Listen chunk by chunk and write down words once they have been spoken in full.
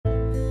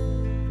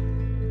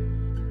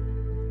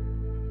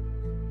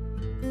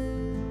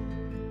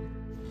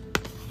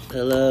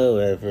Hello,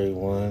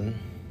 everyone.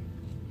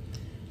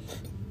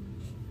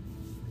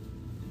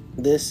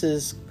 This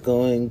is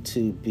going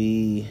to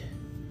be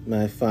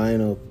my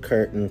final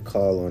curtain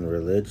call on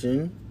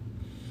religion.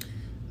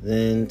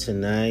 Then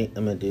tonight,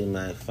 I'm going to do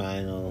my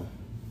final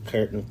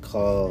curtain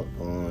call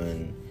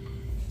on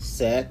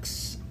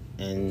sex.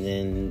 And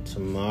then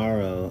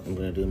tomorrow, I'm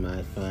going to do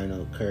my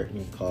final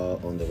curtain call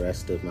on the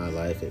rest of my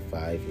life at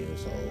 5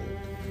 years old.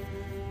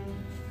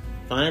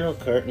 Final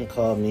curtain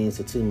call means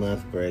a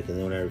 2-month break, and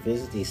then when I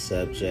revisit these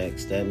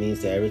subjects, that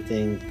means that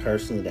everything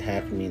personally that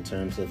happened to me in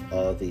terms of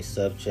all these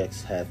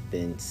subjects have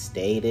been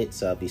stated,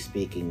 so I'll be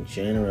speaking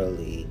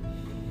generally,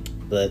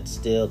 but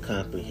still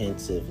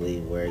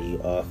comprehensively where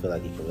you all feel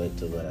like you can relate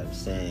to what I'm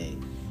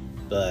saying.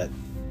 But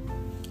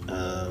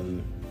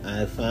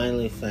I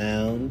finally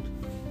found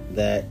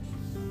that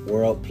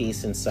world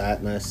peace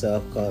inside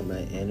myself called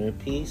my inner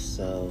peace,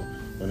 so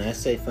when I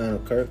say final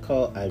curtain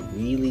call, I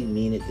really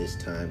mean it this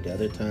time. The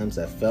other times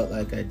I felt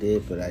like I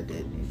did, but I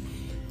didn't.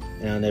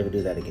 And I'll never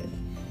do that again.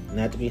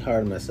 Not to be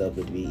hard on myself,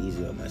 but to be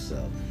easy on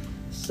myself.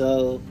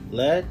 So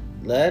let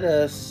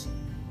us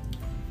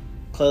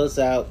close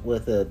out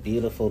with a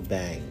beautiful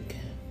bang.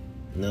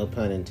 No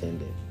pun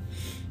intended.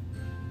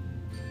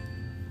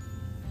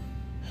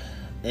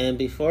 And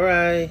before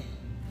I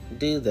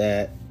do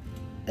that,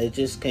 it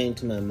just came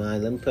to my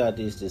mind. Let me put out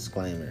these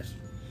disclaimers.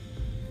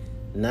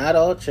 Not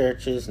all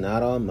churches,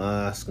 not all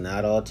mosques,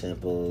 not all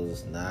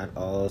temples, not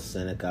all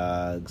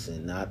synagogues,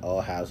 and not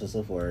all houses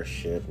of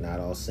worship, not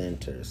all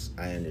centers.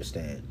 I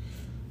understand.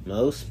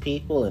 Most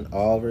people in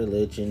all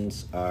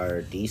religions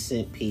are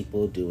decent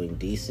people doing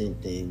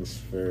decent things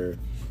for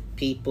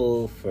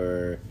people,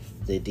 for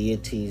the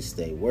deities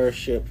they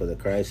worship, for the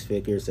Christ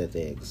figures that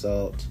they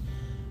exalt,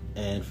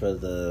 and for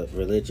the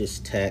religious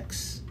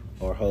texts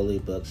or holy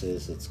books,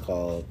 as it's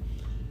called,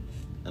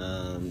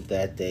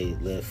 that they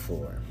live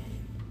for.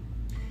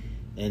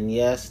 And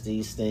yes,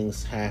 these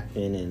things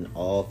happen in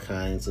all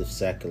kinds of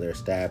secular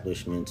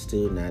establishments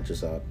too, not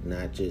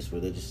just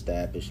religious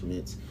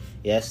establishments.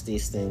 Yes,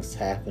 these things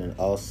happen in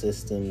all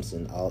systems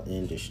and all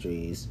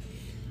industries.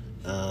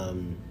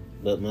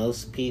 But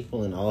most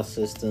people in all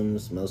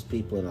systems, most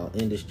people in all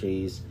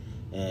industries,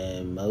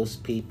 and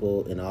most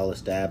people in all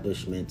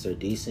establishments are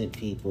decent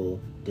people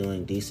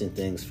doing decent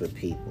things for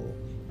people.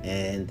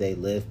 And they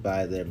live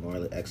by their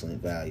morally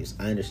excellent values.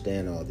 I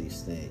understand all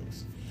these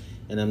things.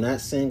 And I'm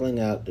not singling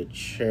out the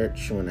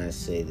church when I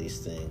say these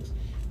things.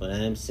 What I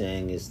am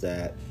saying is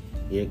that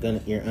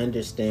you're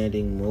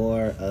understanding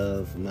more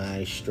of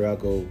my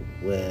struggle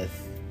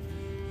with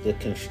the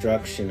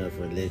construction of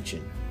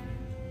religion.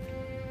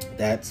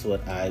 That's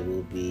what I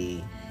will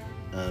be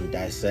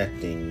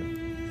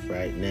dissecting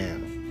right now.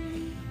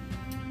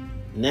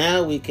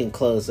 Now we can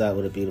close out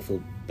with a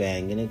beautiful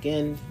bang. And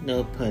again,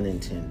 no pun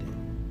intended.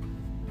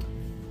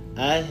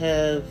 I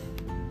have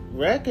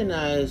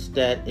recognize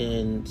that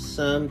in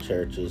some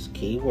churches,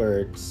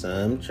 keyword,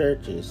 some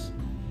churches,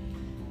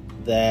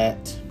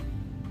 that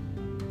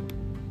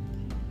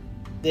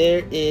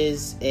there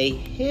is a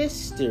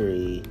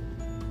history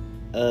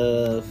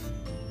of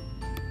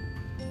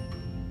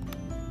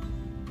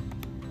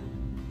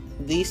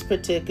these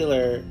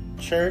particular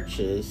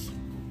churches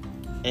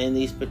and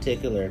these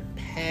particular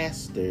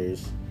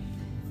pastors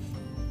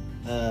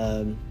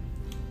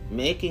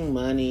making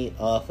money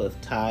off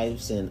of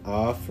tithes and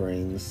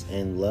offerings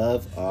and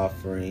love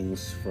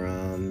offerings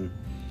from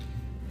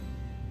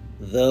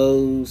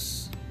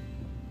those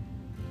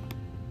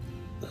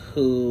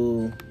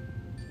who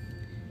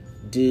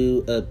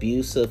do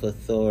abuse of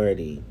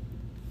authority,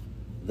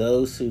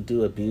 those who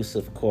do abuse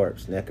of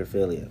corpse,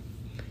 necrophilia,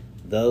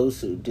 those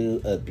who do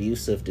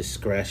abuse of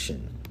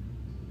discretion,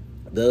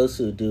 those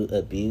who do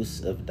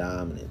abuse of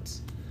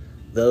dominance,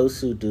 those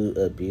who do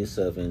abuse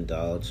of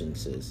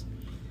indulgences,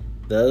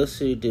 those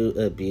who do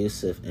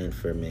abuse of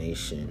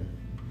information,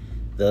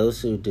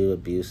 those who do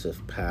abuse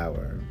of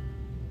power,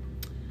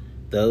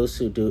 those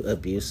who do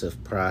abuse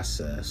of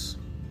process,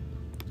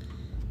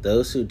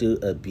 those who do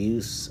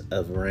abuse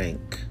of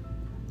rank,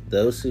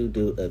 those who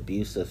do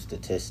abuse of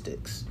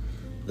statistics,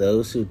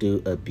 those who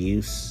do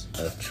abuse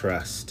of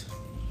trust,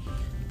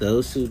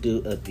 those who do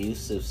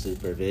abuse of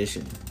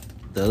supervision,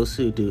 those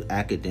who do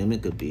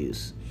academic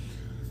abuse,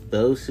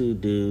 those who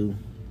do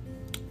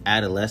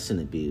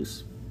adolescent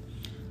abuse,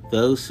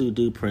 those who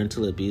do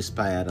parental abuse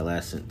by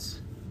adolescents,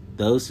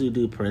 those who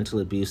do parental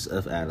abuse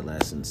of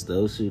adolescents,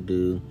 those who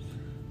do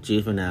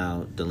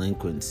juvenile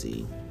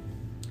delinquency,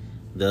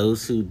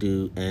 those who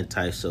do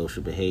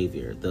antisocial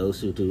behavior, those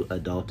who do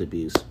adult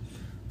abuse,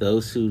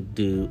 those who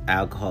do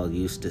alcohol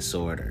use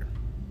disorder,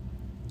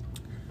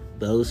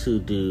 those who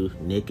do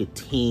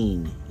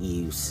nicotine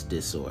use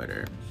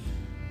disorder,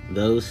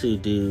 those who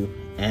do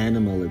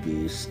animal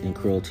abuse and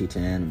cruelty to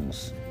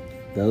animals,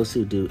 those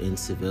who do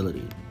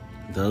incivility,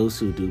 those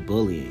who do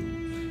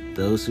bullying,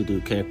 those who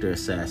do character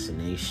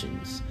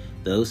assassinations,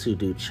 those who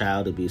do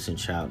child abuse and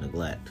child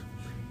neglect,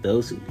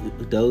 those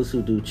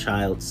who do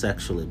child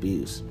sexual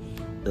abuse,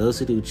 those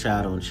who do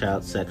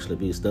child-on-child sexual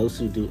abuse, those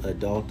who do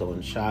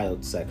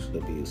adult-on-child sexual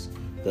abuse,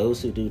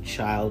 those who do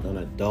child and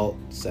adult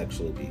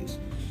sexual abuse,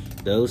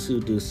 those who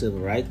do civil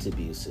rights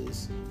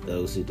abuses,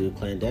 those who do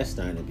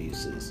clandestine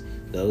abuses,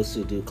 those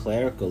who do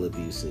clerical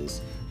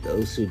abuses,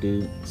 those who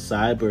do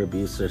cyber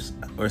abuse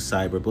or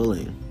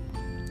cyberbullying,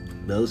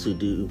 those who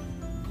do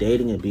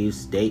dating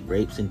abuse, date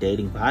rapes, and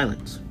dating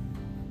violence,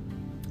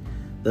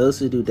 those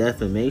who do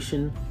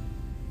defamation,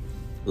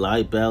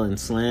 libel, and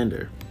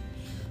slander,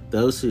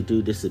 those who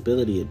do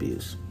disability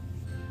abuse,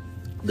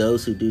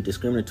 those who do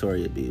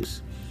discriminatory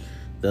abuse,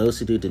 those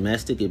who do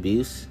domestic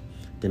abuse,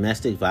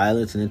 domestic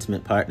violence, and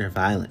intimate partner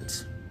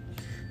violence,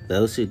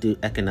 those who do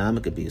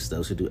economic abuse,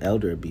 those who do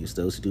elder abuse,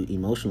 those who do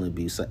emotional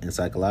abuse and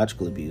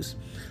psychological abuse,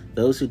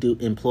 those who do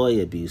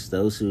employee abuse,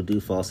 those who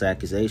do false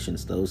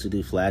accusations, those who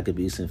do flag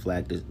abuse and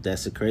flag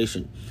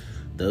desecration,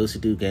 those who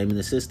do gaming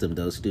the system,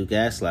 those who do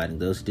gaslighting,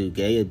 those who do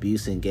gay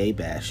abuse and gay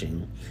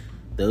bashing,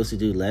 those who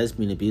do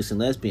lesbian abuse and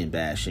lesbian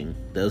bashing,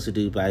 those who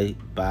do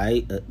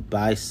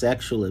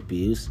bisexual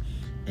abuse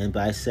and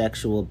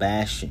bisexual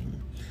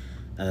bashing,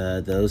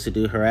 those who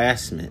do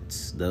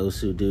harassments, those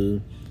who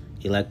do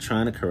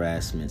electronic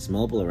harassments,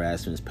 mobile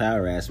harassments, power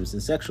harassments,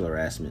 and sexual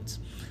harassments,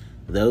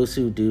 those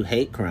who do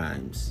hate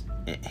crimes,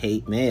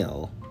 hate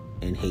mail,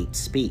 and hate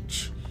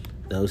speech,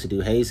 those who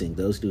do hazing,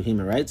 those who do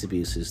human rights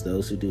abuses,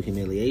 those who do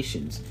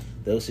humiliations,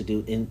 those who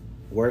do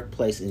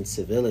workplace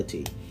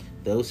incivility,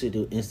 those who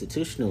do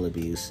institutional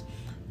abuse,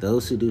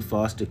 those who do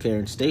foster care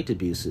and state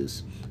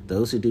abuses,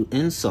 those who do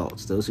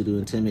insults, those who do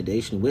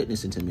intimidation,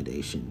 witness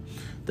intimidation,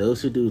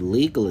 those who do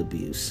legal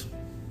abuse,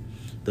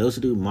 those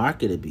who do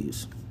market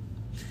abuse,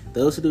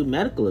 those who do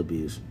medical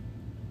abuse,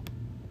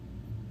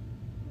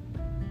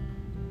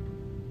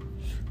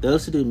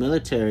 those who do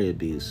military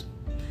abuse,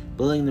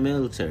 bullying the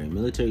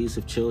military use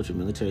of children,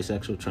 military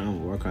sexual trauma,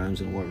 war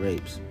crimes, and war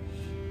rapes,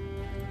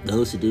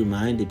 those who do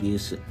mind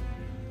abuse,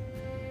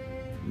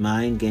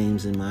 mind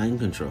games, and mind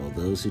control,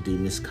 those who do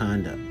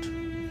misconduct,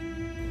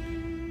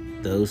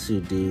 those who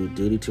do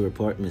duty to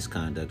report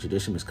misconduct,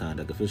 judicial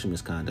misconduct, official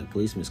misconduct,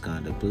 police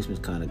misconduct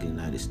in the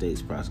United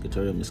States,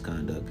 prosecutorial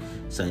misconduct,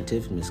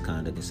 scientific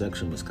misconduct, and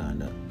sexual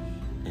misconduct,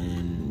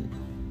 and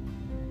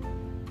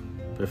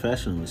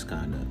professional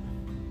misconduct,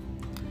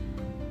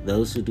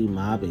 those who do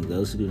mobbing,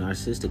 those who do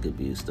narcissistic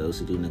abuse, those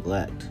who do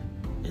neglect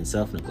and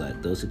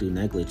self-neglect, those who do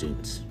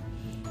negligence,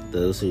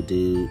 those who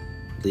do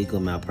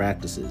legal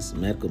malpractices,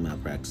 medical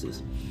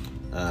malpractices,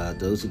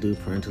 those who do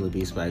parental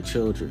abuse by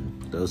children,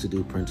 those who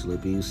do parental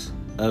abuse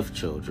of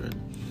children,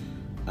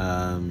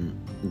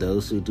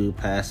 those who do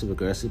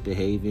passive-aggressive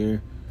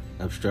behavior,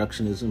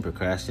 obstructionism,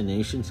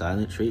 procrastination,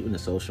 silent treatment,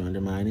 and social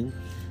undermining,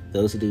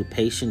 those who do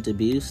patient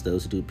abuse,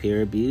 those who do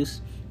peer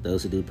abuse,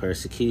 those who do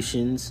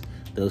persecutions,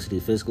 those who do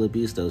physical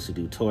abuse, those who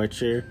do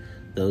torture,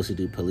 those who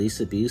do police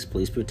abuse,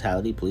 police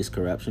brutality, police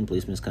corruption,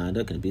 police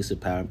misconduct, and abuse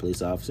of power in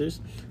police officers,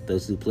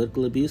 those who do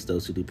political abuse,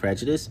 those who do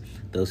prejudice,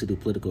 those who do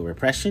political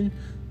repression,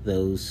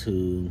 those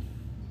who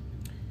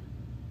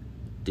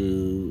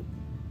do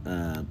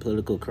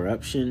political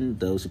corruption,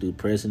 those who do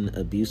prison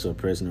abuse or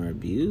prisoner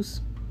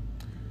abuse,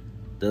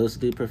 those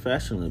who do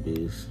professional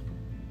abuse,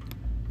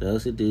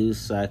 those who do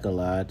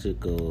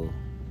psychological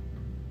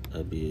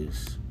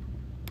abuse,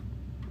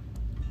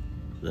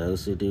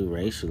 those who do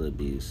racial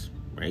abuse,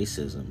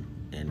 racism,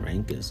 and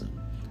rankism,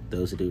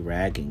 those who do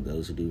ragging,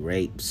 those who do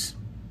rapes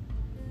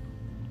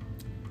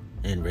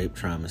and rape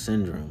trauma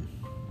syndrome,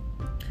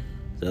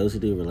 those who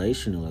do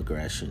relational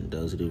aggression,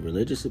 those who do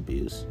religious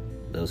abuse,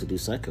 those who do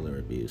secular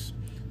abuse,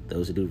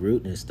 those who do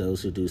rudeness,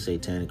 those who do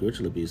satanic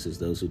ritual abuses,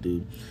 those who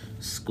do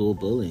school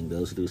bullying,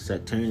 those who do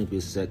sectarian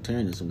abuse,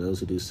 sectarianism, those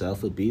who do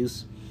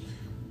self-abuse,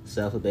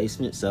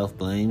 self-abasement,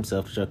 self-blame,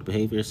 self-destructive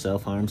behavior,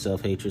 self-harm,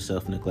 self-hatred,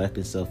 self-neglect,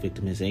 and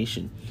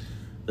self-victimization,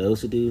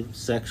 those who do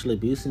sexual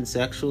abuse and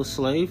sexual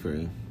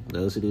slavery,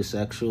 those who do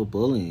sexual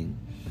bullying,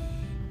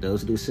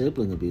 those who do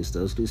sibling abuse,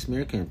 those who do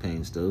smear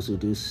campaigns, those who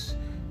do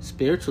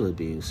spiritual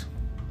abuse,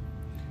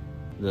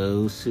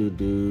 those who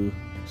do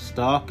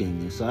stalking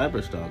and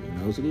cyber stalking,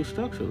 those who do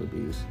structural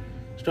abuse,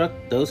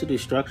 those who do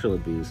structural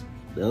abuse,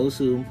 those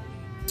who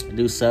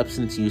do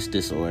substance use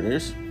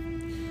disorders,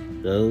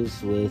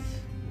 those with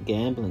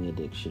gambling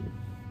addiction,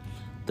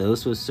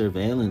 those with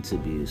surveillance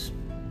abuse,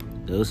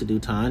 those who do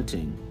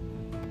taunting,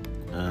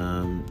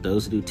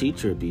 those who do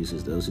teacher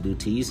abuses, those who do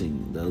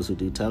teasing, those who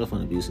do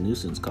telephone abuse and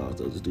nuisance calls,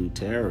 those who do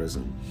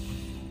terrorism,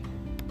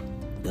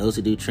 those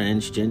who do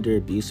transgender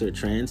abuse or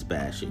trans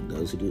bashing,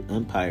 those who do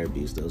umpire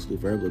abuse, those who do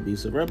verbal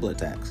abuse or verbal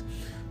attacks,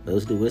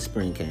 those who do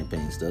whispering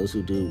campaigns, those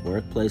who do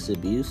workplace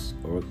abuse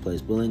or workplace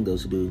bullying,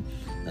 those who do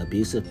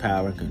abuse of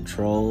power and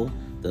control,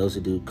 those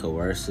who do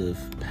coercive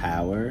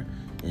power,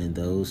 and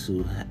those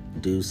who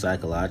do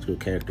psychological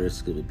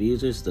characteristics of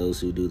abusers, those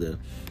who do the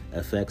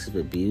effects of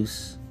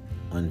abuse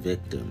on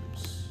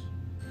victims,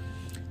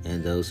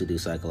 and those who do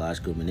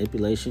psychological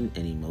manipulation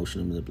and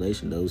emotional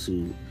manipulation, those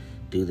who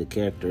do the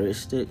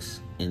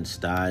characteristics and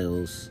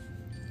styles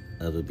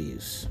of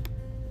abuse.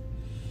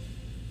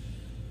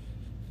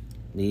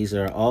 These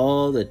are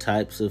all the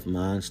types of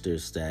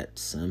monsters that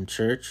some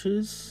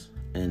churches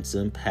and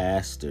some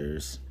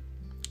pastors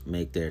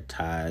make their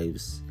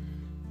tithes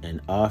and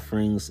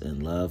offerings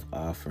and love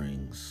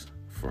offerings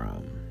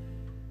from.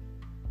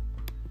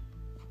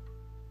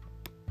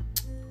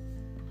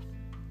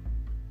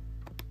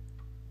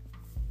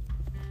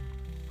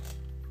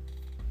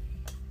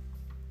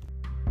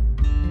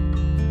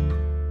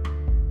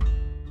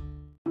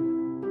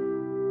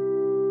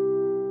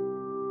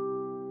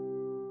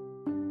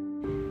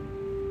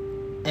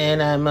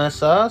 And I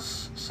must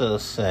also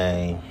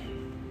say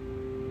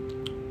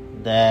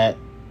that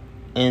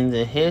in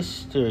the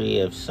history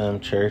of some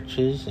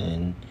churches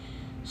and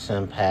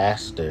some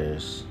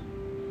pastors,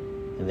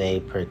 they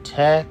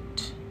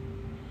protect,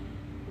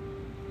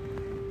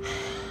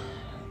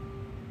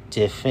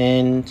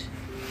 defend,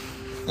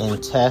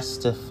 and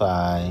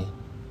testify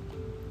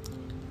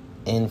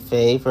in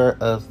favor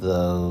of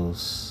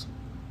those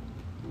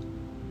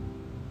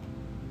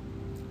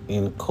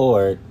in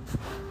court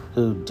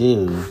who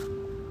do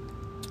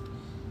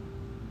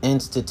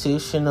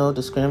institutional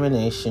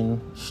discrimination,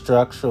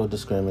 structural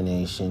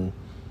discrimination,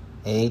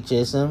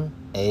 ageism,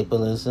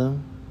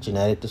 ableism,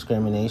 genetic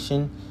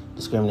discrimination,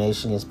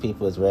 discrimination against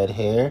people with red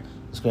hair,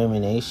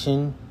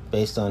 discrimination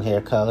based on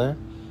hair color,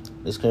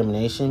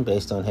 discrimination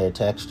based on hair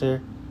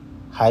texture,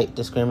 height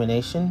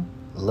discrimination,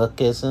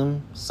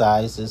 lookism,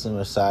 sizeism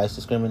or size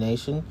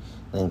discrimination,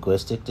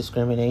 linguistic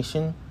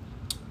discrimination,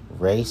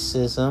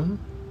 racism,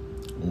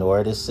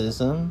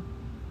 Nordicism,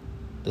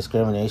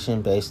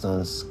 discrimination based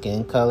on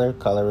skin color,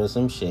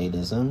 colorism,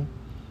 shadeism,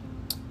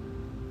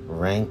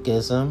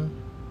 rankism,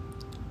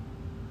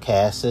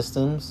 caste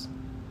systems,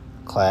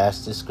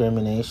 class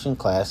discrimination,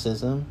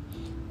 classism,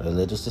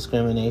 religious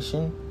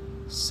discrimination,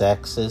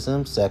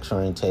 sexism, sexual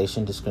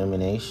orientation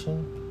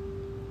discrimination,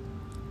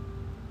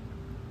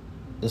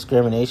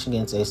 discrimination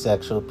against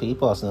asexual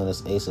people, also known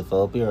as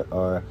asophobia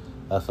or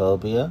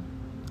aphobia,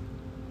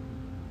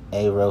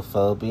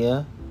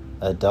 arophobia,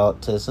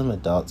 adultism,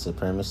 adult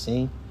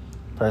supremacy,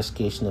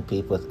 persecution of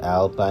people with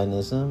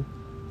albinism,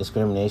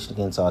 discrimination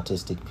against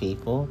autistic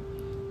people,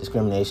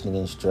 discrimination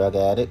against drug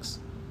addicts,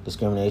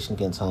 discrimination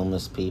against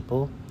homeless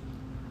people,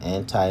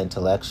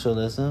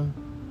 anti-intellectualism,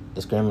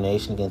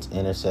 discrimination against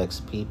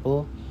intersex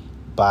people,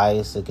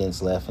 bias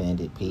against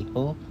left-handed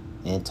people,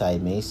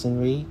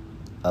 anti-masonry,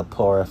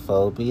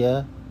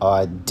 aporophobia,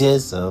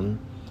 audism,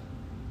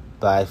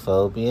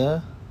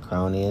 biphobia,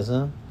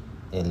 cronyism,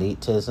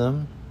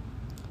 elitism,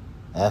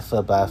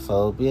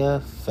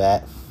 ephobophobia,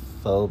 fat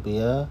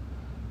phobia,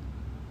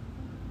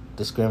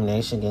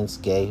 discrimination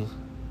against gay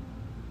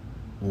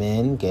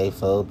men, gay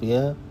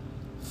phobia,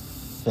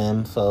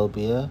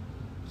 femphobia,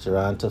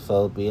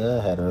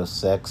 gerontophobia,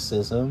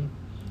 heterosexism,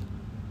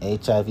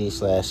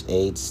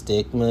 HIV/AIDS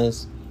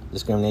stigmas,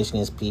 discrimination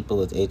against people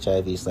with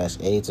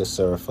HIV/AIDS or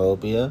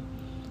serophobia,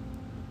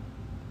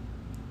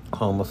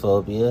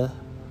 homophobia,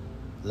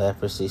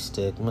 leprosy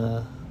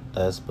stigma,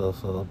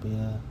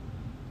 lesbophobia,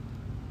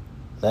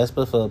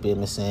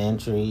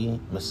 misandry,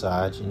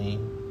 misogyny,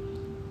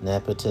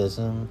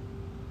 nepotism,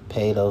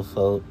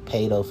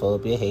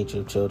 paedophobia,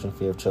 hatred of children,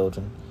 fear of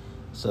children,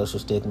 social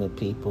stigma of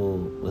people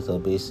with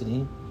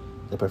obesity,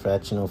 the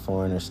perfectional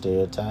foreigner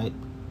stereotype,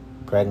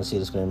 pregnancy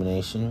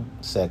discrimination,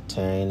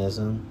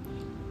 sectarianism,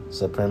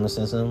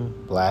 supremacism,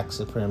 black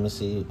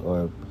supremacy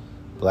or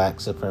black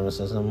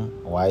supremacism,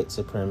 white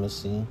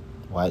supremacy,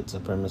 white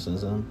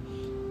supremacism,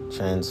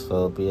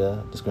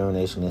 transphobia,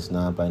 discrimination against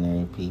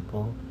non-binary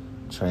people,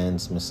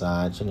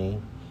 transmisogyny,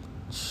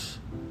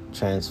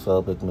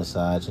 transphobic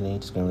misogyny,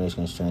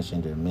 discrimination against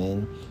transgender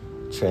men,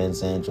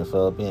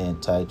 transandrophobia,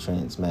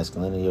 anti-trans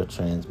masculinity or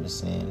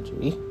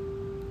transmisandry,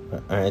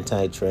 or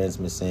anti-trans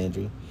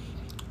misandry,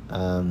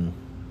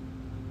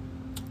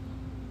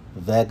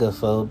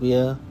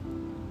 vegophobia,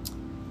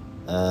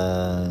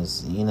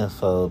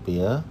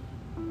 xenophobia,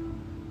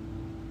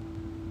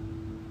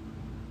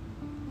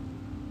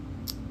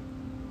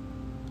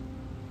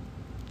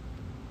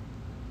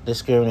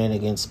 discriminating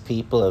against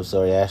people of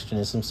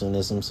Zoroastrianism,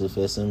 Sunnism,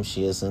 Sufism,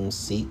 Shiism,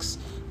 Sikhs,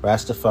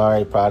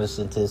 Rastafari,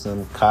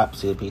 Protestantism,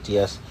 Copts,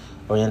 PTS,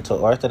 Oriental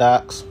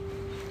Orthodox,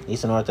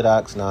 Eastern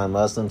Orthodox,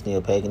 non-Muslims,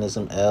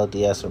 Neo-Paganism,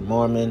 LDS or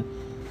Mormon,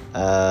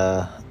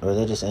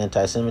 religious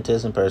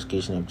anti-Semitism,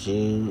 persecution of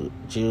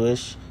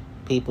Jewish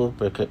people,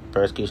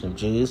 persecution of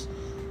Jews,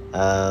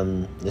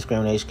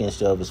 discrimination against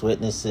Jehovah's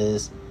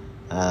Witnesses,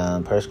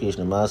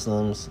 persecution of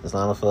Muslims,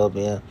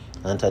 Islamophobia,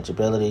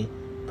 untouchability,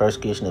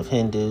 persecution of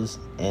Hindus,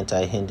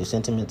 anti-Hindu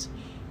sentiments,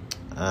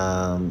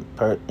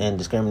 and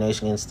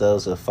discrimination against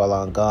those of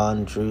Falun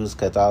Gong, Druze,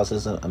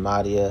 Catholicism,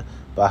 Ahmadiyya,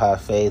 Baha'i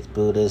Faith,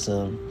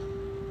 Buddhism,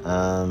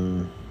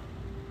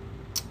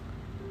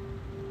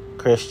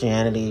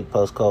 Christianity,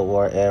 post-Cold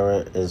War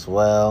era as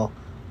well,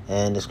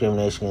 and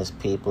discrimination against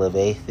people of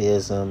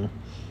atheism,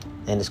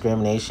 and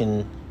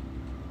discrimination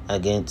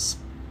against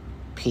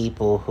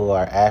people who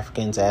are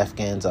Africans,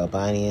 Afghans,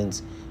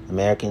 Albanians,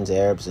 Americans,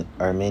 Arabs,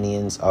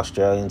 Armenians,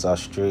 Australians,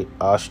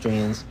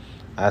 Austrians,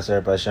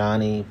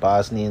 Azerbaijani,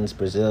 Bosnians,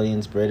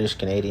 Brazilians, British,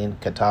 Canadian,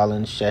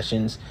 Catalans,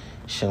 Chechens,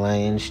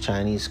 Chileans,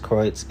 Chinese,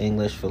 Croats,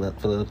 English,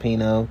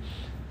 Filipino,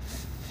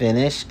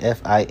 Finnish,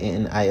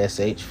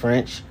 Finish,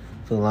 French,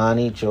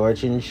 Fulani,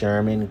 Georgian,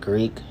 German,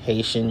 Greek,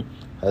 Haitian,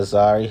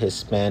 Hazari,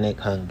 Hispanic,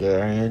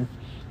 Hungarian,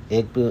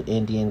 Igbo,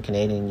 Indian,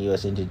 Canadian,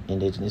 U.S.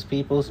 indigenous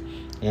peoples,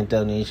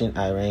 Indonesian,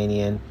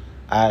 Iranian,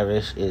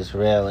 Irish,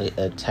 Israeli,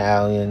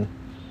 Italian,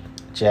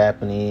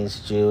 Japanese,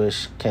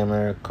 Jewish,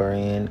 Khmer,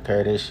 Korean,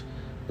 Kurdish,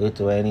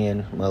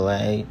 Lithuanian,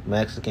 Malay,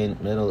 Mexican,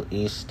 Middle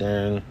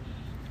Eastern,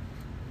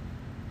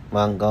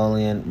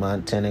 Mongolian,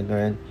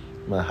 Montenegrin,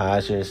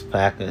 Mahajirs,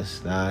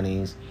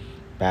 Pakistanis,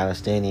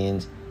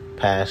 Palestinians,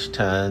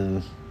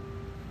 Pashtun,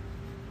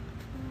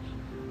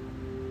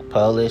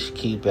 Polish,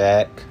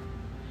 Quebec,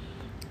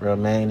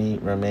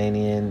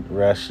 Romanian,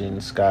 Russian,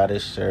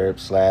 Scottish, Serb,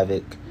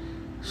 Slavic,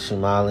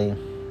 Somali,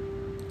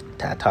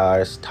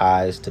 Tatars,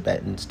 Thais,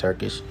 Tibetans,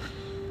 Turkish,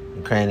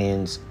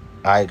 Ukrainians,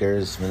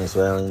 Uyghurs,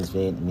 Venezuelans,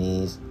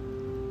 Vietnamese,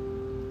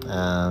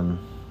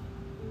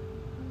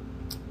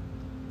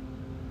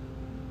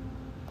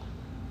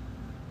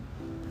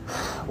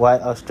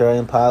 white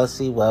Australian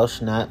policy,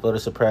 Welsh not voter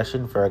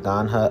suppression,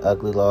 Verganha,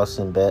 ugly law,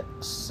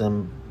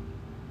 symboles,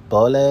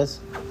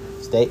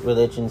 state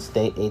religion,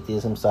 state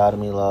atheism,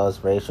 sodomy laws,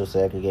 racial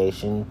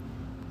segregation,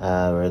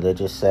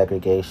 religious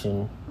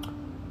segregation,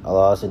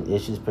 laws and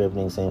issues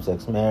prohibiting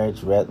same-sex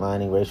marriage,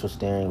 redlining, racial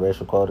steering,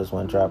 racial quotas,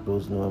 one-drop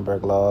rules,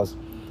 Nuremberg laws,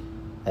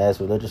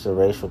 as religious or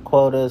racial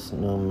quotas,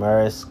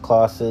 numerous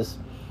clauses,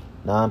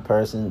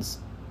 non-persons,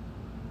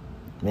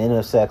 men who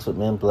have sex with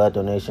men, blood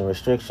donation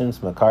restrictions,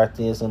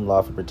 McCarthyism,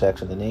 law for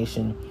protection of the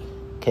nation,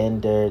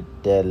 Kinder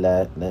de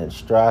la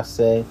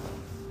Strasse,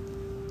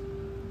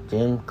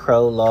 Jim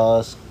Crow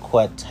laws,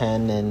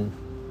 Quatanan,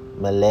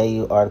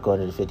 Malayu, Article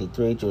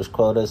 153, Jewish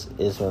quotas,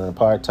 Israel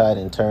apartheid,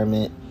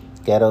 internment,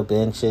 ghetto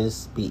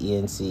benches,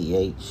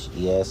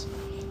 BENCHES,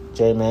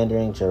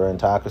 gerrymandering,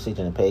 gerontocracy,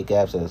 gender pay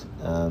gaps, as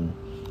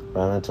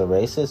environmental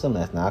racism,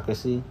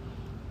 ethnocracy,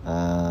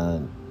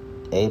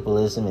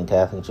 ableism in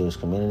Catholic Jewish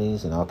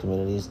communities and all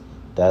communities,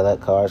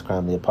 dialect cards,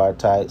 crime of the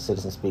apartheid,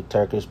 citizens speak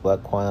Turkish,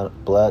 blood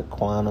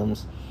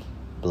quantums,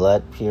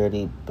 blood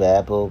purity,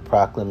 Babel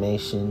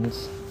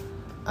proclamations,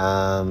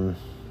 and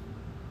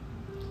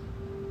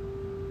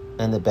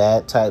the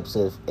bad types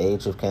of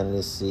age of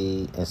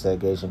candidacy and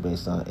segregation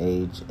based on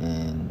age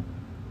and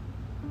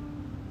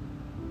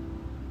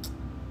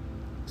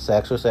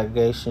sexual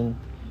segregation.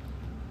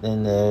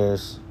 Then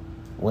there's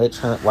witch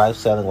hunt, wife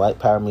selling, white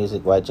power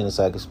music, white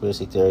genocide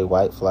conspiracy theory,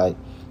 white flight,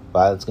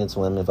 violence against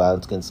women,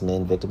 violence against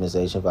men,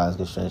 victimization, violence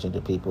against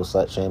transgender people,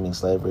 slut shaming,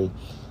 slavery,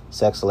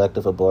 sex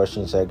selective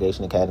abortion,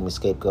 segregation academy,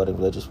 scapegoating,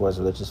 religious wars,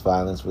 religious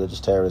violence, religious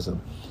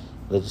terrorism,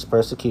 religious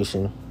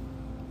persecution,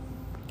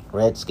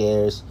 red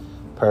scares,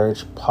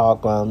 purge,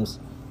 pogroms,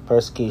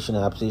 persecution,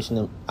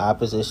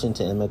 opposition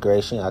to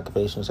immigration,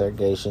 occupational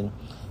segregation,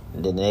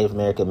 the Native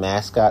American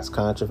mascots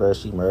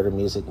controversy, murder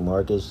music,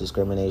 mortgage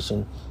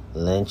discrimination,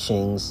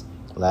 lynchings,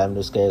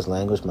 lavender scares,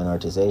 language,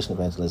 minoritization,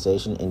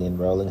 evangelization, Indian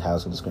rolling,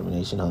 housing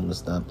discrimination,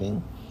 homeless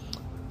dumping,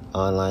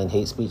 online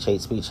hate speech,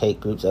 hate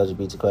groups,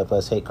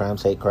 LGBTQ+,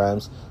 hate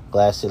crimes,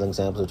 glass ceiling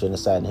examples of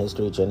genocide in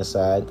history,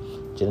 genocide,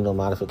 genital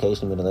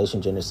modification,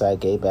 mutilation, genocide,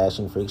 gay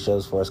bashing, freak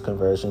shows, forced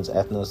conversions,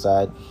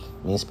 ethnocide,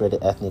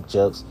 mean-spirited ethnic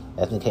jokes,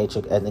 ethnic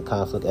hatred, ethnic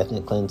conflict,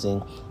 ethnic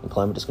cleansing,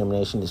 employment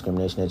discrimination,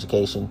 discrimination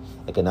education,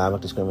 economic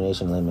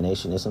discrimination,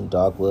 eliminationism,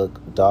 dog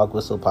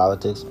whistle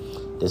politics,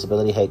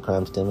 disability, hate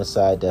crimes,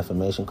 democide,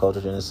 defamation,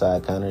 cultural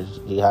genocide,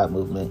 counter-jihad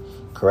movement,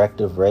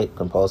 corrective rape,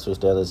 compulsory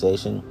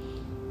sterilization,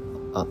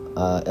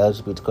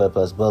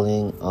 LGBTQ+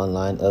 bullying,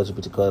 online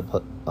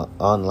LGBTQ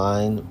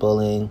online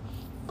bullying,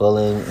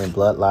 and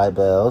blood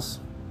libels.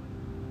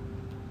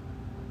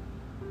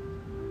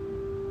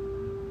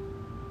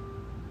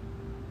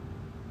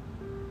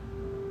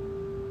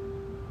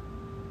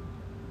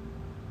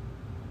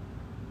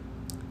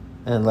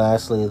 And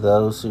lastly,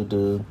 those who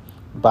do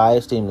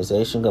bias,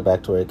 demonization, go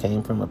back to where it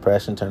came from,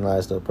 oppression,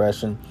 internalized to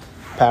oppression,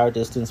 power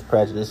distance,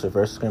 prejudice,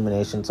 reverse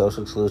discrimination,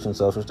 social exclusion,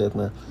 social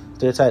stigma,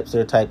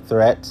 stereotype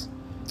threats,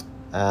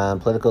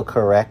 political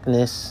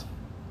correctness,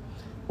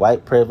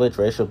 white privilege,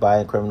 racial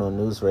bias, criminal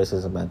news,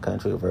 racism and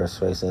country, reverse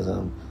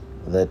racism,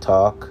 the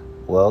talk,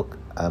 woke,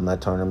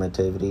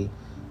 heteronormativity,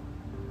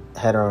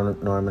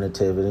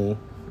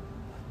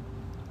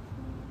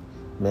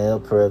 male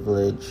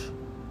privilege,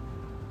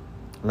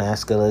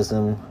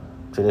 masculism,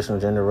 traditional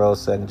gender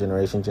roles, second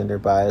generation gender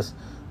bias,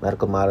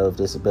 medical model of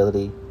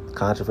disability,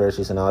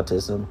 controversies in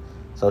autism,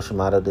 social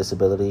model of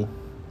disability,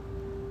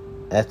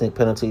 ethnic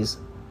penalties,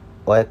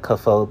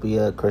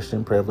 oikophobia,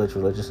 Christian privilege,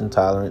 religious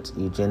intolerance,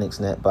 eugenics,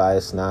 net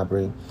bias,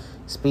 snobbery,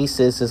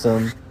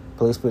 speciesism,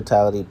 police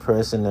brutality,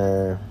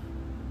 prisoner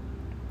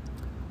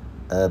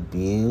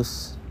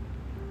abuse,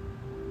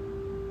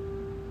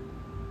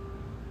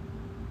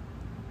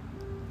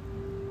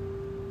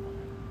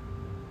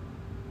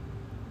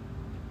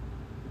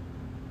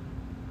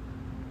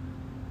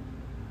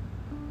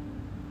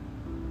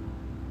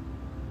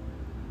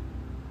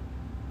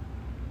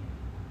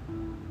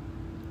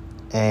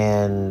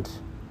 and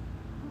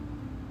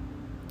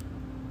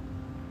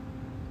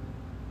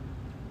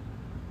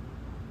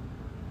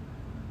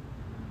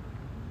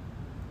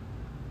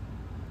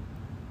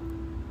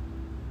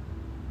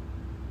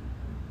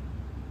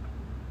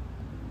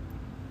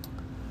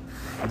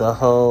the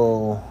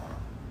whole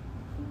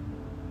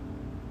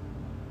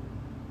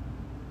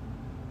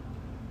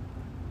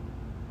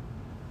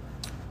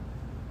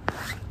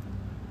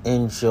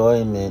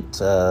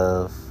enjoyment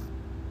of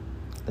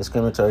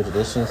discriminatory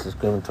traditions,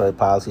 discriminatory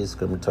policies,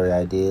 discriminatory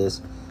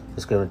ideas,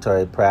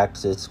 discriminatory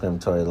practices,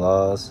 discriminatory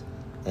laws,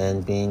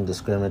 and being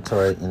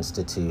discriminatory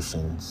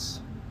institutions.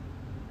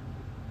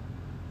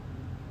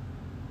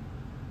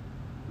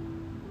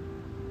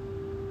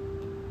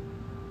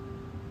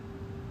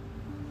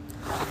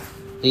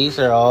 These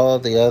are all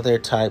the other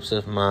types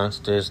of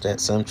monsters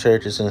that some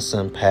churches and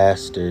some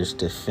pastors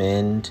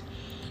defend,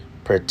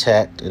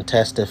 protect, and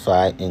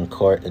testify in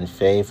court in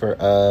favor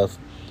of,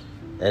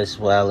 as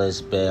well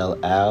as bail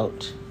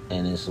out,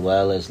 and as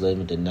well as live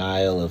in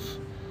denial of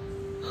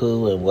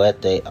who and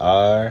what they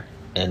are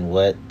and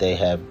what they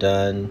have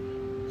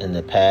done in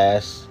the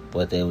past,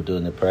 what they will do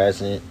in the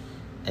present,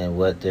 and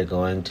what they're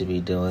going to be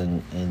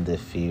doing in the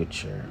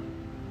future.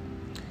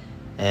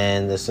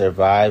 And the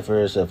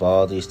survivors of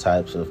all these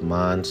types of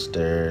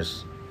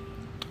monsters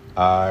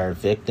are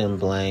victim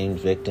blamed,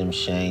 victim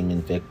shamed,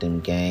 and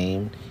victim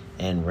gamed,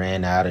 and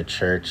ran out of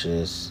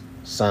churches,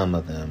 some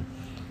of them,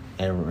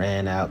 and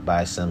ran out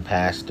by some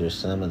pastors,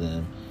 some of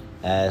them,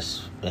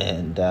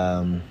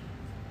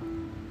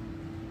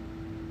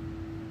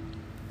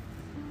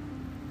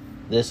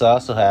 this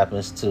also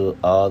happens to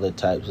all the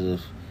types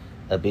of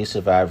abuse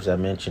survivors I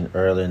mentioned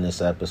earlier in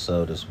this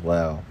episode as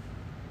well.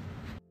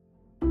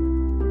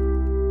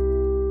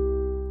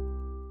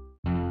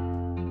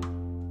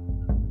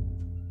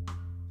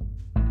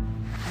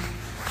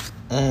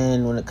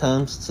 And when it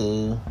comes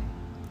to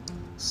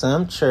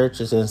some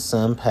churches and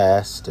some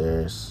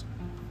pastors,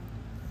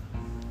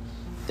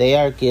 they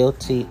are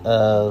guilty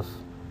of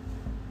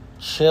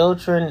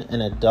children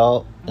and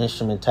adult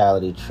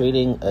instrumentality,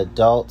 treating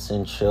adults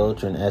and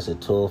children as a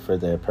tool for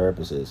their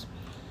purposes.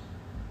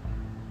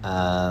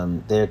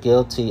 They're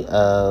guilty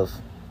of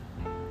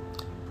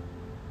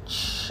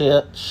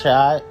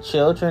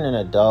children and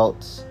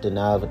adults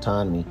denial of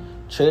autonomy,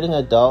 treating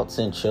adults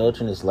and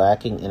children as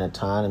lacking in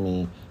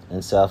autonomy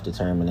and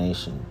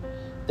self-determination.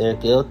 They're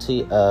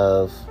guilty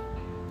of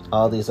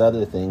all these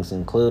other things,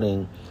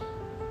 including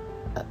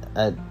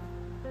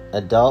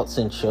adults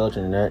and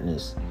children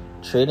inertness,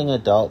 treating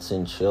adults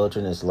and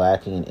children as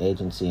lacking in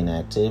agency and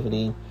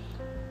activity,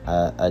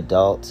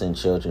 adults and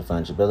children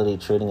fungibility,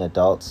 treating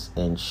adults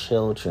and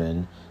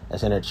children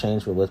as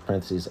interchangeable with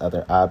parentheses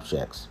other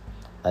objects,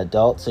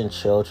 adults and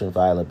children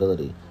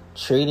violability,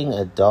 treating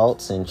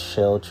adults and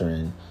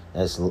children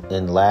as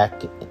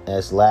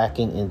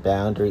lacking in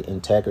boundary,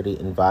 integrity,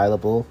 and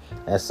violable,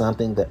 as some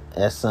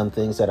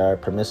things that are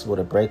permissible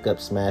to break up,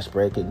 smash,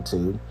 break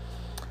into,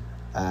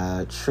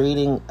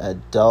 treating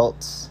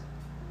adults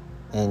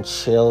and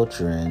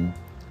children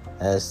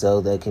as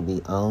though they can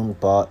be owned,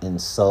 bought, and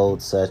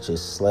sold, such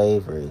as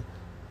slavery,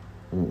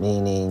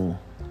 meaning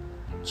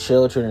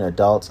children and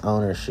adults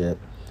ownership.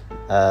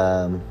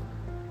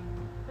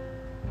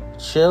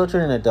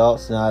 Children and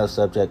adults denial of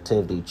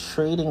subjectivity,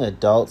 treating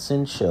adults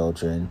and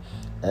children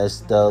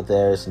as though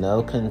there is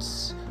no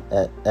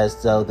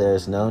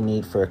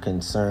need for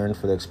concern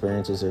for the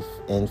experiences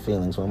and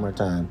feelings. One more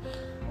time.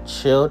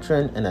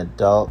 Children and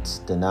adults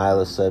denial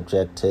of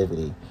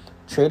subjectivity,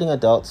 treating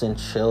adults and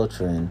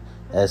children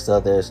as though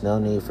there is no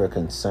need for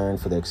concern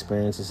for their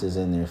experiences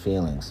and their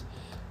feelings.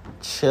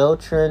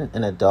 Children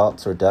and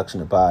adults reduction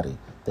of body.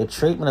 The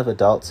treatment of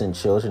adults and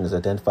children is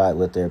identified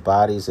with their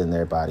bodies and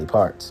their body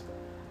parts.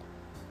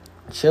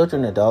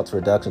 Children and adults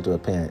reduction to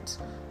appearance.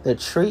 The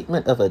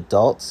treatment of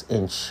adults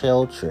and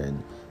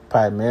children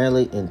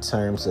primarily in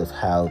terms of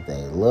how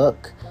they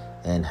look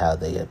and how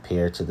they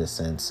appear to the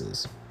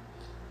senses.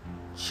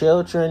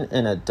 Children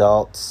and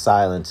adults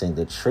silencing.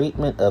 The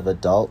treatment of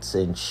adults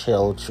and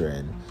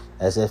children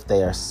as if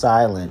they are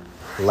silent,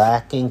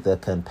 lacking the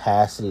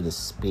capacity to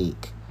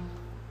speak.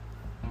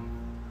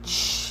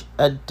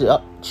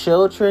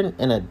 Children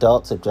and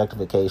adults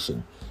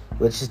objectification,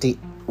 which is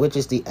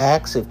the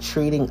acts of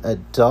treating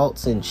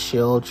adults and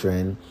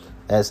children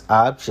as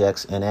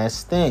objects and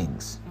as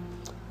things.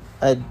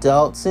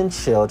 Adults and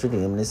children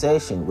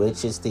humanization,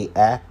 which is the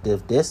act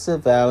of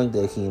disavowing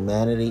the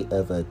humanity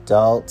of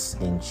adults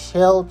and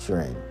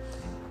children.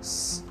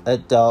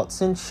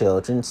 Adults and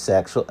children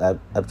sexual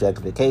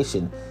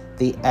objectification,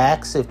 the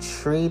acts of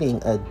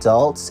treating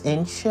adults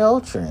and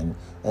children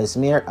as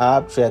mere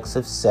objects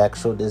of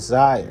sexual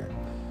desire.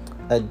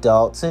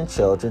 Adults and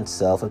children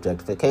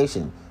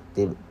self-objectification,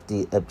 the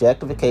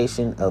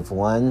objectification of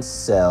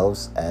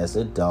oneself as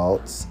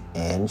adults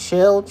and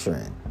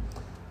children.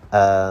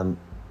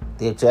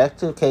 The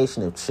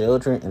objectification of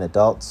children in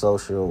adult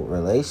social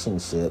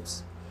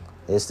relationships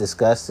is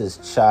discussed as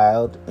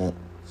children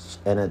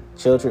and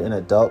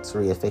adults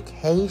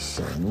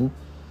reification.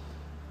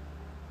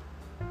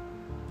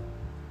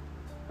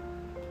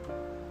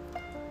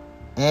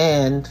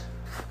 And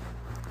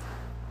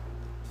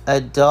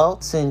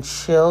adults and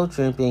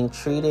children being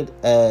treated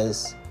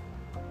as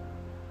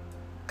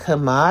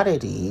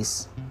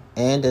commodities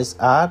and as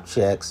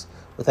objects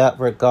without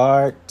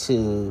regard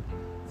to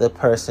the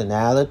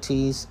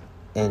personalities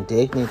and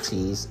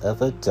dignities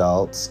of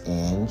adults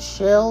and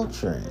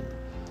children.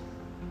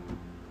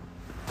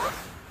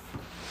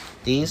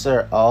 These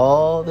are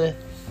all the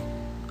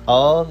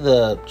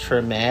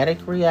traumatic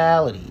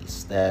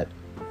realities that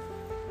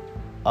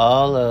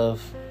all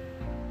of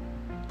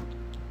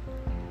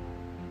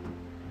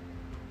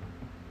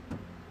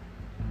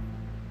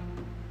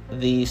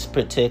these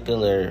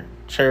particular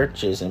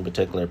churches and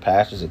particular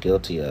pastors are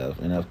guilty of.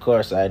 And of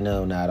course, I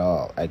know not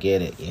all. I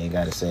get it. You ain't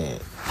got to say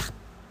it.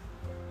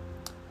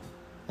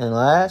 And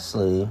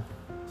lastly,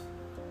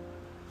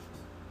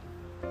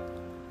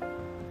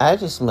 I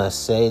just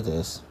must say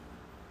this.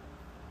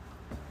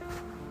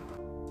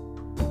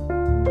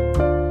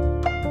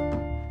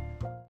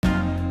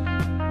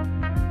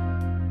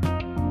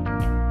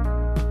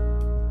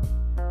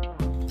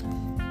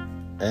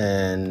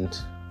 And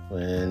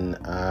when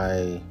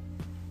I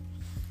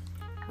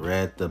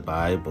read the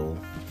Bible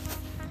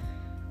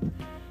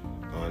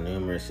on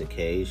numerous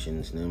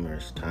occasions,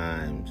 numerous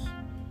times,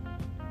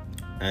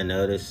 I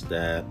noticed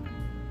that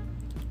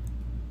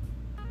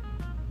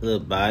the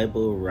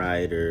Bible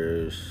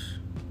writers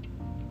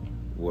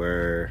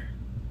were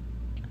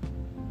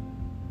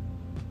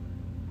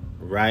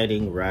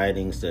writing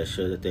writings that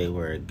show that they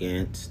were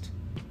against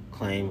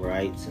claim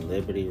rights and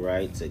liberty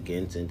rights,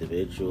 against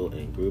individual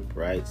and group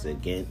rights,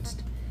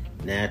 against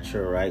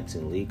natural rights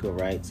and legal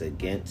rights,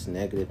 against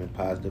negative and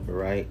positive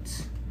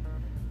rights,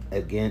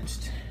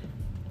 against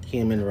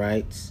human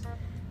rights,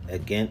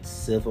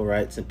 against civil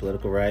rights and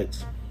political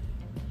rights,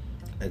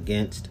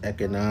 against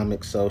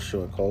economic,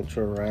 social, and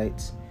cultural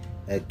rights,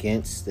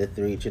 against the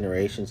 3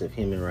 generations of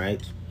human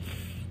rights,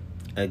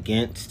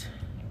 against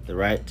the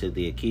right to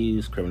the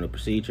accused, criminal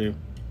procedure,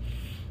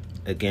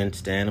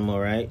 against animal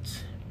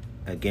rights,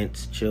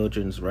 against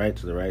children's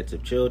rights, the rights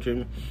of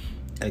children,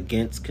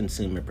 against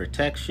consumer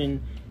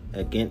protection,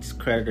 against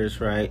creditors'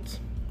 rights,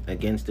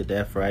 against the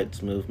deaf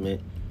rights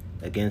movement,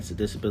 against the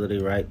disability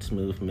rights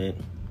movement,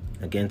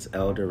 against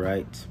elder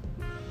rights.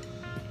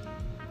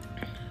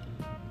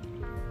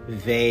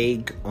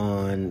 Vague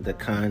on the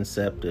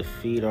concept of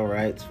fetal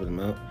rights for the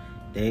most.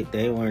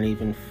 They weren't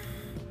even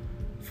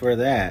for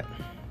that.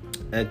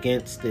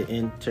 Against the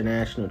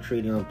International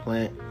Treaty on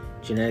Plant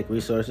Genetic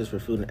Resources for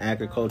Food and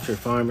Agriculture,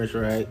 farmers'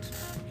 rights,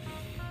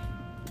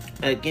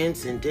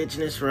 against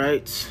indigenous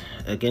rights,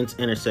 against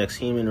intersex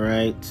human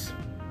rights,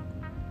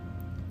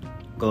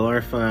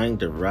 glorifying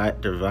the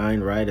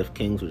divine right of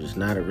kings, which is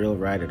not a real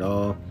right at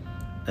all,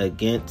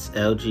 against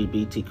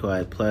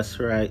LGBTQI plus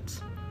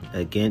rights,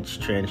 against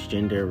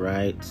transgender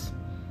rights.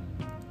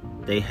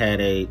 They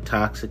had a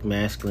toxic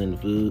masculine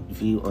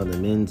view on the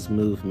men's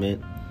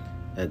movement,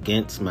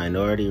 against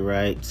minority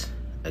rights,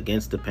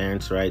 against the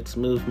parents' rights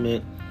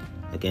movement,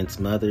 against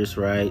mothers'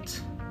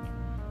 rights.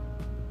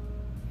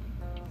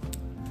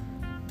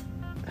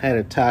 Had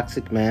a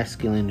toxic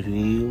masculine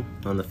view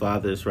on the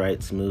father's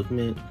rights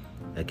movement,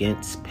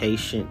 against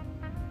patients'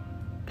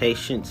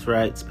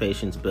 rights,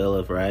 Patients' Bill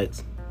of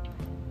Rights,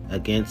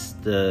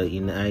 against the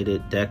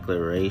United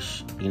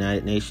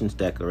Nations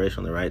Declaration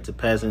on the Rights of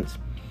Peasants.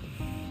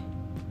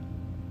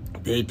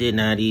 They did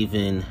not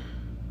even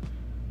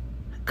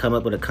come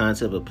up with a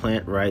concept of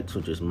plant rights,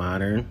 which is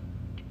modern.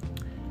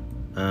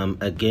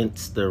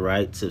 Against the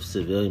rights of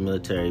civilian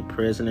military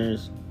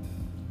prisoners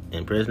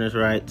and prisoners'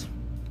 rights.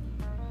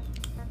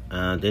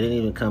 They didn't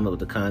even come up with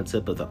the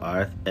concept of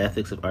the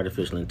ethics of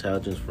artificial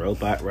intelligence,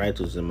 robot rights,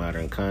 which is a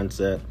modern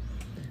concept.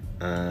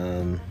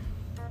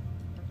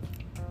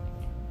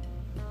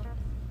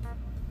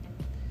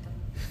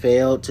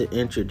 Failed to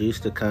introduce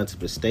the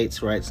concept of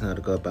states' rights and how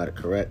to go about it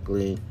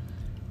correctly.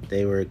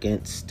 They were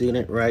against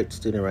student rights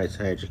to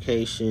higher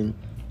education,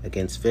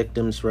 against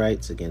victims'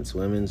 rights, against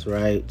women's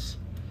rights,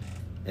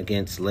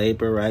 against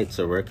labor rights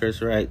or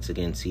workers' rights,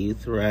 against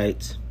youth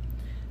rights,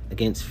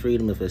 against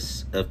freedom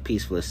of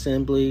peaceful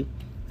assembly,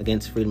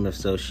 against freedom of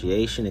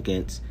association,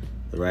 against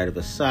the right of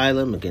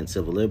asylum, against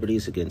civil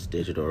liberties, against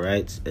digital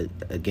rights,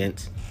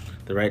 against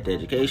the right to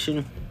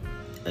education,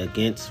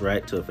 against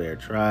right to a fair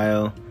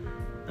trial,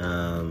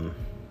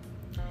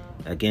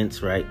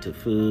 against right to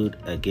food,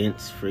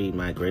 against free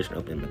migration,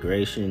 open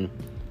immigration,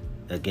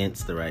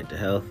 against the right to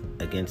health,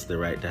 against the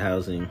right to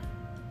housing,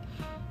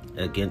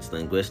 against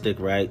linguistic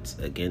rights,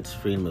 against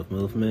freedom of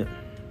movement,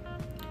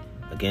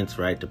 against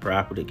right to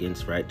property,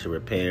 against right to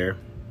repair,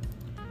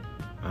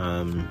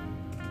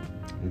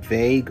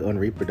 vague on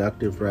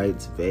reproductive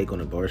rights, vague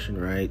on abortion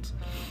rights,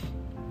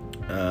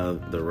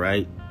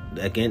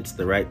 against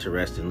the right to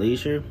rest and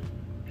leisure,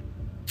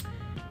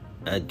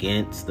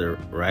 against the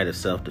right of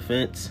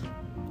self-defense,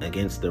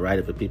 against the right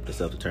of a people to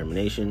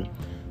self-determination,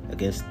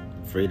 against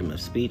freedom of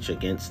speech,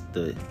 against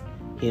the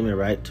human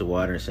right to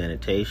water and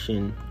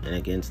sanitation, and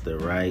against the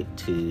right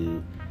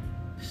to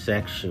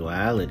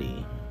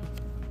sexuality.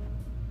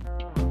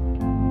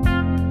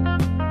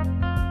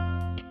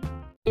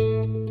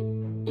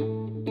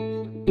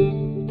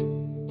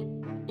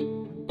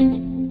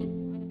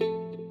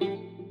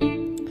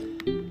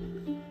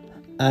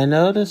 I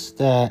noticed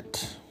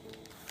that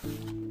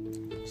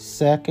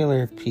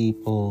secular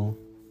people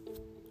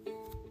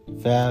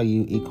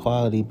value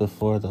equality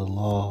before the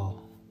law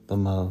the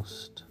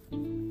most.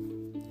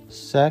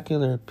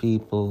 Secular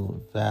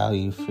people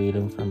value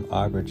freedom from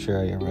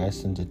arbitrary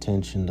arrest and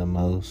detention the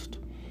most.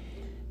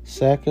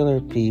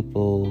 Secular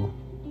people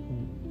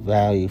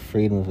value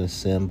freedom of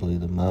assembly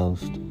the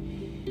most.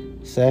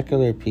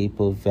 Secular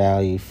people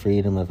value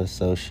freedom of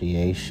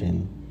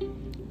association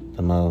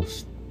the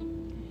most.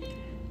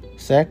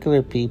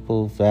 Secular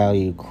people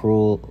value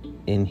cruel,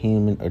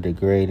 inhuman, or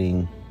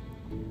degrading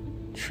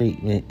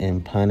treatment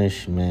and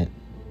punishment,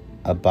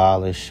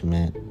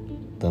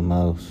 abolishment the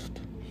most.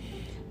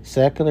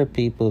 Secular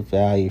people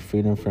value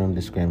freedom from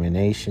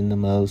discrimination the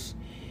most.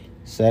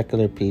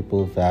 Secular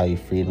people value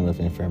freedom of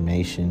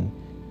information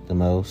the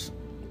most.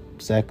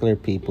 Secular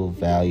people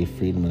value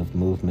freedom of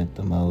movement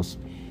the most.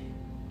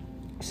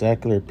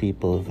 Secular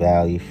people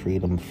value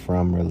freedom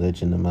from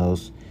religion the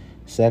most.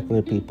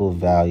 Secular people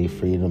value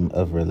freedom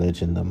of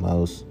religion the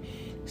most.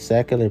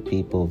 Secular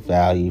people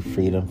value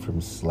freedom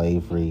from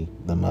slavery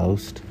the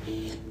most.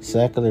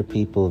 Secular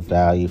people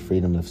value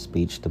freedom of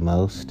speech the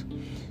most.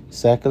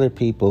 Secular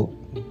people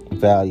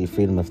value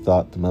freedom of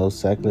thought the most.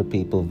 Secular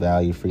people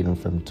value freedom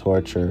from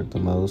torture the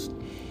most.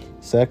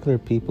 Secular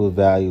people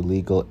value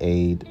legal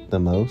aid the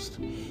most.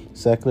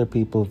 Secular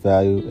people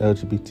value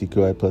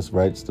LGBTQI plus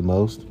rights the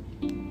most.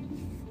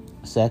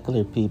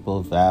 Secular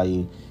people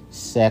value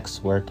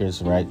sex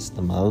workers' rights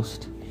the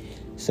most.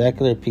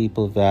 Secular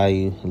people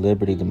value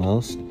liberty the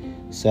most.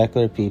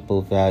 Secular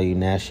people value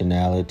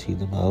nationality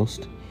the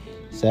most.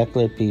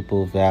 Secular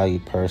people value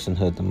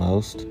personhood the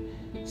most.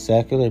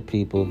 Secular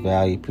people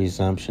value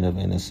presumption of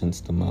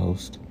innocence the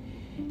most.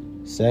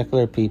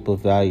 Secular people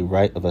value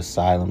right of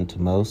asylum the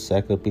most.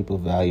 Secular people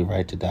value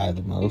right to die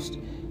the most.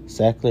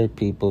 Secular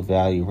people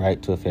value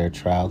right to a fair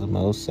trial the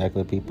most.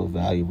 Secular people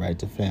value right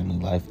to family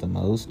life the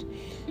most.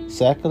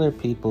 Secular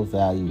people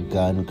value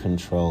gun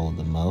control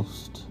the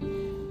most.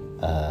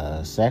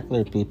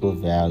 Secular people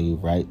value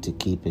right to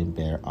keep and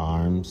bear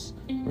arms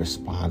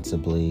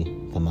responsibly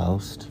the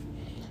most.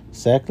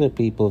 Secular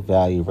people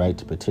value right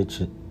to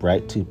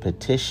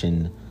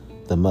petition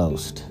the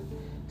most.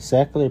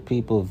 Secular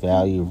people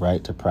value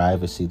right to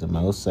privacy the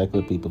most.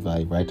 Secular people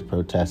value right to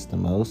protest the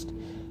most.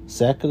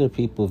 Secular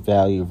people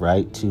value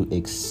right to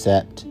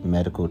accept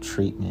medical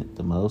treatment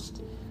the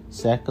most.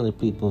 Secular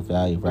people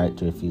value right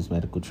to refuse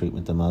medical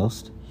treatment the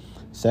most.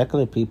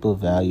 Secular people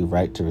value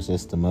right to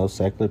resist the most.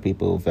 Secular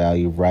people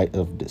value right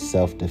of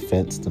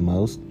self-defense the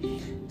most.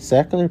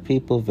 Secular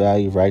people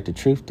value right to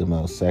truth the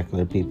most.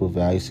 Secular people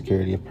value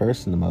security of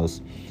person the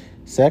most.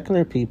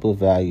 Secular people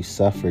value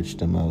suffrage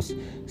the most.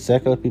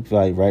 Secular people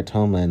value right to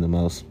homeland the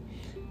most.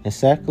 And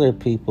secular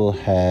people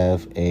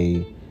have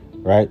a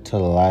right to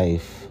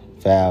life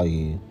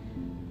value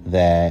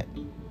that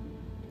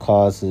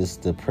causes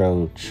the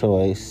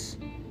pro-choice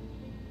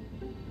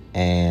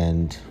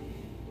and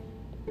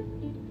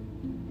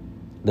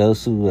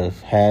those who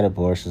have had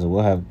abortions or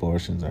will have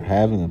abortions or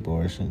having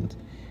abortions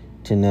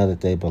to know that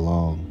they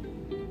belong.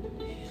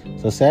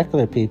 So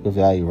secular people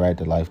value right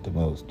to life the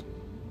most.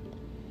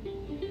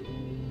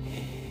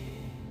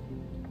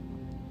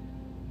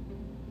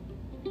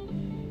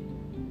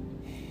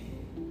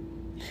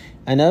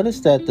 I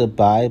noticed that the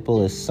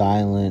Bible is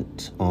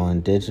silent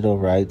on digital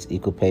rights,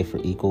 equal pay for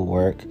equal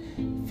work,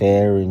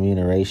 fair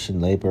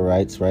remuneration, labor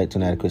rights, right to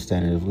an adequate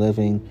standard of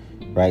living,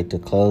 right to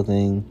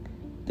clothing,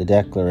 the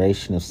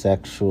Declaration of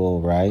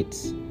Sexual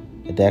Rights,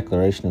 the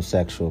Declaration of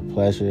Sexual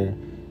Pleasure,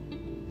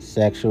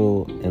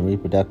 sexual and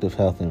reproductive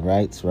health and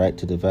rights, right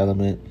to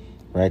development,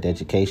 right to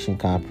education,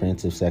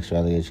 comprehensive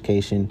sexuality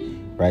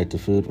education, right to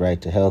food,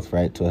 right to health,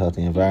 right to a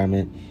healthy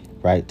environment,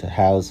 right to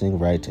housing,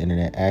 right to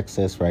internet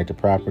access, right to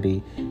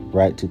property,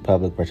 right to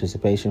public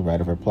participation, right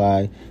of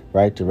reply,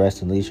 right to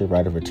rest and leisure,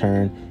 right of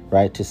return,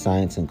 right to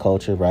science and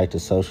culture, right to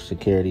social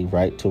security,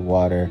 right to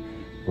water,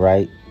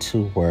 right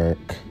to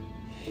work,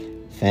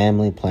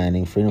 family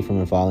planning, freedom from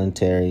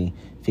involuntary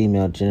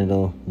female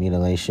genital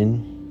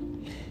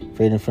mutilation,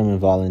 freedom from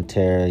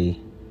involuntary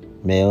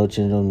male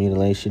genital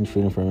mutilation,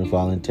 freedom from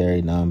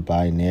involuntary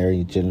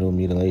non-binary genital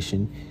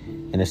mutilation,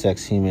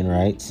 intersex human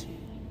rights,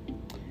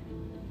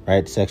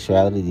 right to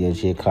sexuality, the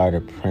Agea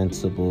Carta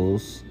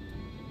Principles,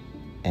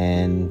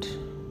 and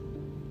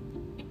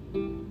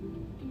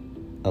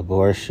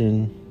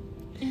abortion,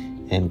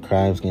 and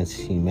crimes against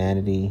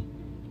humanity,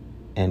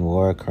 and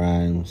war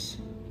crimes,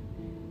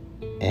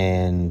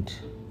 and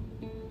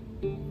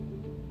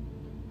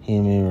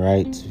human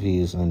rights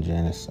views on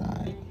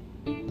genocide.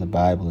 The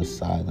Bible is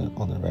silent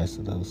on the rest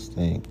of those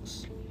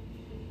things.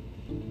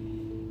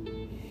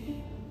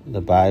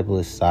 The Bible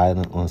is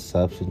silent on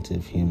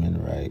substantive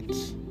human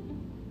rights.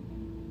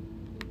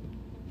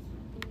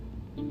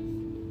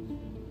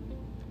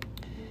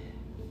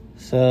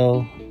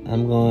 So,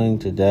 I'm going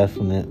to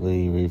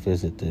definitely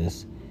revisit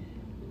this.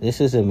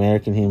 This is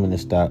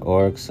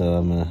AmericanHumanist.org,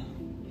 so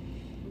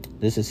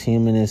this is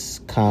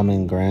Humanist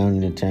Common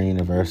Ground, Unitarian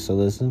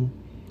Universalism.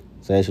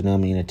 So as you know,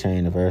 I'm a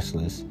Unitarian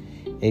Universalist.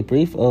 A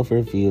brief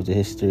overview of the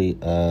history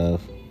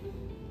of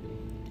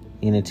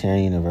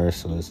Unitarian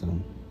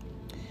Universalism.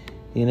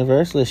 The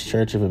Universalist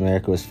Church of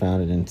America was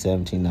founded in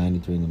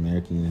 1793 in the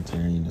American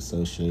Unitarian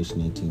Association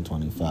in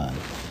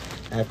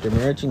 1825. After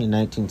merging in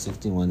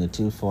 1961, the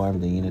two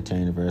formed the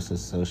Unitarian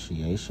Universalist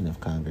Association of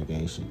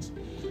Congregations.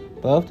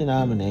 Both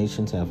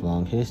denominations have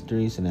long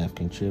histories and have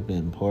contributed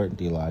important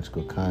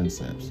theological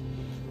concepts.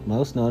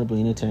 Most notably,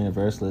 Unitarian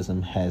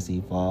Universalism has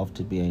evolved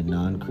to be a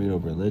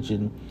non-creedal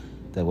religion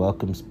that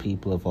welcomes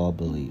people of all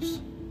beliefs.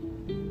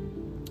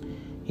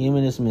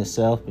 Humanism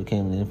itself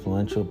became an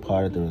influential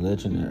part of the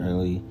religion in the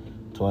early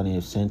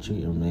 20th century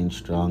and remains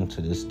strong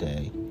to this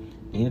day.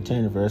 The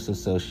Unitarian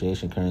Universalist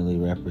Association currently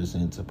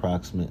represents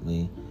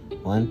approximately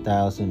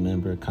 1,000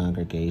 member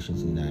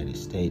congregations in the United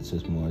States,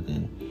 with more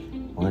than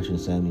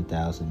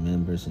 170,000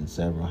 members and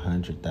several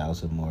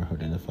 100,000 more who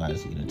identify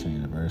as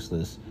Unitarian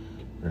Universalists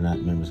but are not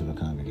members of a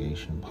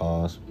congregation.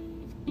 Pause.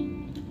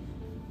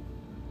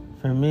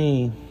 For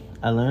me,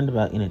 I learned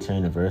about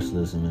Unitarian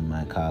Universalism in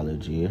my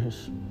college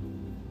years.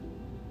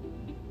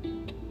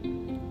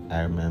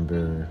 I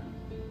remember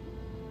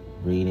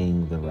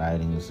reading the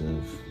writings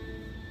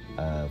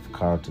of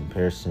Carlton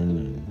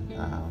Pearson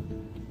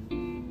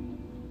and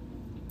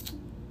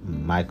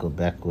Michael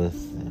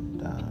Beckwith and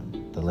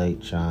the late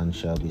John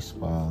Shelby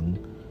Spong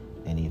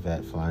and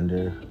Yvette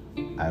Fonder.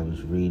 I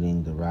was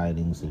reading the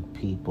writings of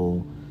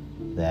people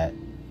that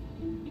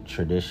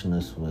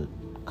traditionalists would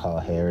call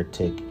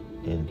heretic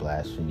and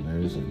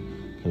blasphemers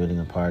and committing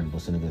a pardonable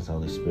sin against the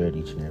Holy Spirit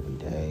each and every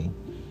day.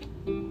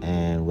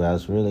 And what I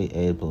was really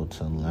able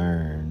to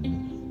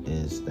learn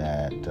is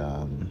that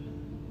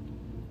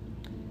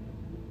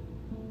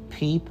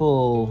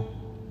people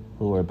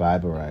who were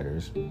Bible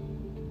writers,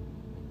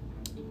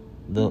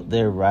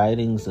 their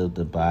writings of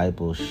the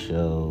Bible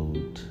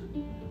showed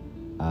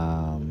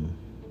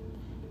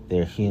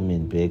their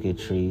human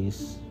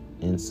bigotries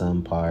in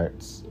some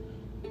parts,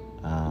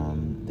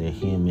 their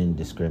human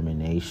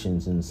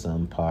discriminations in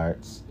some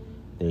parts,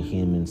 their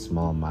human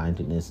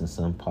small-mindedness in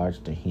some parts,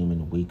 their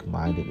human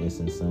weak-mindedness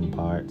in some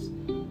parts,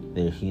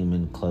 their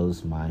human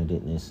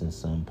closed-mindedness in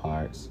some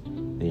parts,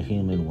 their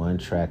human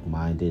one-track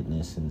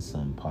mindedness in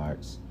some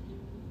parts,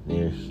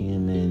 their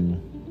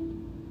human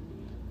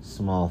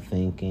small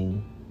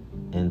thinking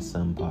in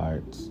some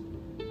parts,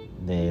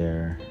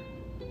 their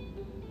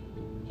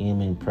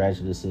human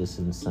prejudices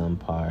in some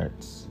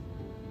parts,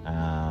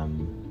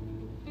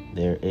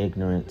 their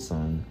ignorance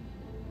on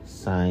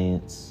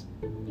science,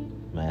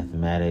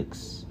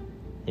 mathematics,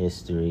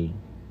 history,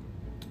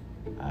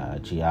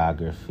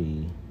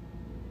 geography,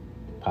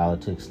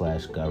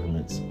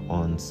 politics/governments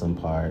on some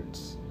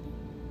parts,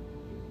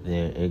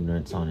 their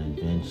ignorance on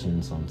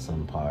inventions on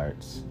some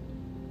parts,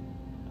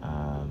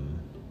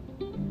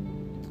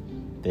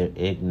 their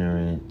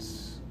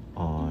ignorance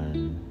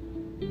on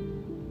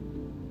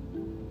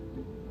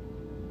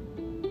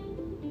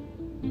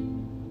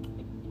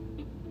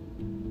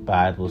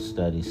Bible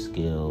study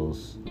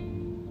skills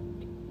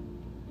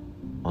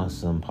on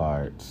some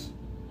parts,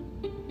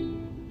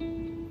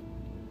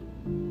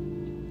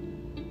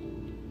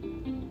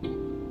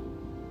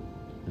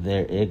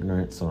 their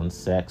ignorance on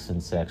sex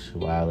and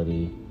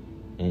sexuality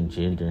and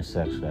gender and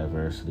sexual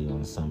diversity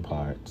on some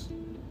parts.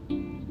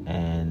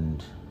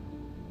 And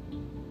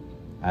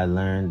I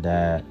learned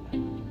that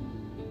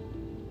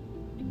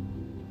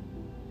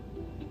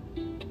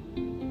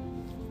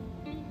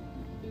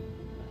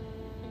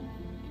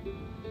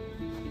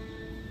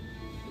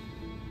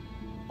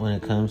when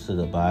it comes to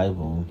the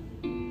Bible,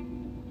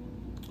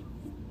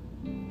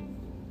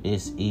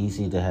 it's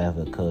easy to have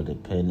a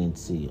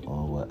codependency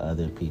on what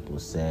other people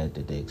said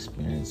that they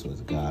experienced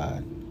with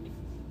God,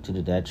 to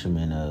the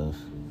detriment of,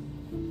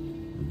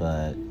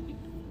 but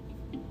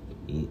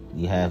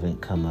you haven't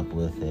come up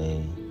with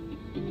a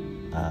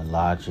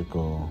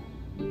logical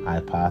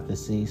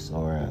hypothesis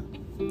or a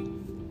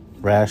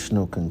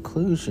rational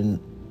conclusion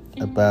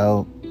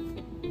about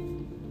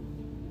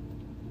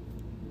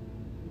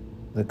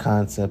the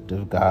concept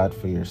of God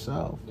for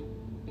yourself.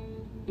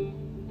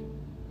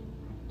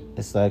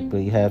 It's like, but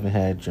you haven't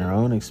had your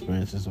own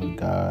experiences with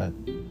God.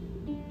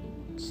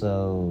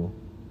 So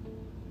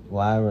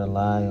why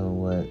rely on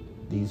what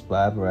these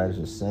Bible writers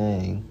are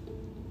saying,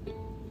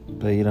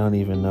 but you don't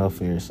even know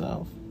for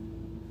yourself?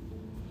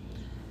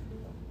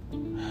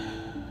 And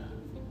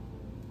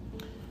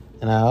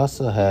I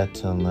also had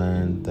to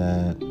learn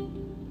that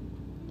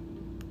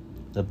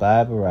the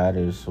Bible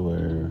writers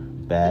were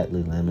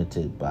badly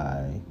limited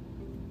by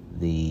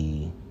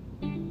the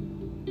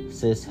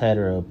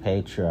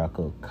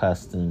cis-heteropatriarchal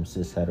customs,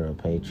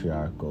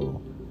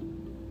 cis-heteropatriarchal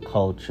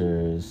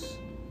cultures,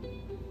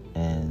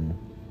 and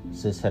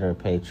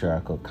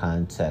cis-heteropatriarchal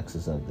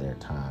contexts of their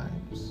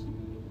times.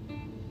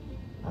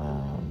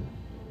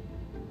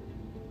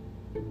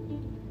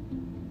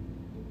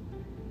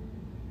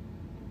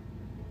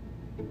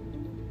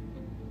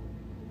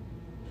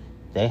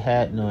 They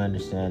had no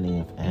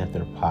understanding of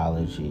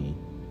anthropology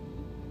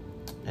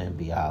and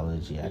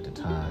biology at the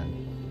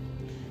time.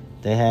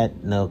 They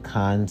had no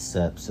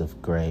concepts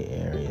of gray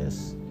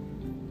areas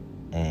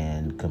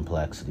and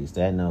complexities.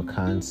 They had no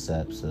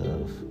concepts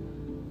of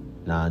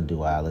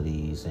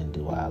non-dualities and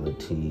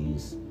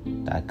dualities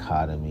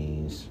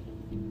dichotomies.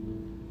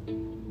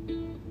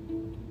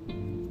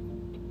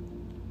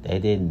 They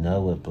didn't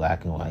know what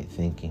black and white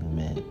thinking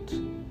meant,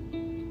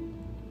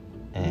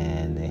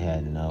 and they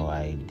had no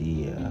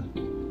idea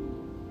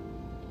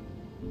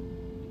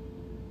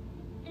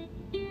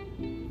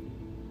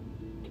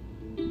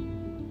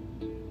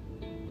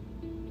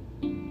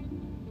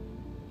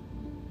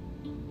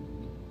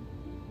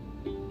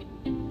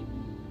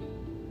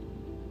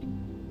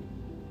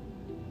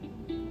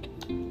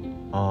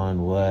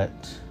on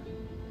what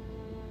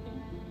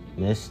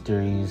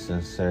mysteries,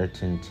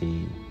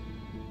 uncertainty,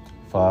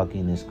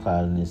 fogginess,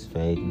 cloudiness,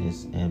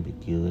 vagueness,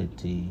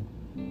 ambiguity,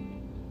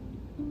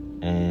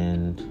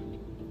 and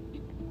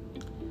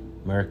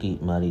murky,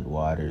 muddied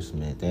waters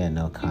meant. They had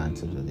no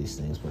concept of these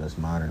things, but us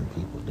modern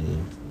people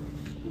do.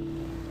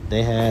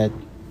 They had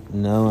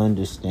no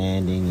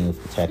understanding of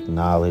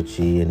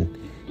technology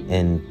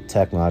and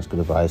technological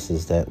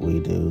devices that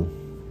we do.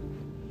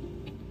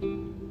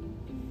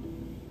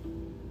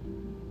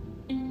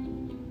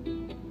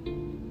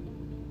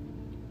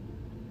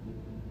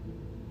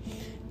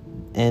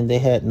 And they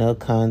had no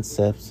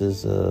concepts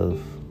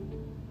of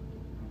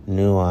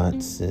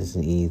nuances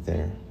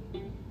either.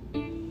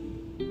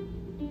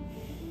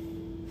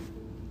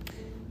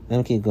 Let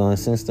me keep going.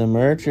 Since the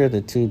merger of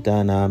the two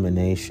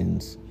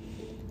denominations,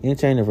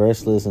 Unitarian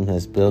Universalism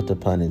has built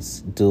upon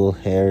its dual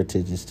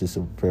heritages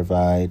to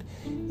provide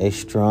a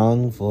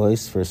strong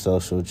voice for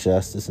social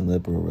justice and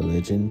liberal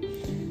religion.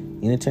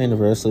 Unitarian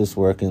Universalists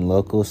work in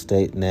local,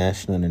 state,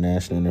 national,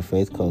 international,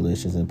 interfaith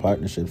coalitions and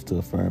partnerships to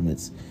affirm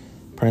its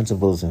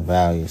principles and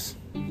values.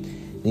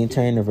 The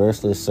Unitarian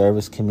Universalist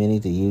Service Committee,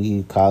 the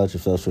UU College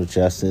of Social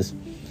Justice,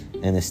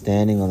 and the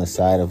Standing on the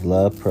Side of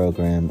Love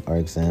program are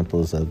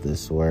examples of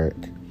this work.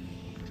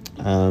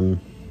 I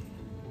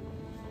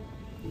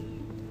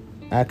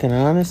can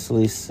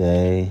honestly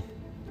say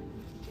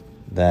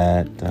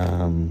that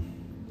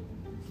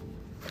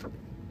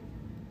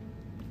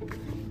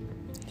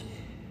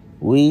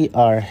we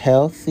are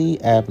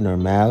healthy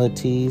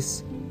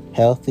abnormalities,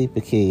 healthy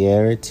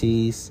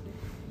peculiarities,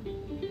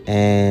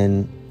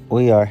 and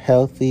we are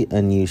healthy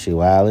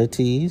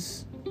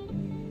unusualities,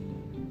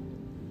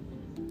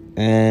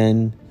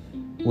 and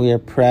we are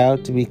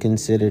proud to be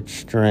considered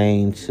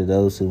strange to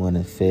those who want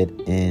to fit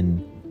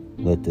in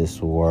with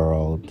this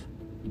world,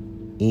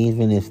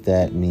 even if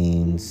that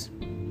means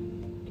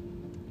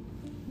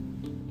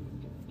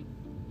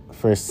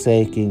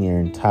forsaking your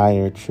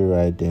entire true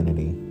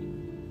identity.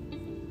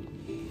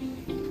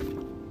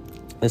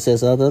 It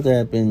says, although there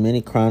have been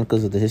many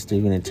chronicles of the history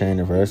of Unitarian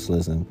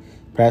Universalism,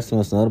 perhaps the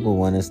most notable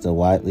one is the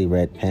widely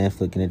read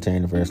pamphlet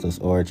Unitarian Universalist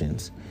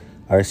Origins,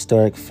 A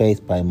Historic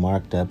Faith by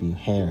Mark W.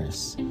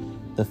 Harris.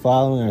 The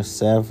following are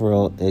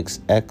several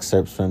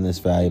excerpts from this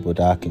valuable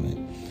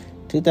document.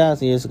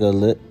 2,000 years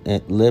ago,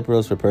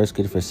 liberals were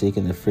persecuted for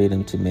seeking the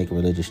freedom to make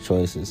religious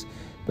choices,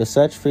 but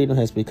such freedom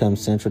has become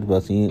central to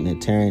both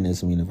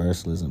Unitarianism and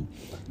Universalism.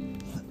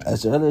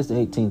 As early as the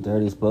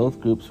 1830s, both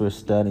groups were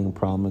studying and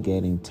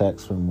promulgating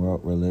texts from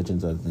world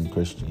religions other than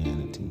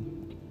Christianity.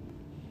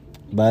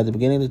 By the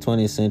beginning of the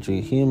 20th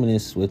century,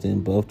 humanists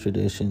within both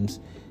traditions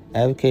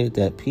advocated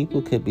that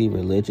people could be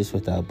religious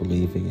without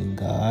believing in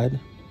God.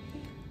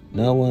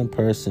 No one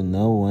person,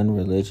 no one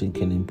religion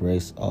can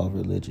embrace all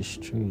religious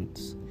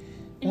truths.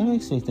 That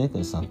makes me think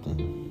of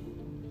something.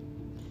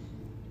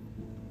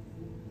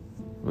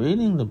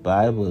 Reading the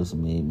Bible has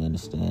made me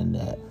understand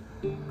that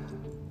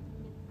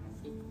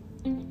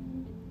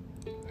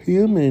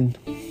human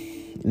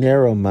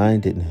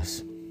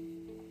narrow-mindedness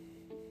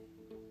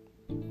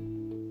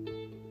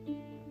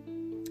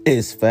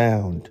is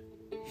found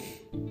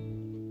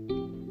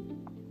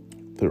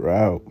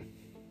throughout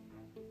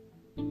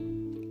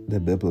the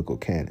biblical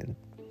canon.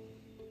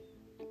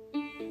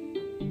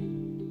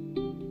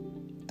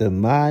 The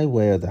my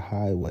way or the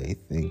highway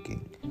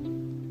thinking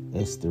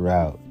is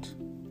throughout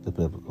the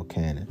biblical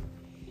canon.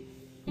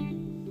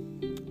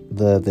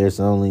 There's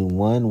only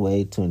one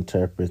way to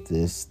interpret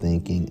this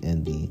thinking,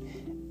 and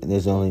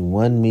there's only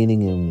one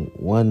meaning and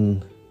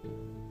one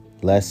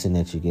lesson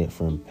that you get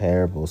from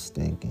parables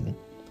thinking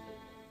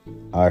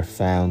are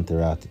found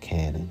throughout the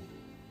canon.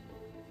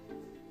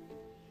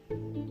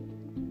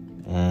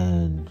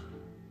 And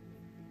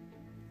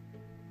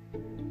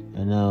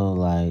I know,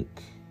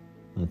 like,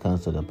 when it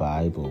comes to the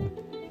Bible,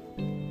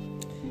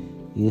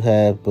 you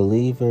have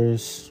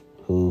believers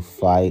who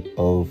fight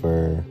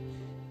over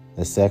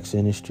the sex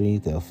industry,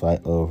 they'll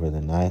fight over the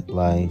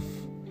nightlife,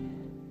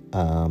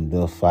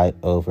 they'll fight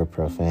over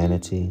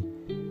profanity,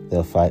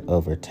 they'll fight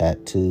over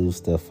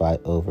tattoos, they'll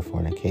fight over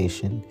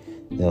fornication,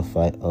 they'll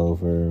fight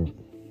over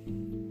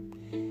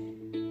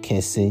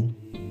kissing,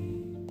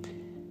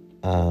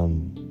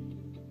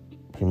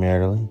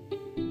 premaritally,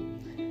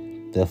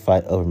 they'll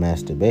fight over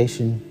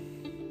masturbation,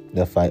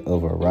 they'll fight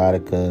over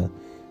erotica,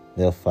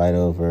 they'll fight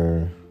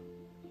over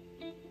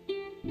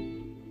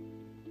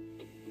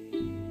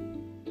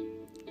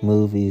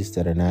movies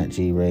that are not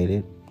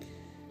G-rated.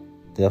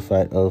 They'll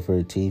fight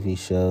over TV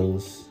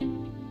shows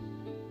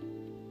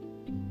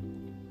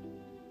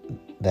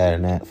that are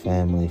not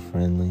family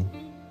friendly.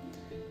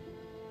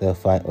 They'll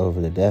fight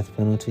over the death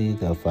penalty.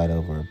 They'll fight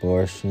over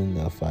abortion.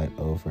 They'll fight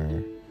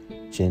over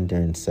gender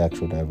and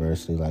sexual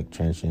diversity, like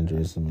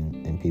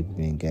transgenderism and people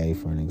being gay,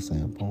 for an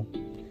example,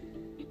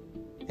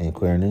 and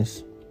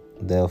queerness.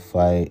 They'll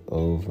fight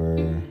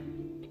over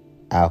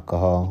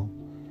alcohol.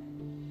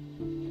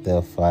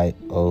 They'll fight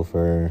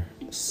over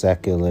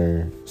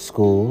secular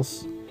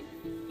schools.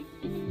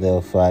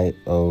 They'll fight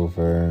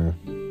over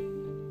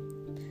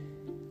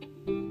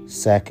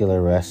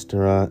secular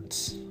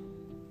restaurants.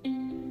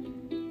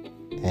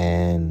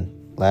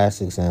 And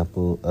last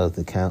example of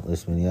the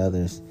countless many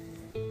others,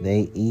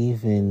 they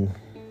even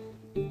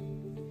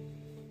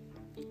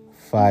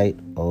fight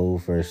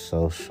over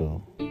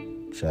social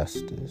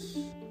justice,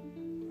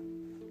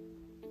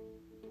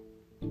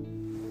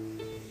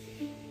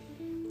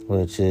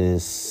 which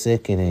is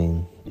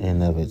sickening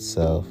in and of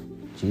itself.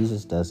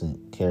 Jesus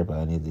doesn't care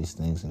about any of these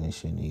things, and they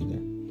shouldn't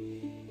either.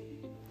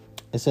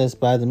 It says,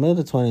 by the middle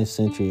of the 20th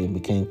century, it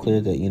became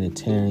clear that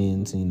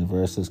Unitarians and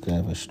Universalists could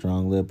have a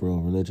strong liberal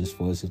religious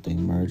voice if they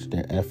merged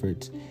their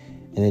efforts,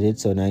 and they did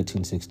so in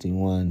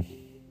 1961,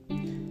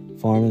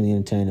 forming the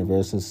Unitarian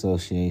Universalist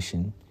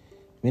Association.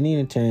 Many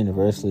Unitarian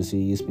Universalists who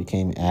used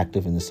became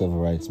active in the Civil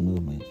Rights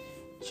Movement.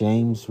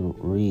 James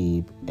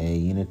Reeb, a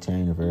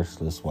Unitarian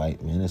Universalist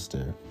white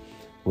minister,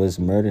 was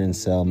murdered in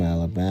Selma,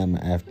 Alabama,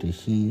 after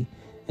he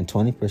and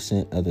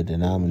 20% of the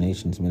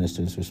denomination's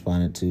ministers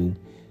responded to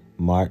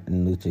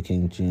Martin Luther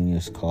King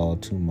Jr.'s call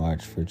to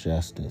march for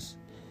justice.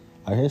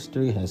 Our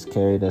history has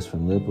carried us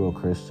from liberal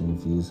Christian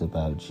views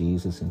about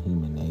Jesus and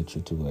human nature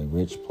to a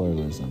rich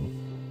pluralism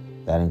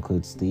that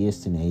includes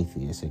theists and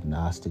atheists,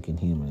 agnostic and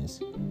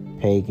humanist,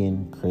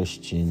 pagan,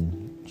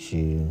 Christian,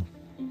 Jew,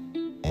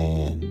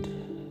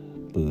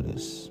 and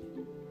Buddhist.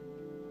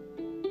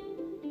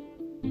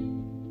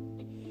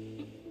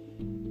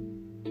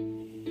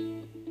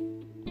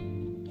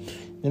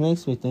 It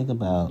makes me think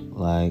about,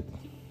 like,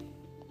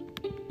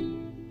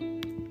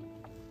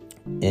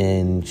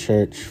 in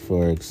church,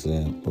 for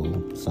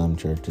example, some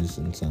churches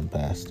and some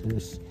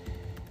pastors,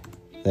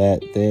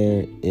 that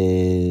there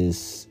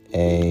is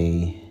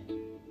a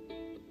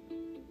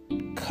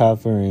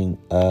covering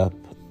up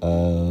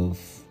of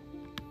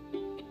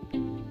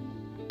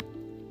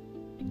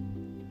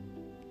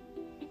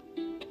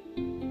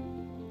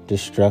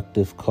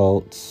destructive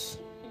cults,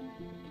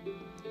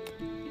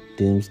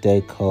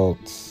 doomsday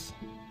cults,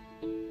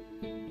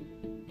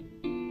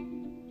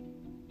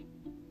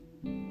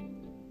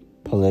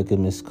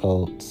 polygamous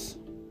cults,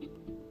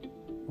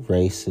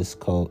 racist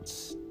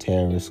cults,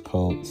 terrorist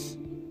cults,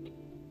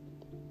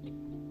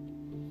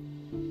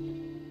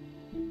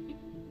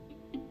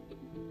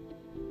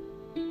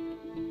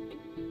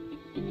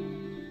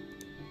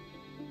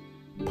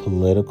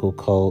 political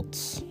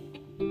cults,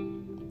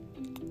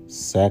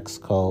 sex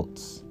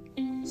cults,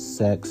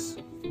 sex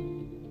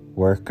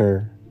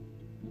worker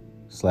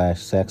 /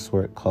 sex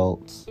work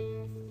cults,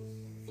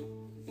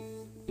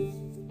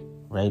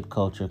 rape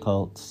culture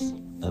cults,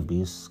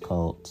 abuse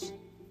cults,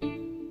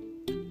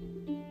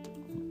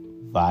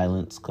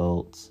 violence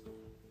cults,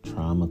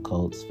 trauma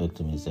cults,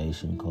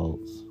 victimization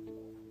cults.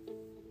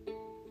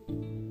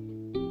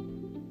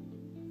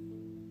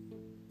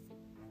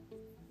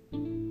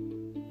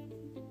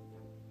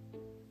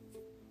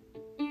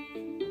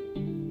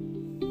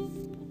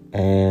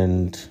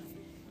 And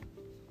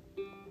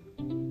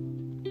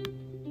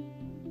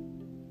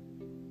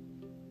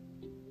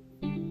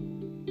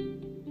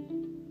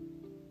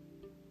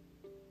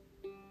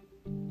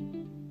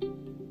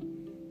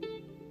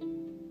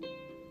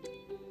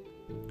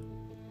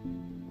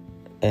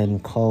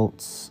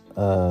cults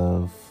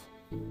of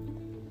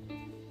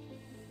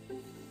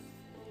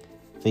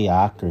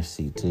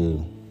theocracy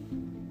too.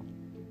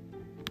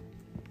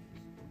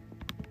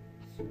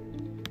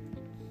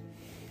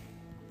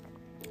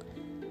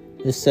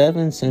 The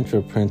 7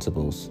 central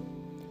principles.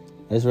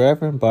 As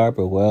Reverend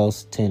Barbara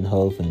Wells Ten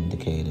Hove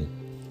indicated,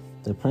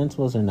 the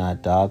principles are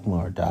not dogma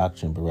or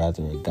doctrine, but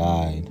rather a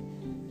guide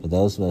for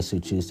those of us who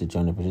choose to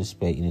join and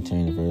participate in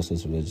Unitarian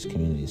Universalist religious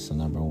communities. So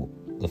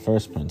the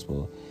first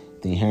principle,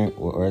 the inherent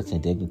worth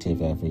and dignity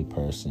of every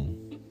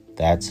person.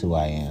 That's who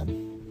I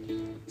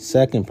am.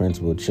 Second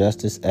principle,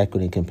 justice,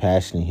 equity,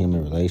 compassion in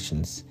human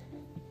relations.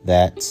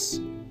 That's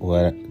who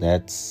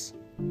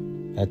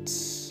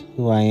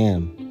I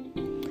am.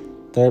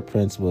 Third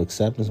principle,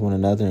 acceptance of one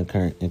another and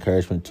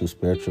encouragement to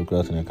spiritual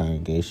growth in our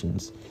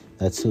congregations.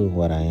 That's who and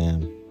what I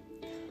am.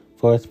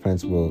 Fourth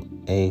principle,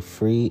 a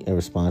free and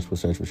responsible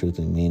search for truth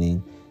and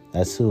meaning.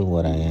 That's who and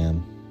what I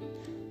am.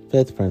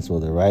 Fifth principle,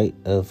 the right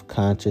of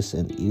conscious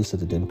and use of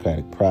the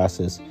democratic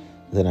process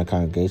within our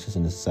congregations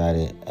and the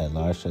society at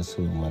large. That's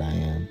who and what I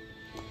am.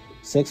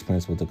 Sixth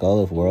principle, the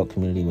goal of world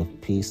community with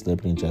peace,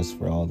 liberty, and justice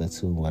for all. That's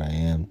who and what I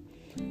am.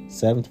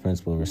 Seventh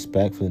principle,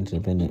 respect for the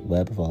interdependent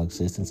web of all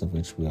existence of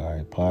which we are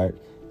a part.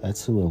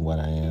 That's who and what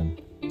I am.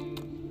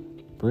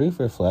 Brief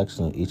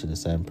reflection on each of the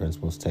 7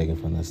 principles taken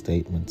from the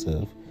statements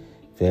of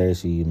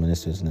various UU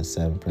ministers in the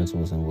 7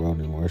 Principles in World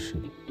and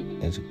Worship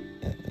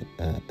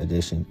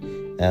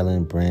edition.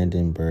 Ellen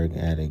Brandenburg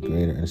added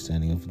greater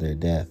understanding of their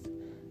depth,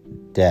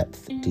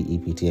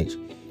 D-E-P-T-H.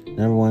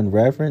 Number one,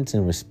 reverence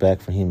and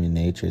respect for human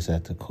nature is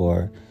at the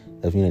core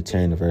of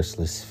Unitarian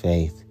Universalist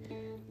faith.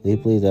 We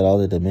believe that all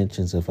the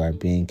dimensions of our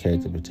being carry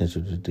the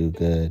potential to do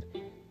good.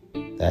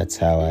 That's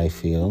how I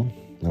feel.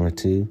 Number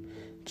two,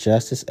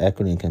 justice,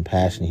 equity, and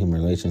compassion in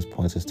human relations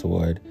points us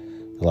toward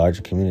the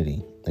larger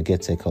community. It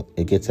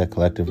gets at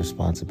collective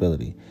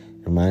responsibility.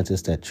 It reminds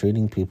us that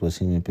treating people as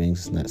human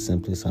beings is not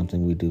simply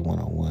something we do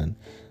one-on-one,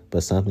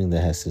 but something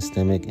that has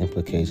systemic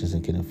implications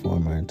and can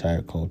inform our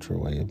entire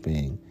cultural way of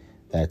being.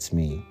 That's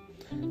me.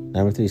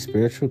 Number three,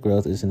 spiritual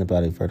growth isn't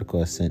about a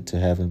vertical ascent to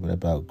heaven, but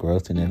about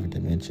growth in every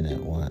dimension at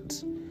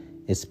once.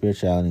 It's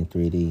spirituality in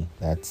 3D.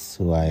 That's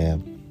who I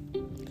am.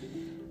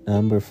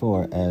 Number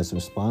four, as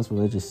responsible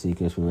religious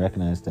seekers, we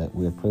recognize that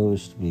we are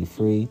privileged to be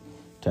free,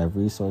 to have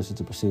resources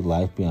to pursue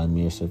life beyond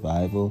mere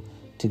survival,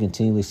 to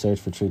continually search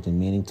for truth and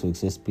meaning, to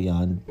exist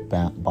beyond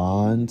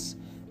bonds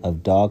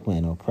of dogma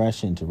and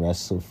oppression, to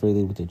wrestle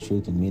freely with the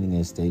truth and meaning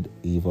as they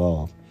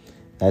evolve.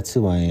 That's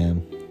who I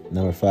am.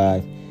 Number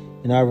five,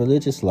 in our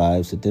religious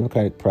lives, the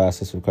democratic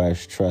process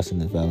requires trust and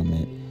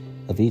development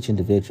of each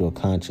individual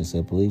conscience,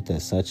 a belief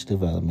that such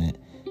development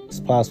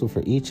is possible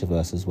for each of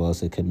us, as well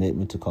as a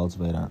commitment to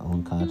cultivate our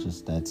own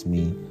conscience. That's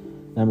me.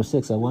 Number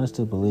six, I want us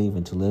to believe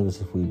and to live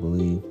as if we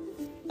believe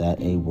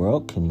that a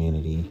world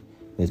community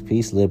with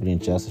peace, liberty,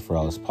 and justice for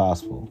all is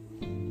possible.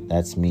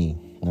 That's me.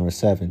 Number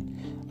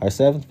seven, our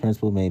seventh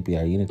principle may be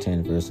our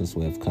Unitarian Universalist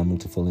way of coming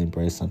to fully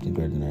embrace something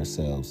greater than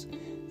ourselves.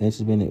 The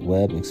interdependent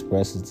web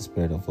expresses the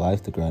spirit of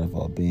life, the ground of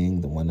all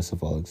being, the oneness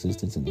of all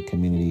existence, and the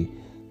community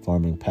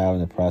forming power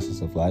in the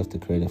process of life. The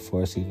creative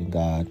force, even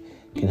God,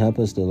 can help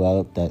us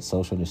develop that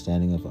social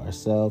understanding of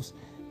ourselves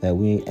that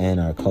we and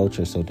our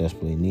culture so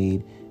desperately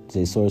need. It's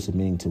a source of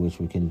meaning to which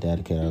we can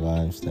dedicate our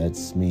lives.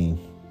 That's me.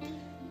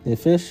 The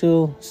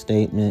official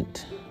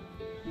statement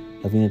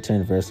of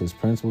Unitarian Universalist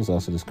principles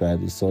also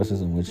describe the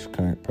sources on which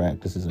current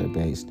practices are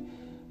based.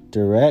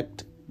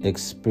 Direct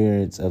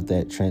experience of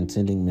that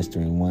transcending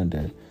mystery and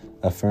wonder,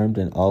 affirmed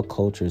in all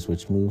cultures,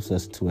 which moves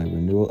us to a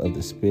renewal of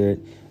the spirit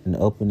and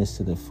openness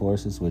to the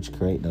forces which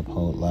create and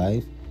uphold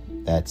life.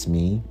 That's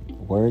me.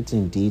 Words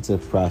and deeds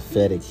of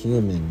prophetic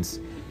humans,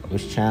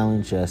 which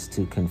challenge us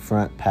to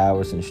confront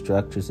powers and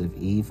structures of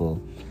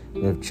evil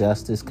with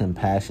justice,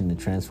 compassion, and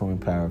the transforming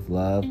power of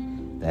love.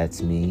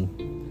 That's me.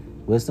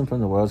 Wisdom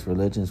from the world's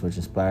religions, which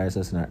inspires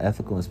us in our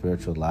ethical and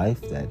spiritual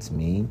life. That's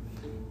me.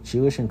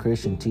 Jewish and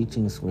Christian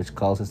teachings, which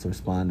calls us to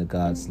respond to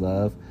God's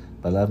love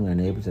by loving our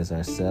neighbors as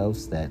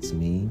ourselves. That's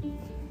me.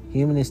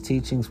 Humanist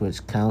teachings,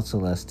 which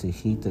counsel us to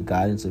heed the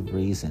guidance of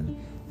reason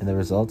and the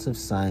results of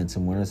science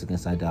and warn us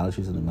against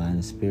idolatries of the mind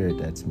and spirit.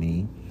 That's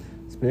me.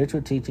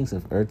 Spiritual teachings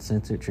of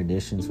earth-centered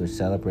traditions, which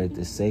celebrate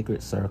the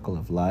sacred circle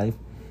of life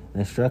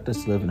and instruct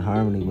us to live in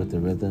harmony with the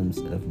rhythms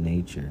of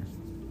nature.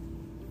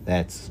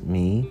 That's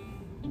me.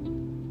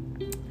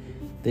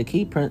 The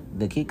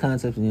key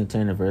concepts in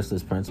Unitarian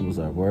Universalist principles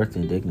are worth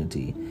and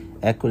dignity,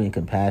 equity and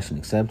compassion,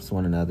 acceptance of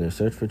one another,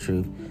 search for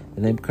truth,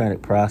 the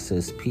democratic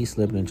process, peace,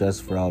 liberty, and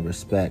justice for all,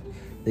 respect.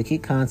 The key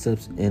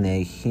concepts in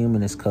a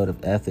humanist code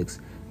of ethics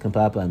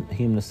compiled by the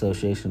Humanist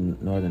Association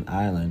of Northern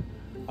Ireland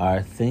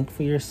are: think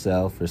for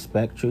yourself,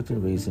 respect truth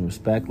and reason,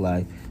 respect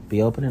life,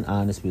 be open and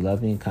honest, be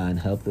loving and kind,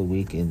 help the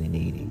weak and the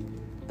needy.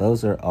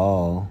 Those are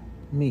all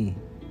me.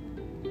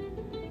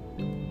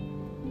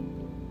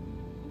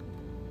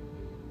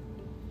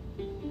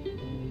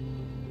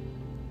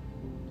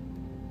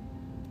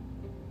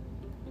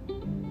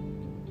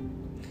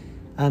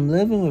 I'm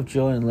living with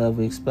joy and love.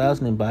 We espouse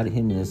and embody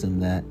humanism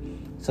that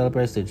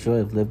celebrates the joy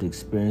of lived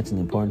experience and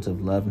the importance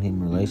of love in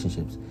human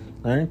relationships.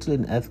 Learning to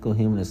lead an ethical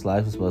humanist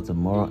life is both a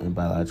moral and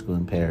biological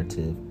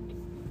imperative.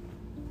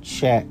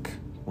 Check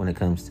when it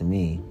comes to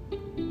me.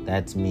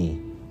 That's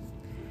me.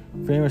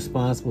 Free and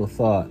responsible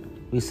thought.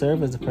 We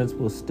serve as the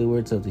principal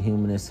stewards of the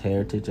humanist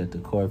heritage at the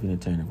core of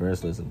Unitarian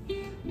Universalism,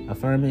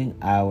 affirming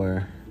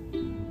our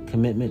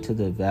commitment to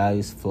the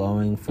values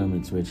flowing from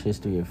its rich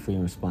history of free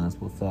and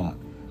responsible thought.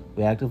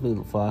 We actively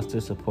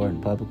foster, support,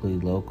 and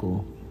publicize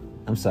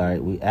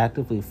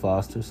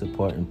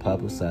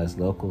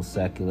local,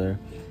 secular,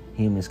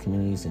 humanist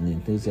communities and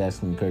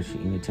enthusiastically encourage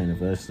Unitarian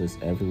Universalists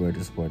everywhere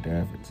to support their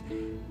efforts.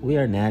 We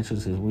are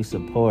naturalists. We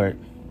support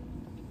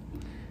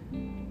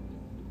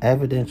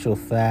evidential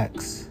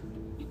facts,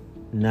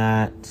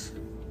 not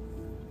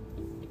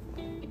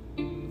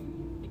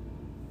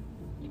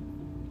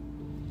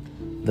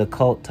the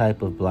cult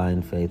type of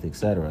blind faith,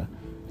 etc.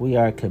 We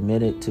are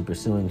committed to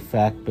pursuing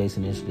fact-based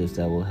initiatives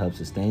that will help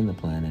sustain the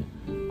planet,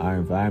 our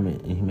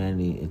environment, and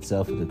humanity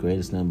itself for the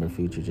greatest number of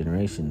future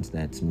generations.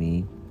 That's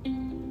me.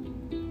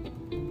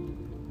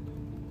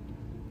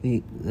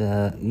 The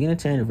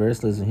Unitarian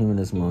Universalism and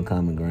humanism on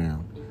common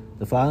ground.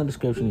 The following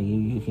description of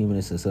UU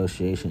Humanist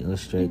Association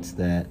illustrates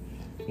that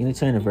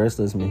Unitarian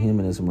Universalism and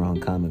humanism are on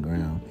common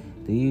ground.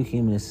 The UU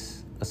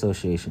Humanist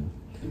Association.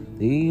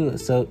 The UU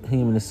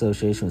Humanist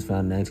Association was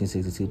founded in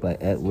 1962 by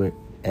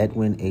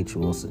Edwin H.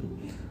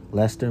 Wilson,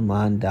 Lester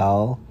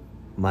Mondale,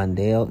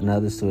 and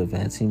others to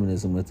advance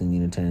humanism within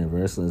Unitarian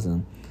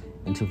Universalism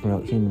and to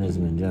promote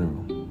humanism in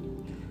general.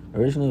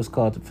 Originally, it was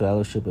called the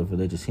Fellowship of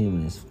Religious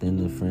Humanists, then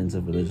the Friends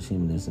of Religious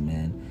Humanism,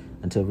 and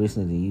until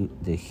recently,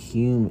 the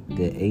HUU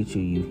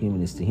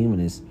Humanists, the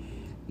Humanists,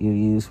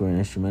 UUs were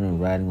instrumental in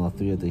writing all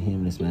three of the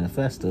Humanist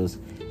manifestos,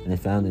 and they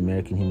founded the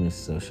American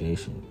Humanist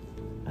Association.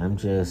 I'm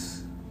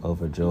just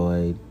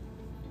overjoyed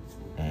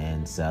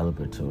and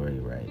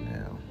celebratory right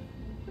now.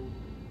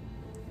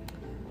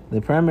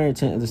 The primary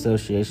intent of the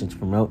association is to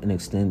promote and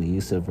extend the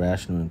use of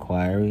rational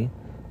inquiry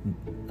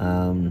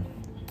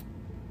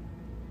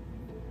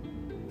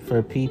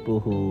for people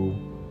who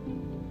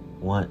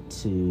want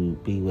to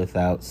be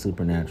without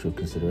supernatural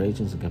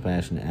considerations and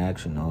compassionate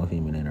action in all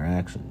human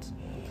interactions.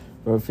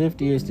 For over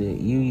 50 years, the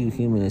UU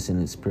Humanists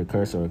and its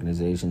precursor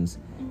organizations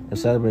have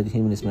celebrated the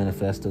Humanist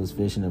Manifesto's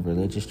vision of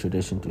religious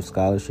tradition through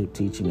scholarship,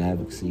 teaching,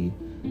 advocacy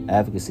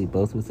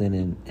both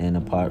within and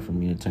apart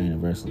from Unitarian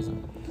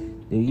Universalism.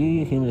 The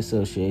UU Humanist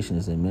Association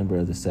is a member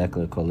of the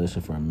Secular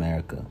Coalition for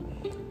America,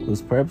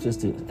 whose purpose is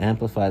to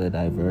amplify the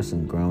diverse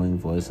and growing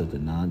voice of the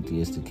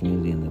non-theistic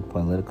community in the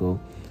political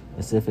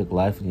and civic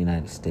life of the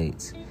United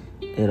States.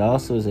 It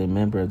also is a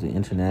member of the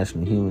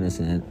International Humanist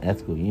and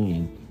Ethical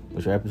Union,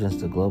 which represents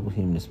the global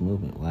humanist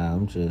movement. Wow,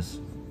 I'm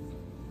just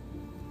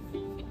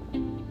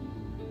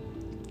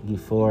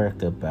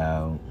euphoric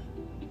about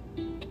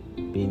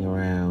being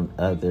around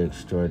other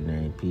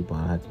extraordinary people. I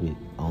don't have to be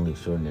only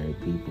extraordinary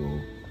people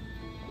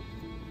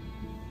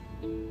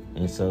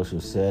in social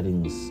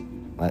settings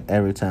like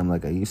every time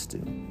like I used to.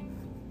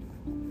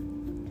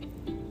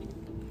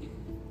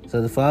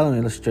 So the following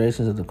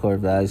illustrations of the core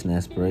values and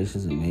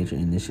aspirations and major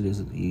initiatives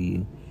of the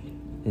UU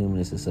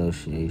Humanist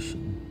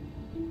Association.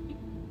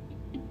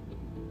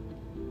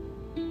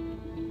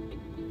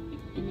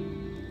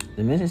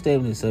 The mission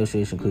statement of the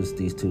association includes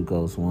these two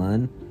goals.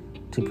 1,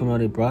 to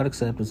promote a broad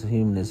acceptance of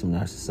humanism in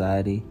our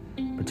society,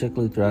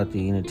 particularly throughout the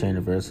Unitarian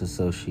Universalist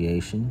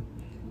Association,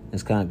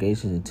 its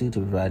congregations, and 2, to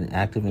provide an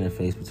active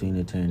interface between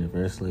Unitarian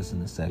Universalists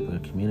and the secular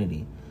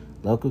community.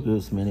 Local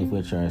groups, many of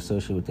which are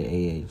associated with the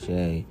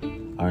AHA,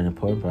 are an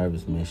important part of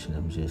its mission.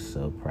 I'm just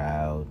so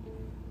proud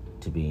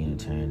to be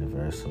Unitarian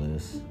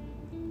Universalist.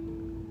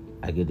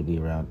 I get to be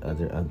around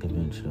other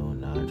unconventional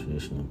and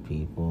non-traditional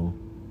people,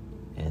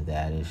 and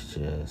that is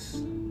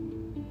just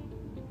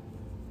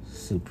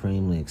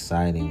supremely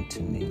exciting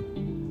to me.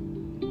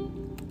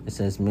 It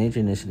says major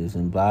initiatives.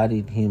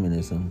 Embodied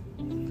humanism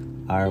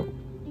are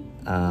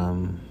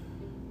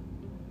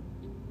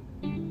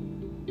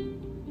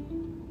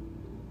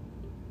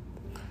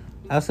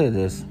I'll say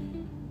this.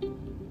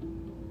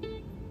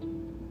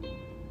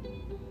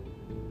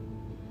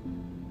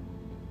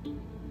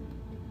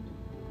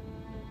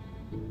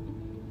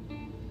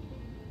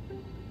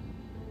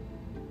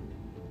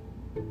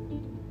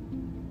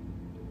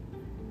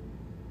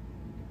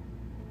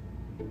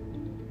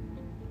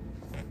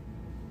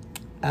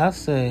 I'll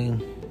say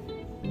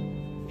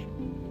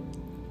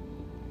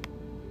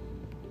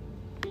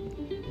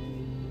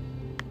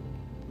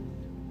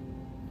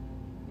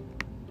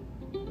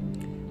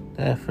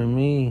that for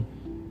me,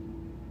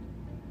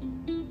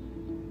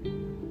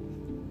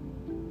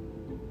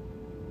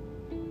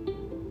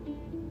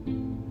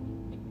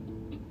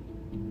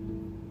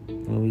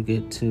 when we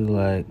get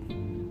to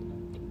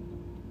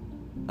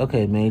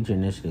major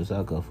initiatives,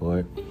 I'll go for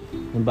it.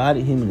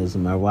 Embodied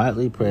Humanism, our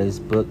widely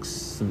praised book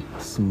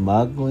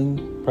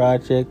smuggling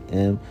project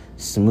and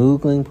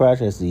smuggling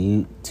project, has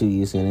the two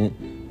U's in it,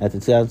 at the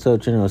 2012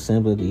 General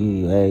Assembly of the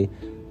UUA,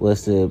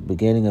 was the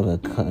beginning of a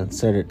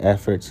concerted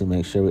effort to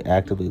make sure we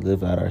actively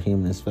live out our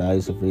humanist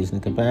values of reason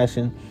and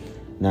compassion,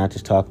 not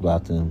just talk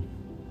about them.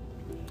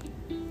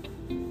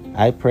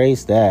 I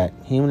praise that.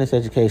 Humanist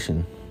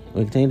education.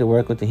 We continue to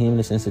work with the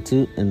Humanist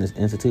Institute and the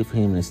Institute for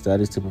Humanist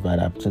Studies to provide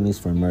opportunities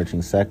for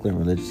emerging secular and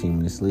religious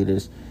humanist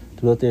leaders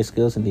to build their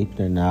skills and deepen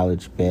their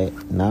knowledge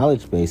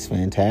base.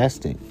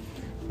 Fantastic.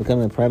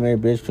 Becoming a primary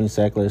bridge between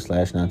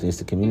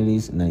secular/non-theistic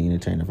communities and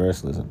Unitarian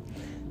Universalism.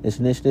 This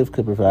initiative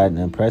could provide an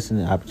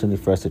unprecedented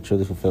opportunity for us to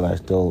truly fulfill our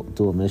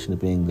dual mission of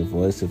being the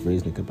voice of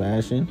reason and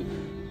compassion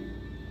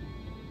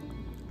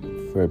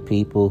for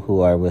people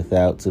who are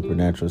without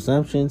supernatural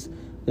assumptions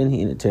in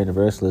Unitarian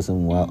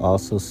Universalism, while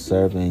also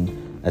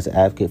serving as an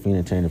advocate for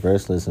Unitarian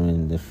Universalism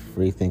in the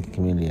free-thinking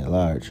community at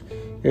large.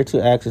 Here are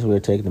 2 actions we are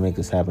taking to make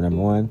this happen. Number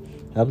 1,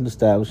 helping to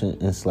establish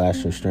and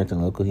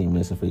strengthen local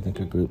humanist and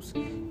freethinker groups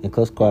in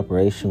close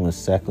cooperation with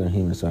secular and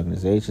humanist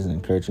organizations and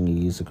encouraging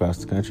UUs across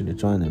the country to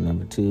join them.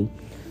 Number 2,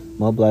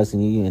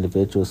 mobilizing UU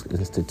individuals,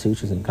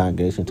 institutions, and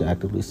congregations to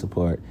actively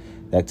support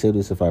the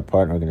activities of our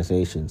partner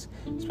organizations,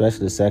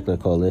 especially the Secular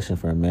Coalition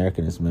for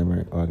America and its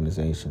member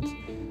organizations.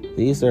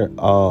 These are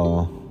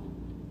all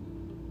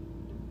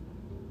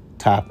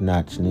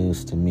top-notch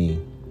news to me.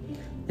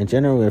 In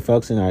general, we're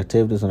focusing our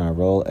activities on our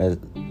role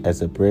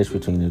as a bridge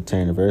between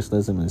Unitarian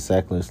Universalism and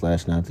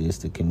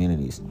secular/non-theistic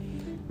communities,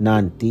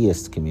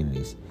 non-theist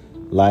communities.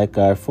 Like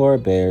our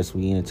forebears,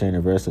 we Unitarian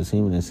Universalist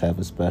humanists have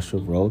a special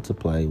role to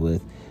play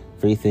with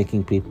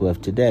free-thinking people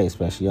of today,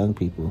 especially young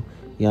people.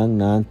 Young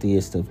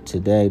non-theists of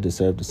today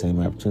deserve the same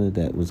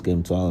opportunity that was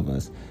given to all of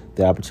us,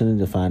 the opportunity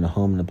to find a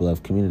home in the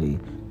beloved community.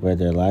 where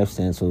their life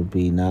stance will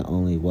be not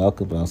only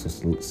welcomed but also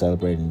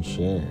celebrated and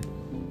shared.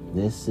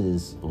 This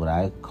is what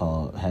I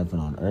call heaven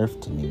on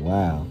earth to me.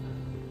 Wow.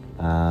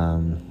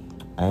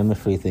 I am a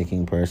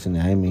free-thinking person.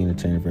 I am a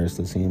Unitarian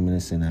Universalist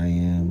Humanist, and I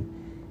am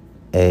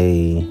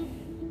a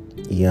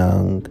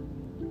young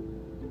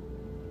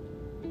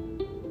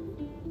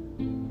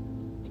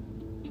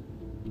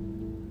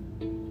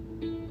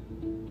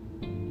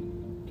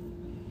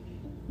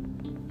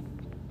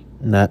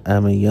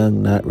I'm a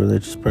young, not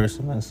religious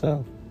person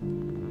myself.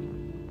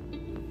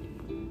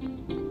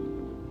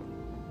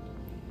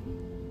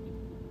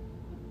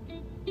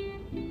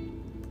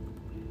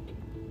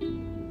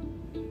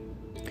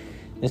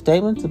 The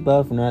statements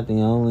above are not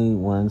the only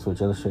ones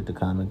which illustrate the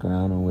common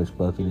ground on which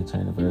both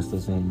Unitarian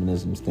Universalism and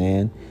Humanism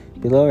stand.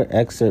 Below are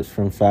excerpts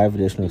from 5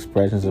 additional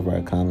expressions of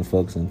our common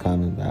focus and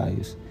common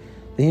values.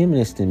 The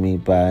Humanist in Me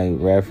by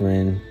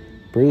Reverend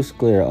Bruce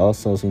Glear, All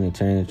Souls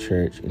Unitarian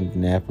Church in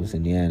Indianapolis,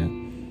 Indiana.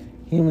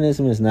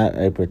 Humanism is not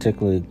a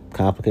particularly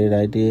complicated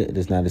idea. It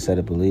is not a set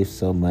of beliefs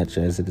so much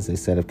as it is a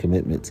set of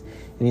commitments.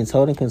 It means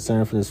holding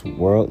concern for this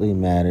worldly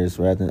matters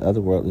rather than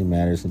otherworldly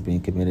matters and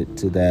being committed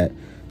to that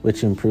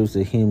which improves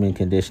the human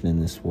condition in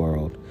this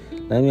world.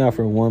 Let me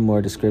offer one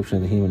more description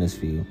of the humanist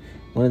view.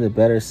 One of the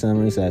better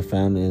summaries I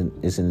found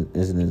is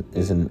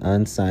an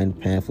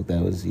unsigned pamphlet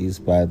that was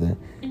used by the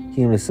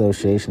Human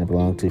Association I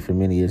belonged to for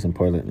many years in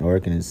Portland,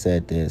 Oregon. It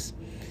said this: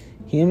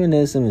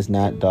 Humanism is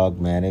not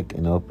dogmatic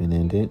and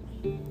open-ended.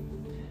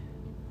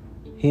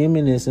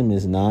 Humanism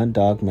is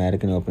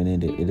non-dogmatic and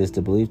open-ended. It is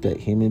the belief that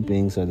human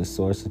beings are the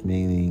source of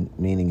meaning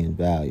and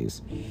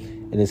values.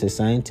 It is a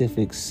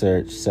scientific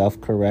search,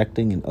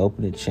 self-correcting and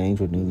open to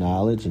change with new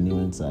knowledge and new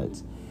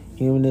insights.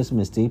 Humanism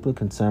is deeply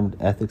concerned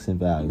with ethics and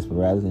values, but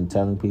rather than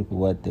telling people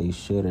what they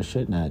should or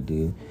should not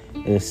do,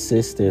 it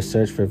assists their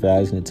search for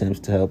values and attempts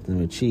to help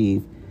them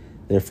achieve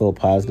their full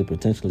positive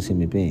potential as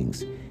human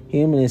beings.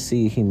 Humanists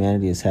see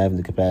humanity as having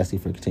the capacity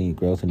for continued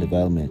growth and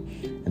development,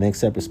 and they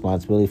accept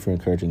responsibility for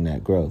encouraging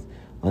that growth.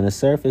 On the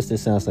surface,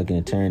 this sounds like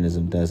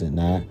Unitarianism, does it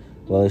not?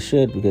 Well, it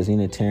should, because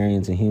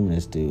Unitarians and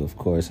humanists do, of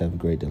course, have a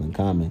great deal in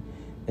common.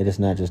 It is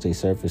not just a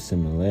surface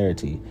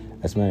similarity.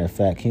 As a matter of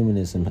fact,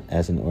 humanism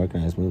as an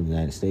organized movement in the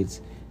United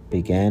States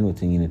began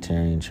within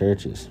Unitarian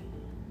churches.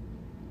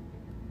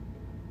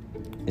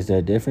 Is there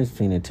a difference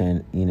between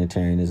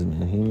Unitarianism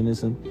and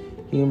humanism?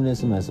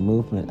 Humanism as a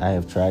movement, I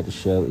have tried to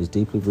show, is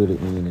deeply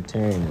rooted in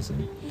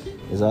Unitarianism.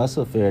 It is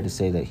also fair to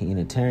say that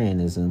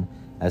Unitarianism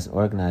as an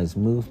organized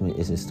movement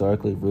is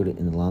historically rooted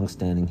in the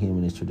long-standing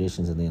humanist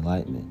traditions of the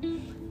Enlightenment.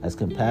 As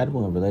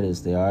compatible and related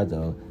as they are,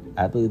 though,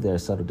 I believe there are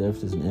subtle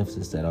differences in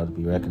emphasis that ought to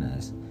be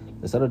recognized.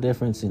 The subtle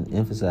difference in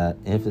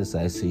emphasis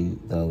I see,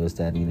 though, is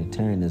that in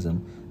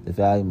Unitarianism, the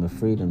value of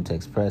freedom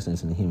takes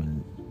precedence, in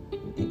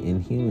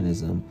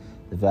humanism,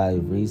 the value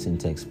of reason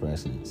takes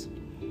precedence.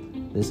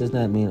 This does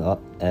not mean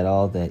at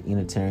all that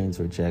Unitarians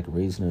reject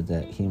reason or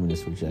that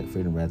humanists reject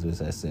freedom. Rather,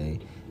 as I say,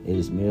 it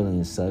is merely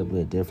and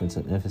subtly a difference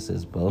of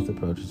emphasis. Both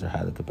approaches are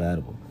highly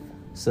compatible.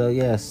 So,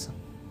 yes,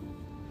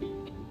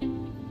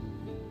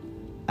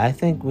 I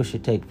think we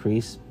should take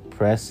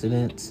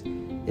precedence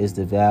is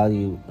the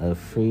value of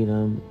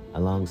freedom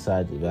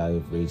alongside the value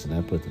of reason.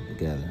 I put them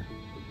together.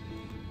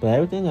 But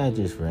everything I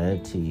just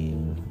read to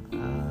you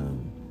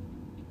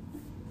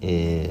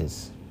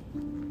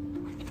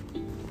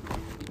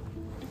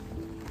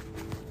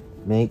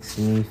makes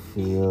me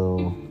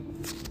feel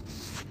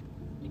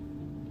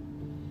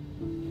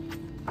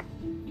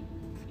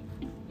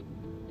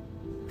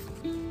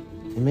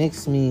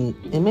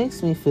it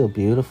makes me feel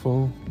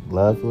beautiful,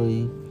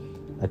 lovely,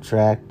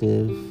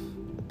 attractive,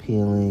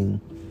 appealing,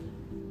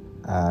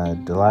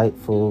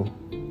 delightful,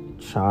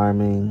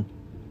 charming,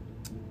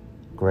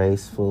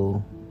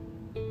 graceful,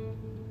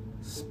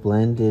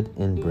 splendid,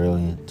 and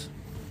brilliant.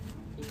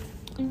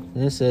 And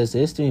it says, the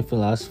history and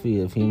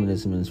philosophy of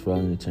humanism and its role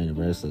in Unitarian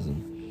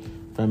Universalism.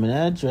 From an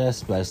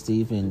address by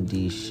Stephen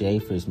D.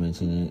 Schaeffer's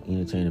mentioning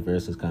Unitarian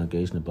Universalist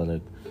congregation of Butler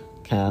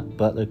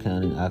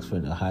County in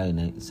Oxford, Ohio,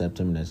 in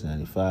September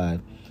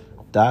 1995,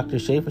 Dr.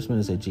 Schaeffersman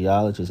is a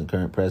geologist and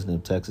current president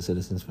of Texas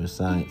Citizens for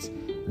Science,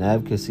 an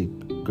advocacy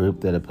group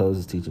that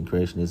opposes teaching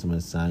creationism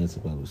and science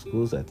in public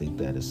schools. I think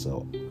that is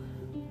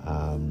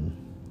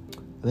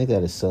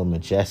so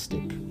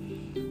majestic.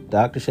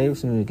 Dr.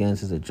 Schaeffersman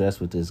begins his address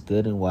with this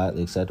good and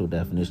widely acceptable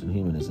definition of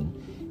humanism.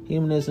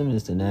 Humanism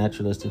is the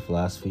naturalistic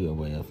philosophy or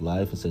way of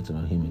life centered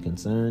on human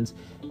concerns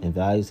and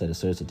values that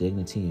asserts the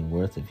dignity and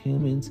worth of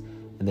humans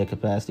and their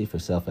capacity for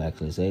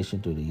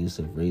self-actualization through the use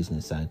of reason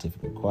and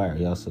scientific inquiry.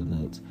 He also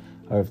notes,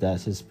 however,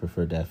 that's his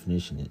preferred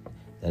definition.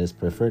 His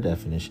preferred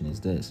definition is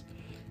this: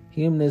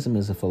 humanism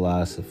is a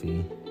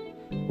philosophy,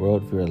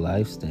 worldview, or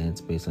life stance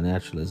based on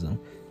naturalism,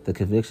 the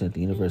conviction that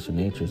the universal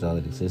nature is all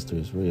that exists or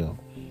is real.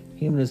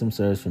 Humanism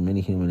serves for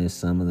many humanists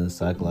some of the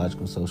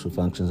psychological and social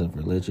functions of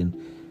religion,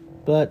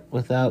 but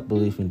without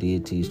belief in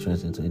deities,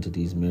 transcendental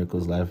entities,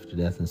 miracles, life after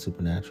death, and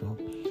supernatural.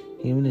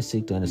 Humanists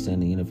seek to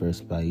understand the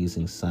universe by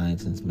using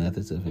science and its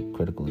methods of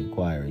critical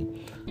inquiry,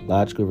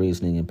 logical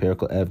reasoning,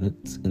 empirical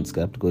evidence, and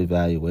skeptical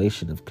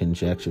evaluation of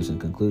conjectures and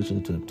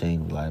conclusions to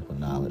obtain reliable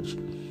knowledge.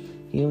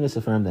 Humanists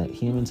affirm that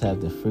humans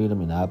have the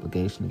freedom and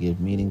obligation to give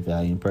meaning,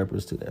 value, and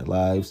purpose to their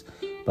lives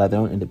by their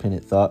own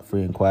independent thought,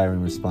 free inquiry,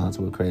 and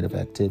responsible creative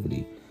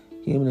activity.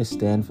 Humanists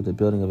stand for the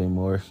building of a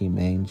more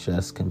humane,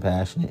 just,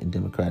 compassionate, and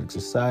democratic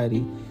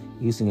society,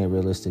 using a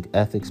realistic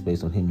ethics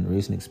based on human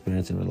reason,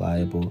 experience, and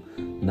reliable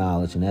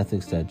knowledge, and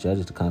ethics that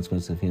judges the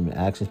consequences of human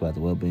actions by the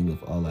well-being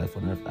of all life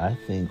on earth. I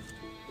think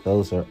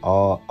those are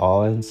all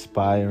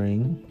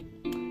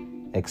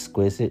awe-inspiring,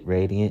 exquisite,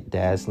 radiant,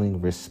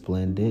 dazzling,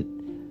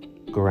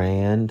 resplendent,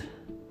 grand,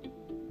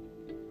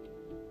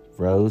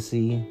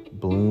 rosy,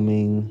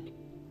 blooming,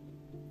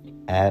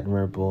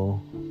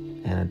 admirable,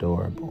 and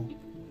adorable.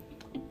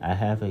 I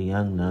have a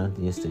young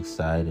non-theistic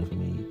side of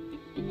me,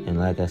 and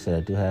like I said,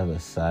 I do have a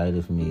side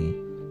of me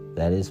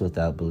that is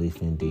without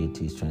belief in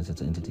deities,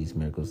 transcendental entities,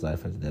 miracles,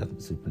 life after death,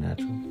 and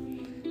supernatural.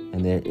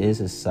 And there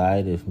is a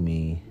side of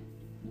me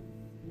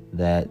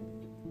that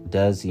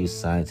does use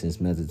science and its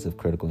methods of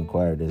critical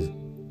inquiry.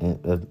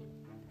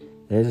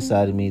 There's a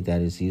side of me that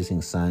is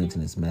using science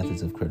and its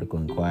methods of critical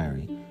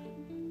inquiry.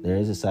 There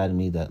is a side of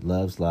me that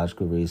loves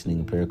logical reasoning,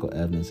 empirical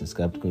evidence, and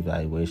skeptical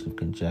evaluation of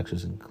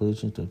conjectures and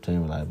conclusions to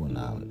obtain reliable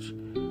knowledge.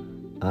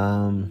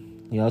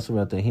 He also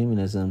wrote that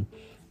humanism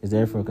is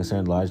therefore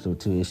concerned largely with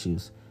two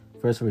issues.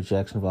 First, a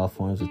rejection of all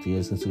forms of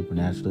theism,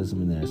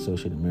 supernaturalism, and their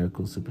associated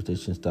miracles,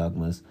 superstitions,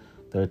 dogmas,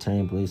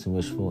 authoritarian beliefs, and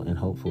wishful and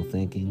hopeful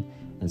thinking.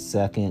 And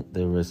second,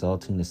 the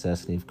resulting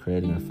necessity of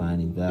creating or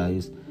finding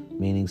values,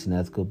 meanings, and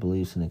ethical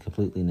beliefs in a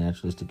completely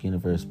naturalistic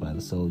universe by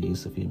the sole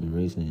use of human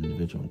reason and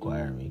individual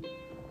inquiry.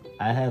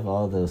 I have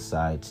all those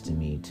sides to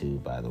me too,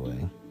 by the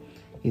way.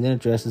 He then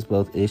addresses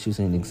both issues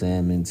and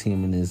examines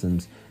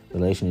humanism's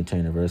relation to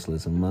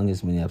universalism. Among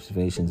his many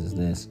observations is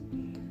this: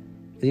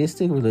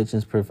 theistic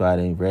religions provide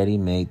a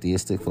ready-made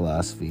theistic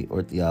philosophy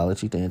or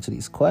theology to answer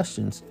these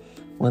questions,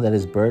 one that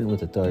is burdened with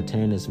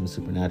authoritarianism and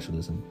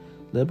supernaturalism.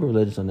 Liberal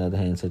religions, on the other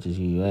hand, such as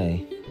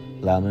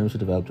UUA, allow members to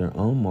develop their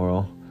own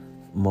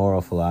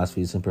moral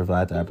philosophies and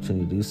provide the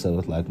opportunity to do so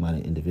with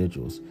like-minded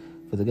individuals.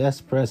 For the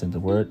guests present, the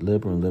word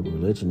liberal and liberal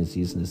religion is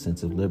used in the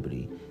sense of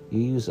liberty.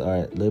 UUs are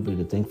at liberty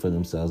to think for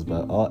themselves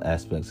about all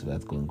aspects of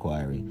ethical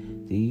inquiry.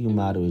 The UU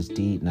motto is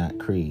deed, not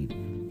creed.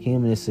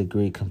 Humanists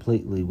agree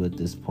completely with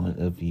this point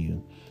of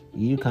view.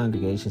 UU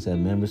congregations have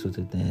members with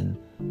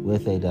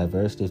a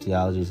diversity of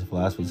theologies and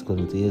philosophies,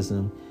 including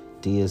theism,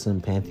 deism,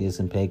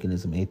 pantheism,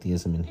 paganism,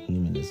 atheism, and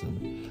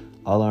humanism.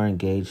 All are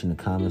engaged in a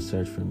common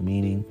search for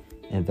meaning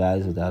and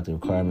values without the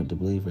requirement to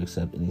believe or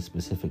accept any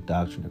specific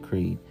doctrine or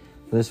creed.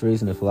 For this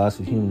reason, the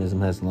philosophy of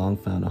humanism has long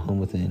found a home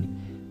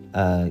within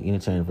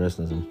Unitarian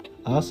Universalism.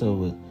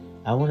 Also,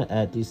 I want to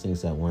add these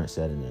things that weren't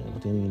said in there.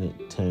 Within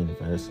Unitarian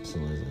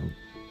Universalism,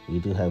 you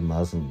do have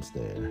Muslims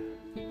there.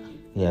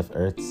 You have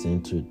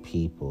earth-centered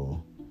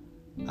people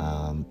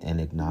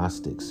and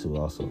agnostics who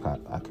also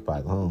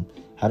occupy the home.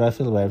 How do I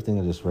feel about everything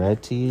I just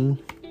read to you?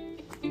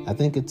 I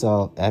think it's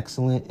all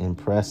excellent,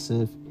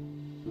 impressive,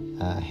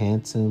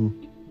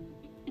 handsome,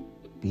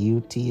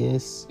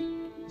 beauteous,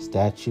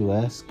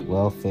 statuesque,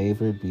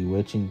 well-favored,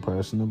 bewitching,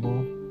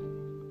 personable,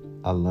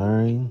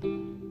 alluring,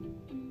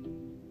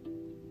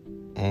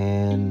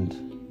 and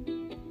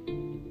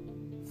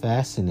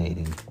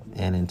fascinating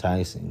and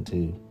enticing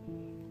too,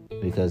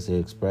 because they're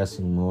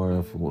expressing more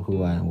of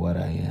who I am, what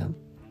I am.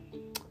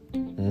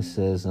 And it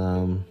says,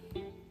 a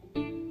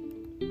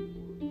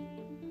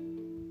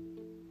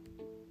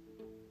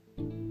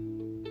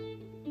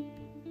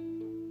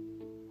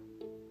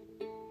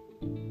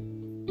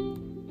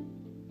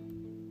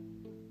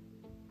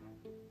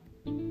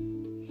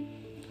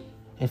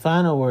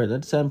final word: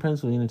 let the 7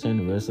 principles of Unitarian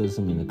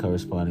Universalism and the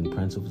corresponding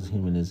principles of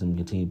humanism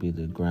continue to be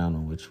the ground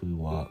on which we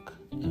walk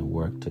and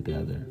work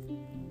together.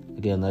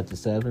 Again, let the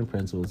 7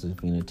 principles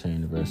of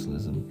Unitarian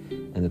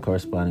Universalism and the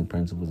corresponding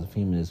principles of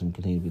humanism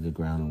continue to be the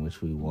ground on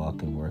which we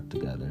walk and work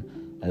together.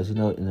 As we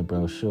note in the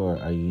brochure,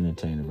 are you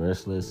Unitarian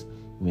Universalist?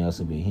 You may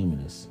also be a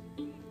humanist.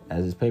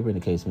 As this paper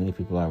indicates, many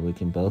people are. We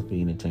can both be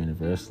Unitarian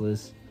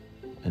Universalists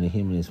and a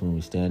humanist when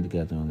we stand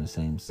together on the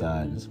same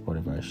side in support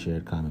of our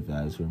shared common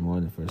values. We're more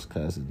than first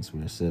cousins,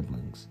 we're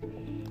siblings.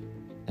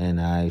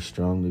 And I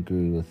strongly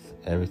agree with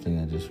everything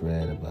I just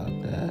read about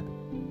that.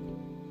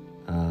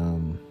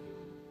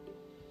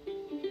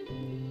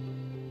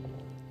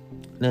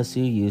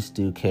 UUs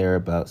do care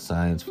about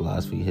science,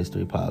 philosophy,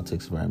 history,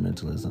 politics,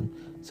 environmentalism,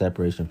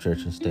 separation of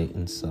church and state,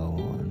 and so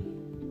on.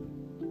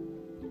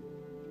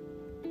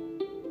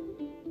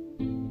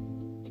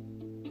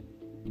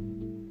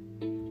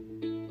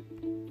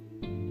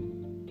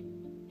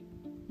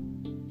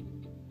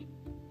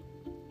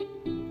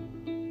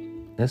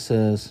 It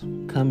says,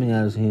 coming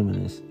out as a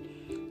humanist.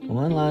 A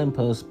one-line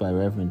post by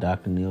Reverend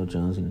Dr. Neil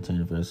Jones,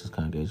 Unitarian Universalist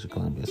Congregation,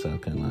 Columbia,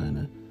 South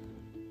Carolina.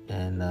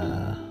 And,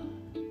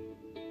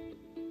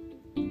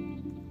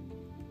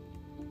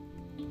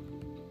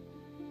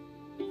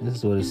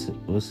 This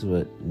is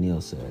what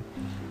Neil said.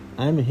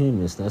 I'm a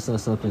humanist. That's not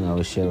something I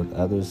would share with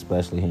others,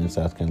 especially here in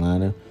South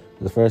Carolina.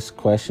 The first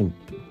question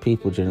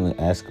people generally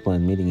ask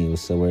upon meeting you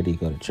is, so where do you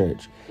go to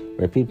church?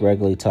 Where people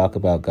regularly talk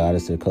about God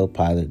as their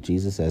co-pilot,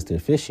 Jesus as their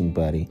fishing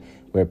buddy,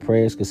 where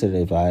prayer is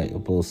considered a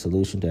viable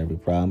solution to every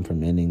problem,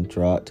 from ending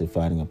drought to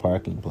finding a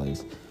parking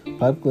place.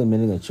 Publicly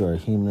admitting that you're a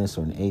humanist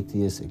or an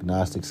atheist,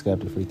 agnostic,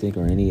 skeptic, free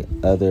thinker, or any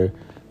other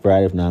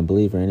variety of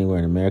non-believer anywhere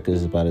in America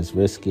is about as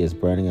risky as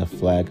burning a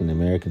flag in the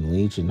American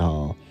Legion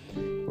Hall.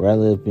 Where I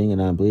live, being a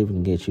non-believer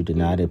can get you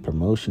denied a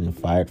promotion and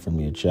fired from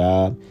your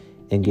job,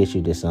 and get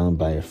you disowned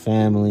by your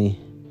family.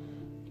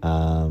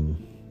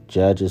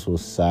 Judges will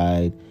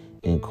side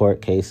in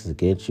court cases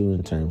against you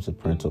in terms of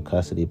parental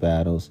custody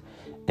battles,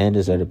 and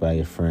deserted by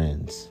your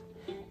friends.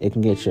 It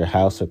can get your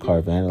house or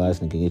car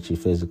vandalized, and can get you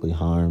physically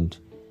harmed.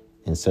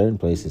 In certain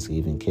places,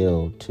 even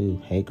killed,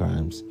 too. Hate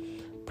crimes.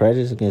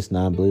 Prejudice against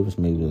non-believers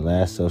may be the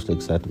last socially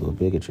acceptable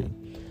bigotry.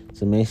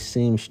 So it may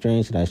seem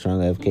strange that I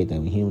strongly advocate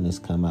that we humanists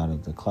come out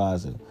of the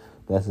closet.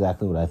 But that's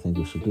exactly what I think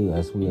we should do.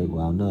 As we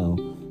well know,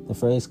 the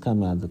phrase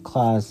come out of the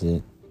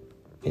closet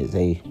is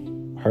a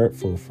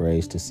hurtful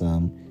phrase to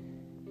some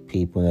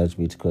people in the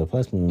LGBTQ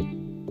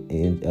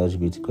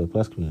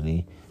plus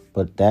community.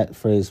 But that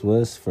phrase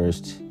was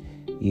first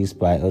used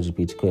by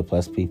LGBTQ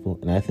plus people,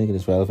 and I think it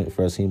is relevant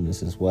for us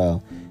humanists as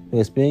well.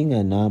 Because being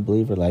a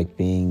non-believer, like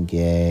being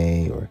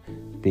gay or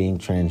being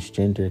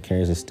transgender,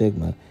 carries a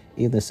stigma.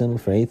 Even the symbol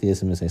for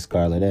atheism is a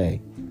scarlet A.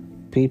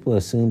 People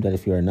assume that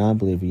if you are a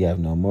non-believer, you have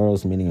no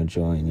morals, meaning, or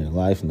joy in your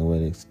life, and the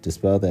way to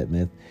dispel that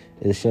myth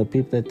is to show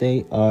people that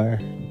they are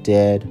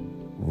dead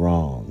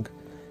wrong.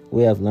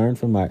 We have learned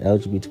from our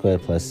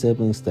LGBTQ plus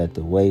siblings that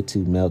the way to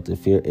melt the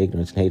fear,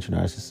 ignorance, and hatred in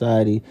our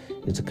society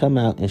is to come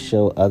out and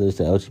show others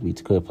that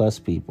LGBTQ plus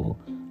people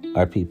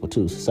are people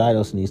too. Society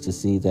also needs to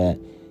see that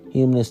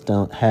humanists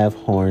don't have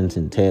horns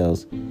and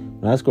tails.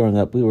 When I was growing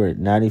up, we were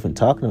not even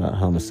talking about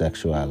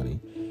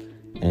homosexuality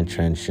and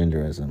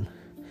transgenderism.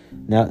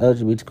 Now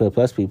LGBTQ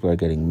plus people are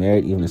getting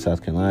married, even in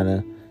South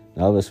Carolina.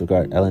 And all of us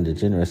regard Ellen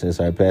DeGeneres as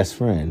our best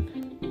friend.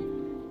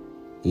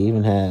 You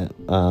even had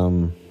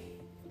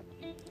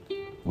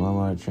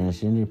Walmart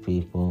transgender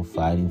people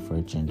fighting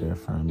for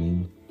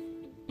gender-affirming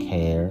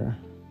care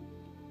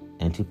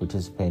and to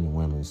participate in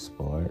women's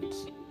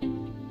sports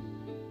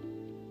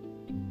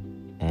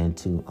and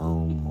to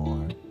own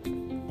more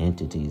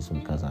entities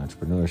because of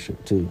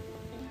entrepreneurship too.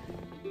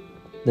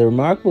 The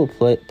remarkable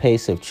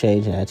pace of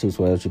change and attitudes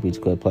for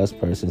LGBTQ plus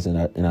persons in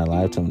our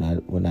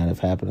lifetime would not have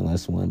happened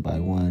unless one by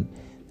one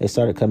they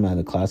started coming out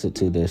of the closet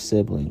to their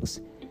siblings,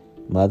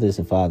 mothers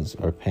and fathers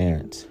or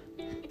parents,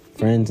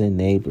 friends and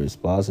neighbors,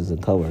 bosses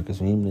and coworkers.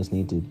 Humanists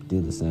need to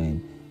do the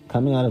same.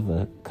 Coming out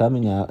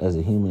as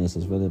a humanist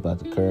is really about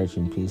the courage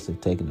and peace of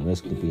taking the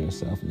risk to be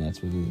yourself, and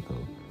that's really the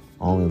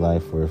only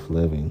life worth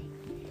living.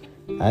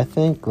 I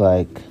think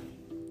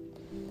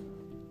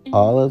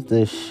all of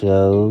this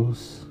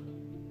shows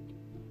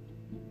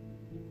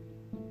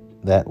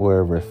that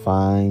we're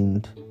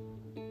refined,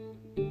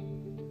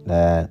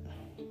 that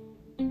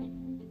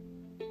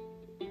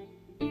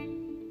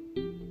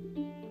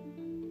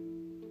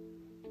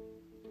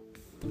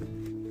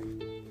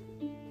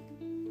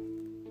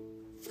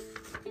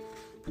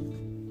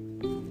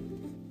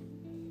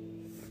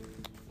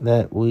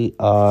we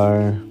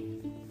are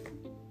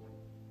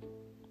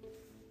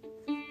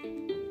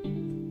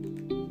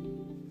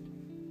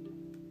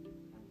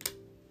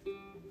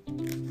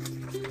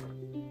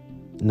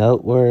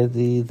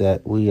noteworthy,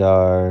 that we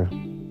are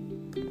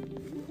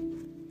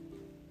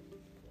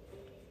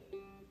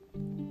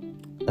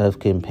of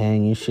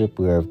companionship,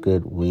 we are of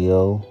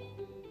goodwill,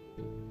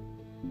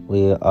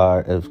 we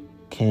are of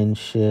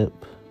kinship,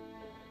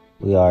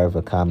 we are of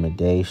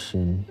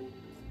accommodation,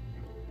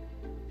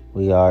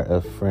 we are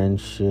of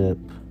friendship,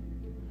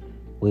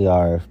 we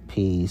are of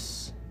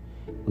peace,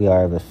 we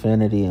are of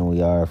affinity, and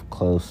we are of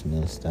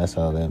closeness. That's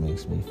how that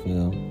makes me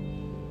feel.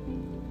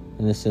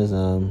 And it says,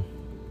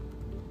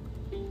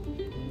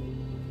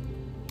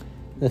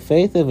 The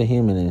Faith of a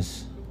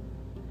Humanist,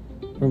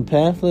 from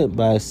pamphlet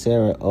by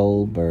Sarah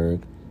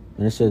Oldberg,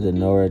 minister of the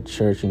Nora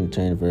Church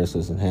Unitarian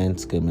Universalist in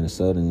Hanscom,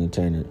 Minnesota, and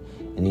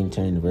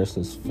Unitarian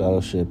Universalist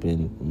Fellowship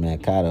in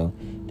Mankato.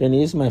 During the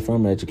years of my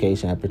former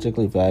education, I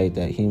particularly valued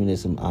that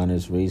humanism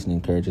honors reason,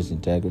 encourages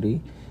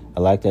integrity. I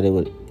liked that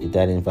it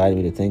invited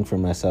me to think for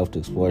myself, to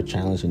explore,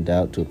 challenge, and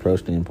doubt, to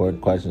approach the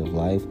important questions of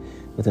life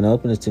with an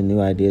openness to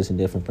new ideas and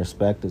different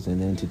perspectives, and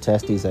then to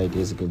test these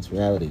ideas against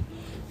reality,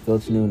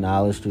 filter new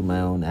knowledge through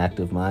my own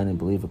active mind, and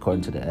believe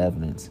according to the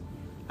evidence.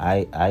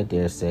 I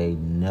dare say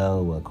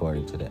know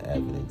according to the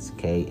evidence,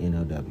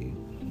 KNOW.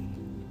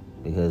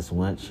 Because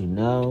once you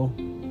know,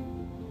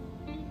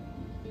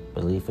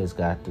 belief has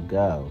got to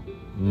go.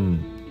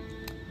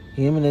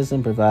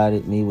 Humanism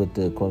provided me with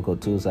the quote-unquote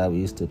tools I would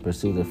use to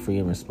pursue the free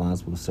and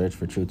responsible search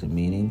for truth and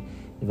meaning.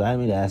 It invited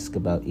me to ask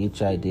about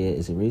each idea.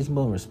 Is it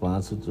reasonable and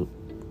responsible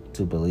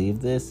to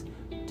believe this?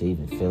 To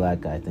even feel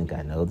like I think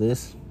I know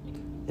this?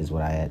 Is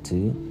what I had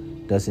to.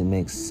 Does it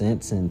make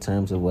sense in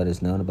terms of what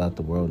is known about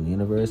the world and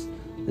universe?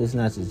 This is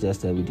not to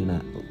suggest that we do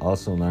not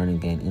also learn and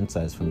gain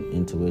insights from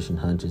intuition,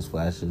 hunches,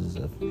 flashes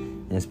of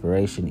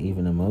inspiration,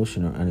 even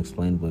emotion or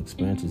unexplainable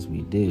experiences.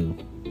 We do.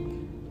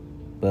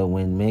 But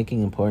when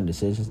making important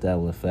decisions that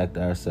will affect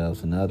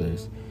ourselves and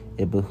others,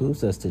 it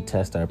behooves us to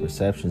test our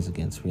perceptions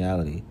against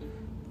reality.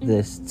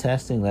 This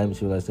testing led me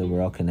to realize that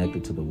we're all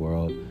connected to the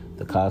world,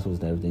 the cosmos,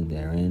 and everything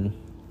therein.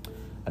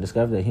 I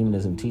discovered that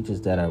humanism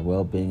teaches that our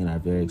well-being and our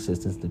very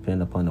existence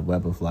depend upon the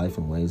web of life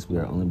in ways we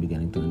are only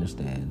beginning to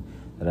understand,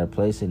 that our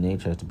place in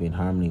nature has to be in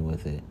harmony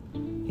with it.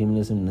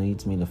 Humanism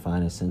leads me to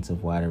find a sense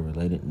of wider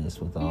relatedness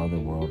with all the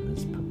world and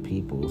its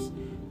peoples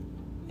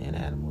and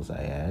animals,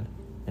 I add.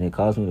 And it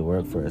calls me to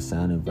work for a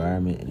sound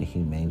environment and a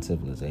humane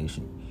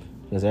civilization.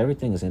 Because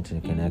everything is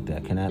interconnected, I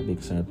cannot be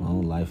concerned with my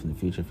own life and the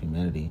future of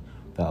humanity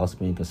without also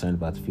being concerned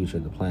about the future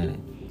of the planet.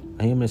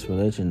 A humanist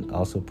religion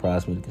also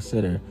prods me to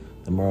consider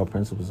the moral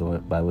principles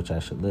by which I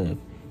should live.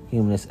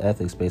 Humanist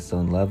ethics based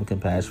on love and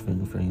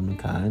compassion for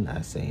humankind,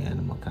 I say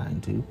animal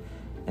kind too,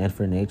 and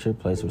for nature,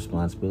 place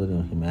responsibility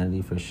on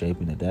humanity for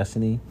shaping the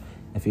destiny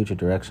and future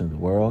direction of the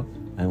world.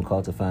 I am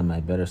called to find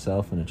my better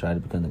self and to try to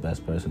become the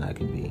best person I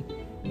can be.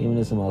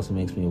 Humanism also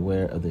makes me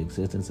aware of the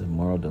existence of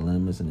moral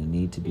dilemmas and the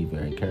need to be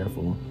very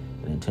careful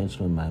and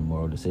intentional in my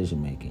moral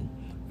decision-making.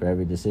 For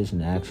every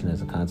decision and action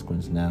has a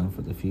consequence now and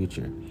for the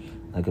future.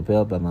 I'm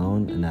compelled by my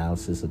own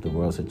analysis of the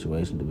world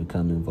situation to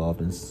become involved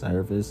in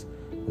service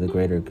for the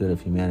greater good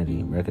of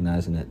humanity,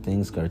 recognizing that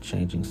things are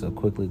changing so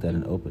quickly that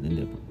an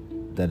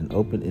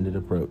open-ended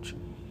approach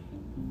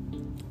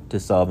to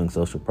solving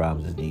social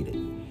problems is needed.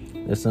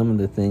 There's some of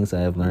the things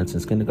I have learned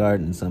since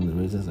kindergarten and some of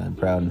the reasons I'm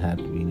proud and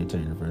happy to be a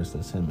Unitarian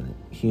Universalist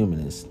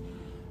humanist.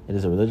 It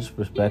is a religious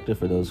perspective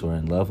for those who are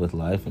in love with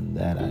life, and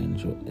that I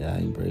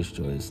embrace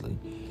joyously.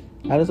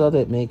 How does all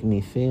that make me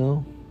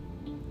feel?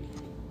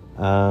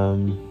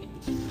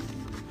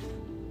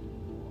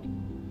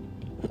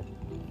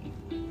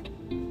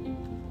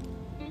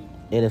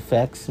 It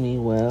affects me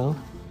well.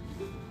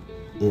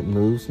 It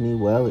moves me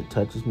well. It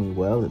touches me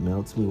well. It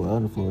melts me well.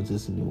 It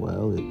influences me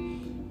well. It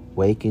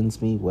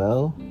wakens me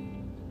well.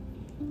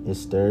 It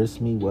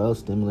stirs me well.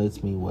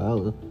 Stimulates me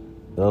well. It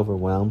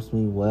overwhelms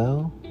me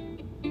well.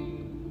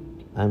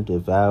 I'm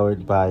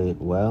devoured by it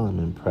well. I'm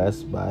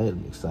impressed by it.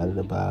 I'm excited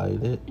about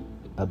it.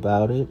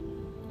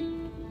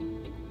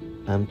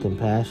 I'm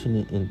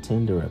compassionate and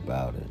tender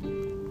about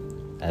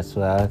it. That's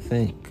what I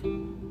think.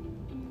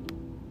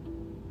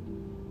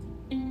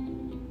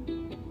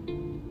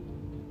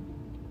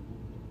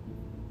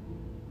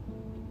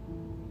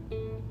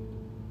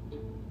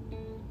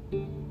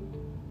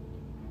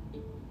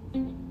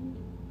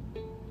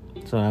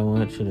 So I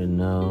want you to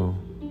know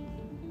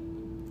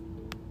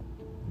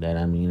that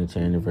I'm a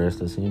Unitarian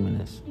Universalist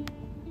humanist.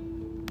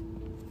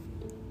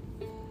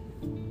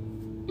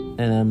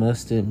 And I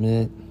must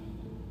admit,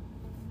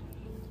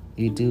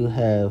 you do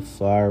have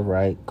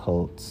far-right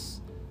cults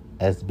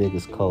as the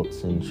biggest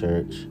cults in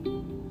church.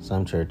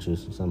 Some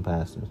churches, some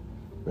pastors.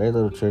 Very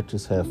little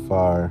churches have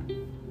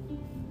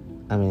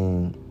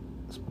in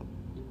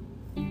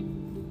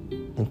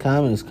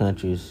communist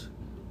countries,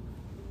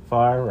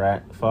 far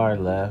right, far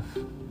left,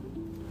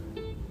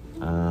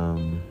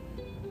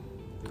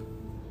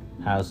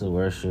 house of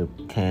worship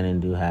can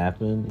and do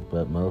happen,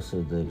 but most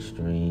of the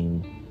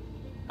extreme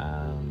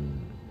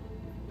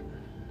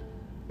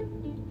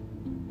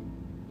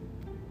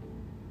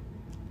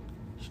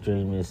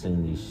extremists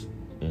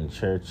in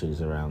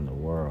churches around the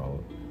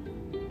world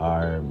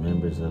are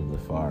members of the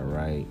far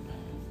right.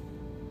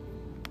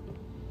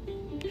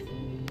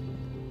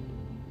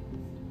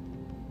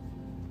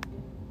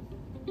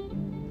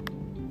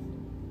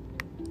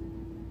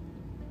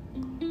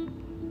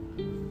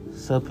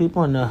 So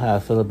people know how I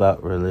feel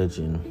about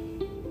religion.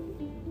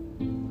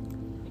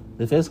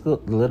 The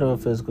literal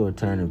physical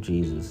return of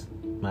Jesus.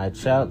 My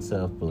child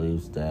self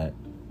believes that.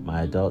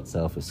 My adult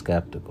self is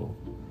skeptical.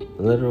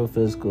 The literal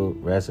physical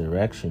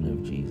resurrection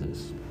of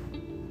Jesus.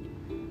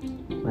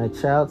 My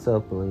child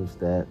self believes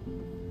that.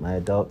 My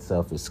adult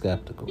self is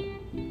skeptical.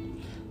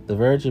 The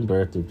virgin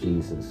birth of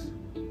Jesus.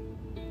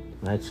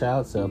 My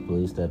child self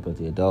believes that, but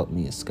the adult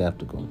me is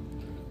skeptical.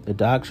 The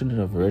doctrine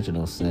of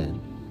original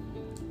sin.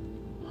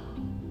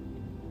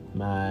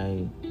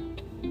 My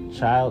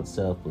child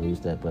self believes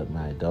that, but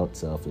my adult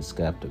self is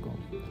skeptical.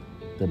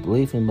 The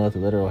belief in both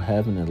literal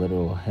heaven and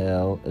literal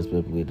hell is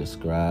biblically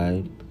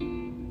described.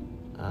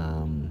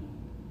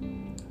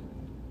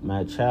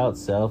 My child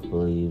self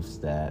believes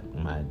that,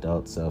 my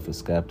adult self is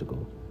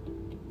skeptical.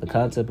 The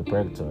concept of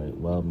purgatory.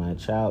 Well, my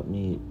child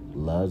me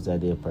loves the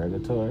idea of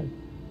purgatory,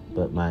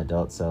 but my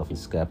adult self is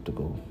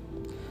skeptical.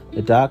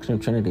 The doctrine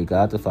of Trinity,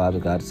 God the Father,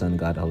 God the Son,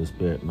 God the Holy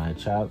Spirit. My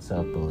child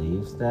self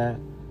believes that,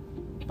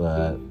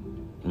 but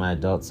my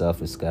adult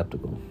self is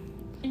skeptical.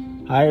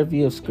 Higher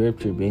view of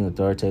Scripture being the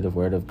authoritative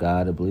Word of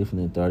God, a belief in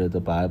the authority of the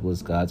Bible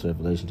as God's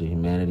revelation to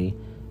humanity,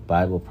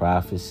 Bible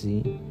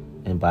prophecy,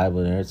 and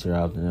Bible narrative are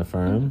often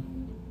affirmed.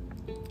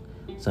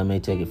 Some may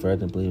take it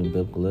further and believe in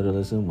biblical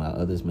literalism, while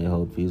others may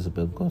hold views of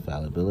biblical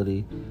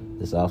infallibility.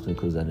 This often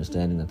includes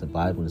understanding that the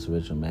Bible in its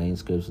original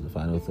manuscripts is the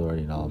final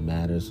authority in all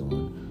matters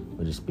on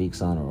which it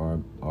speaks on or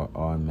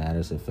on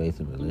matters of faith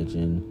and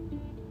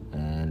religion,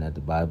 and that the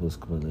Bible is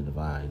completely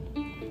divine.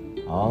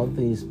 All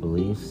these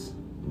beliefs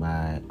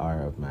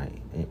are of my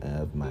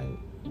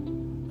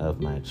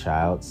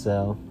child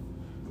self,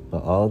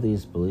 but all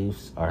these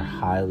beliefs are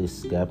highly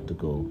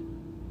skeptical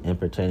in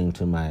pertaining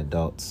to my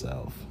adult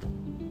self.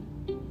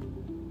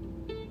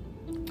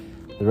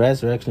 The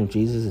resurrection of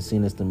Jesus is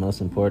seen as the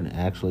most important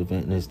actual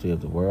event in the history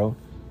of the world.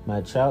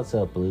 My child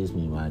self believes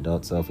me, my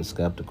adult self is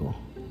skeptical.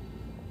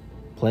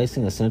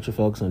 Placing a central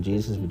focus on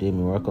Jesus'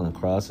 redeeming work on the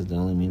cross is the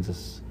only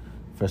means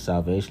for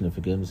salvation and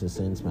forgiveness of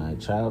sins. My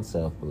child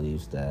self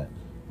believes that,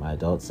 my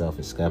adult self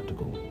is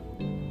skeptical.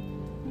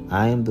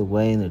 I am the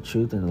way and the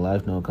truth and the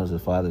life. No one comes to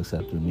the Father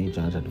except through me.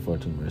 John chapter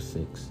 14, verse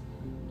 6.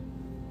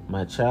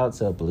 My child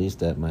self believes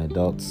that, my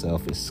adult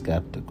self is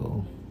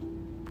skeptical.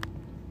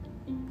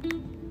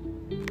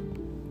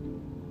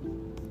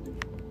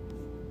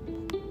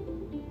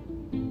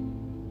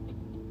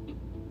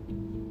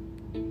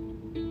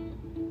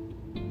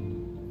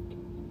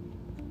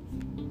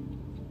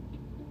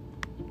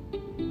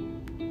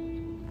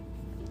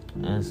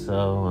 And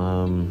so,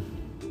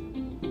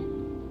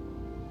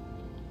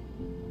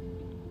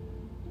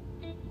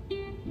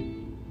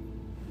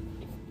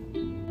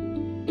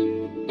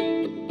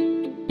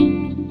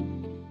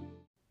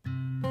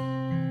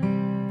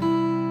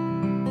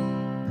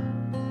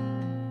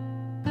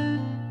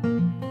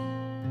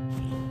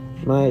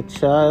 my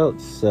child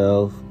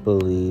self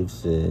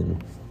believes in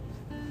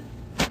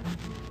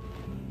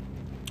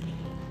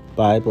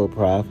Bible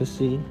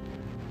prophecy.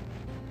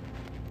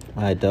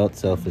 My adult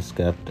self is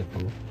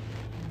skeptical.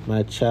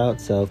 My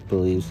child self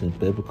believes in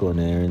biblical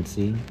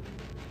inerrancy,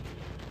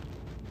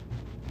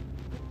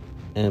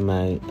 and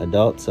my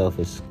adult self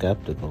is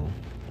skeptical.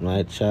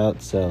 My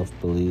child self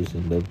believes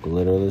in biblical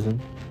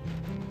literalism.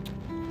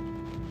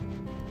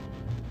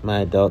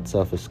 My adult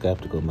self is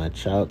skeptical. My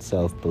child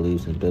self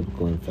believes in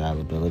biblical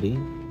infallibility.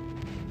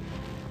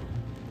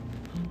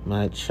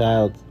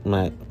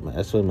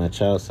 That's what my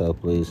child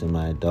self believes, and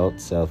my adult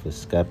self is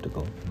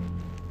skeptical.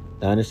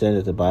 The understanding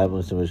that the Bible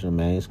and its original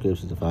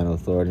manuscripts is the final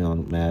authority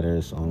on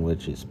matters on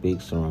which it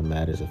speaks, or on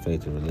matters of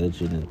faith and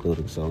religion,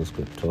 including sola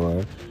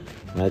scriptura.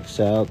 My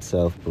child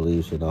self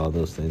believes in all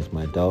those things.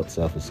 My adult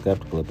self is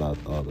skeptical about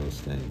all those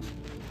things.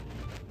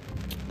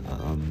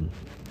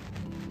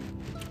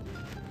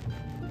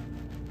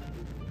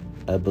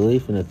 A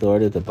belief in the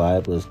authority of the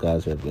Bible is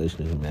God's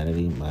revelation of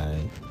humanity. My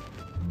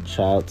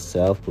child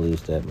self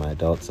believes that, my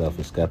adult self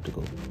is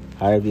skeptical.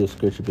 Higher view of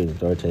Scripture being the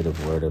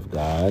authoritative Word of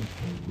God.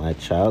 My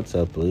child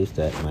self believes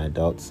that, my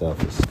adult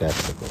self is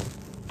skeptical.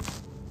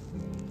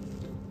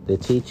 The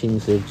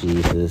teachings of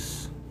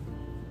Jesus,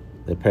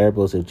 the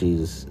parables of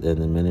Jesus, and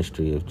the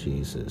ministry of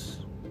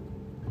Jesus,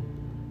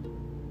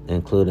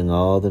 including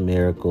all the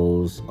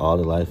miracles, all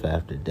the life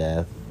after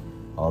death,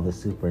 all the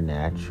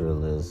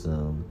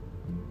supernaturalism,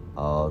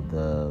 all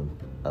the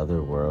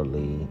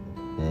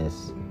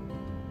otherworldliness,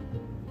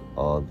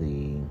 all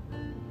the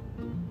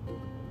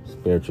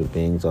spiritual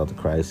beings, all the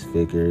Christ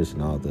figures,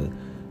 and all the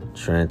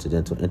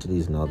transcendental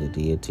entities, and all the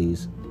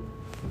deities.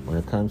 When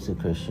it comes to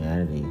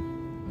Christianity,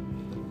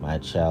 my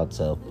child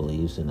self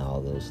believes in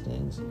all those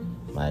things.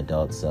 My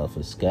adult self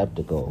is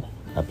skeptical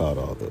about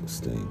all those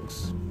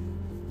things.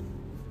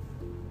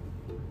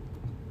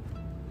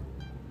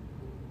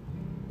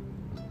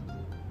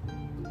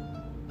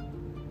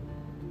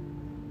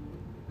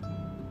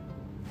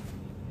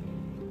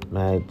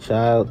 My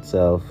child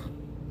self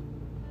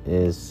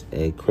is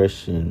a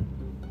Christian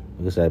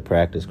because I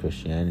practice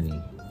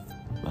Christianity.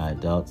 My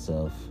adult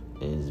self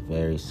is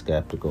very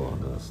skeptical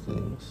on those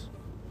things.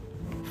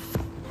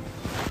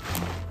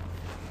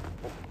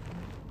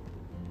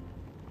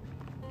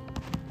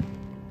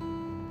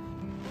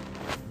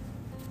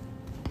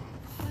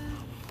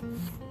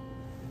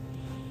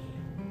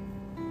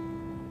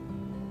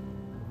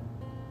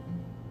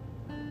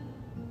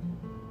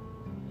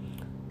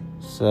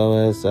 So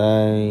as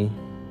I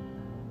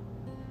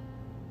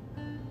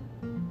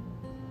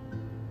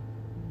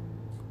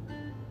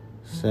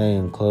say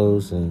in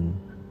closing,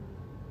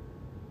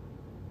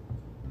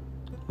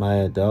 my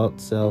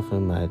adult self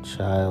and my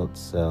child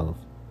self,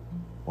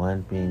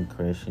 one being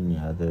Christian, the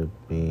other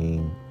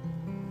being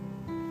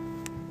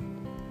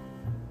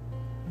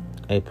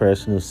a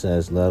person who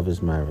says love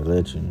is my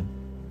religion.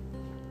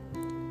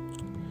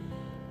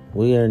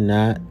 We are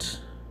not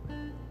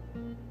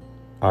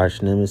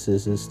arch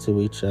nemesis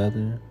to each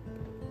other,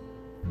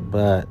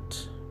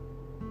 but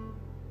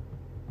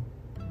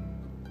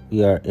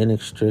we are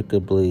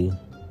inextricably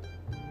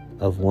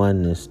of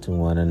oneness to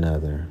one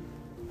another.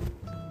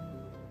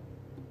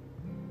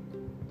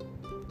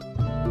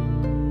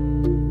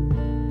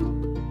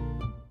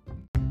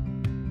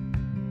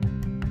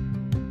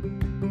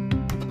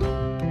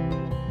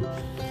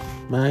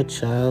 My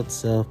child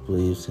self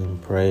believes in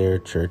prayer,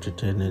 church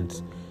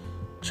attendance,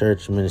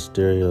 church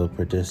ministerial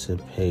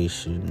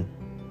participation,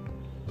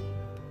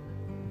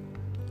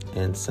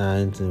 and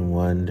signs and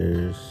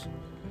wonders,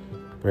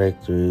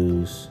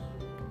 breakthroughs,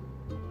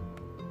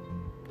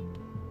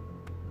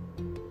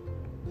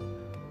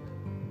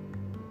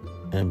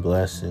 and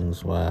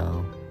blessings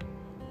while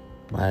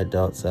my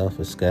adult self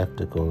is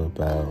skeptical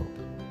about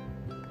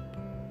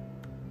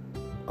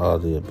all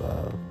the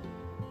above.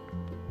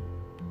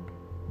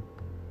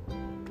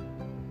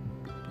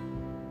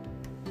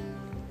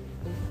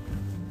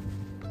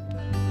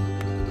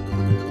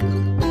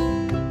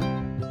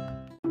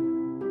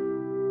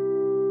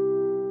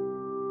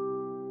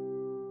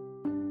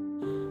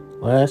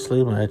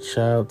 Lastly, my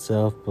child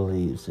self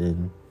believes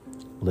in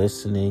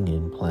listening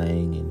and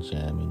playing and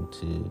jamming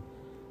to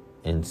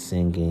and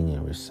singing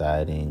and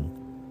reciting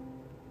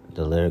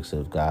the lyrics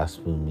of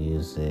gospel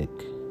music,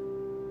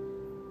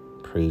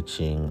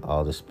 preaching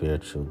all the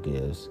spiritual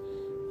gifts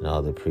and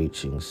all the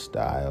preaching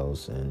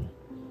styles and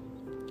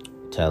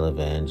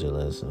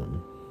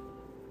televangelism,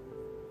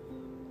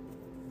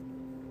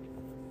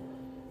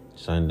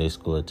 Sunday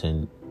school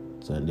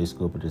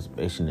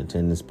participation,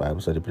 attendance,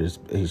 Bible study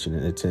participation,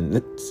 and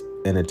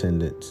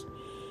attendance.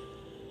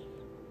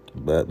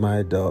 But my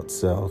adult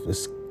self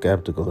is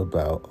skeptical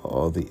about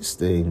all these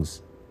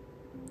things,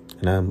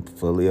 and I'm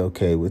fully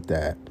okay with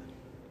that.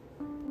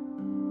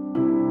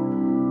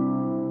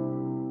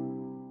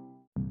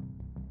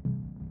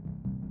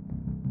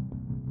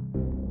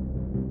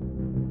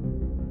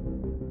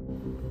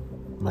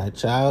 My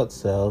child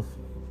self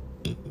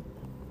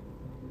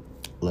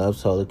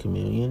loves Holy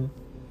Communion,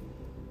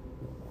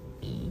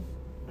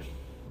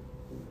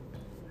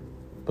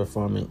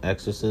 performing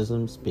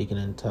exorcisms, speaking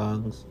in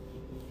tongues,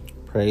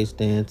 praise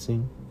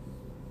dancing,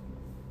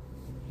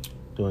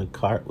 doing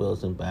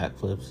cartwheels and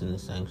backflips in the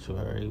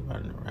sanctuary,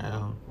 running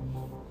around,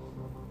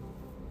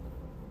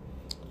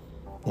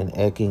 and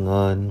egging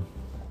on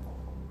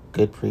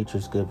good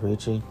preachers, good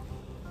preaching,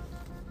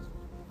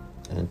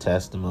 and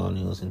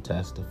testimonials and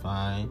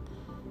testifying,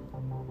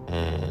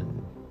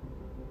 and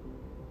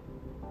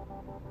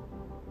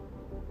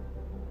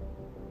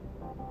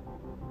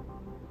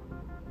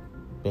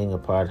being a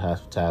part of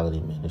hospitality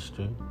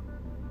ministry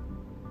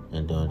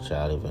and doing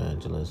child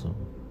evangelism.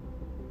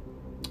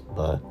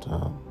 But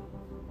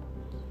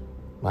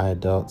my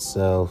adult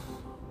self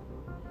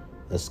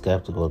is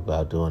skeptical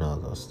about doing all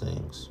those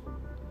things.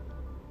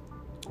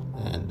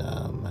 And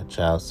my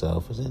child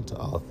self is into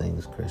all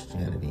things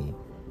Christianity.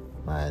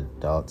 My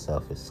adult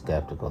self is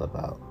skeptical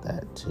about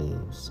that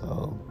too.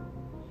 So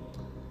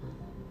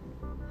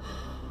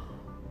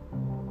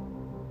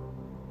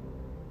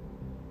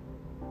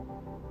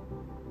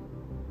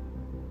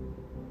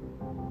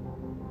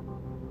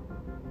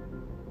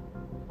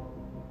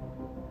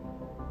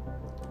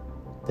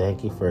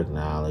thank you for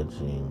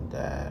acknowledging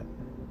that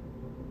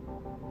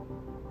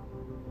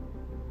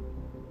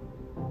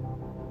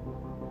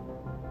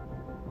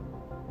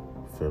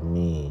for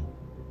me,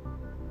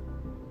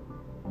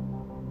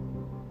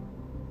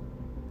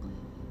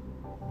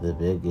 the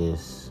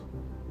biggest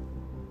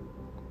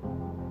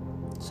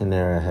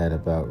scenario I had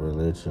about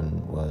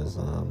religion was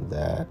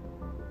that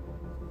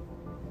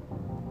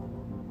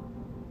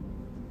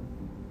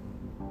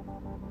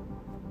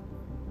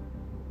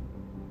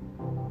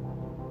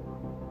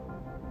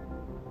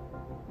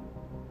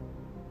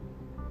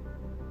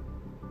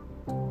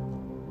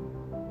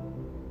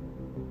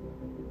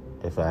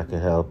if I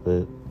could help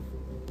it,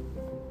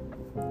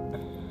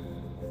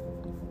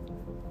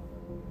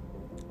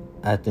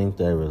 I think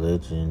that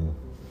religion,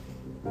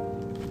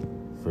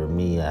 for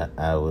me,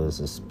 I was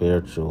a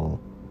spiritual.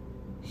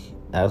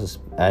 I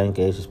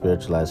engaged in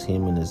spiritualized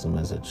humanism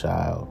as a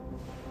child.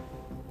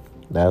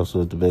 That was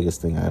the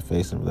biggest thing I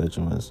faced in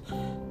religion, was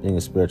being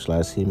a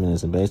spiritualized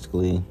humanism.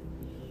 Basically,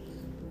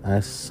 I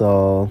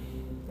saw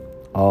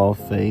all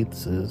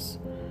faiths as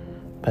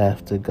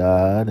path to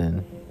God,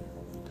 and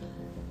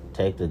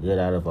take the good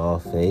out of all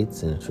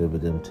faiths and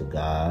attribute them to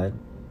God.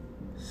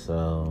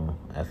 So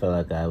I felt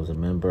like I was a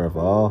member of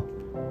all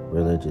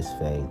religious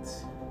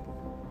faiths.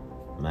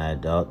 My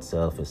adult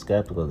self is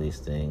skeptical of these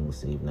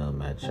things, even though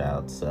my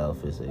child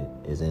self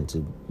is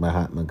into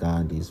Mahatma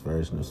Gandhi's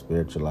version of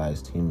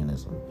spiritualized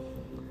humanism.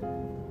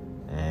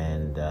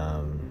 And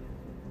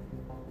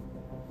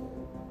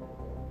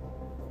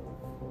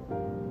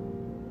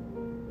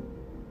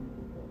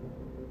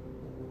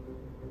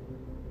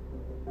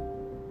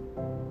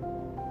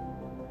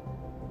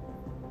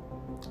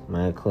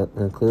my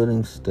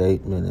concluding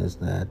statement is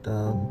that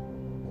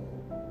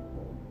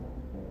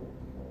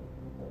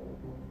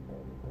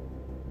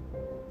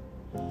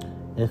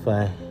if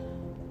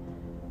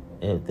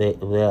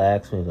they'll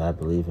ask me if I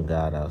believe in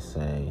God, I'll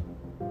say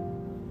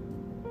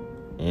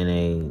in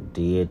a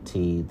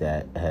deity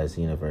that has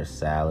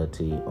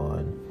universality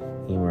on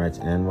human rights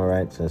and animal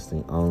rights, that's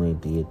the only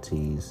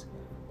deities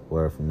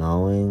worth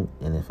knowing.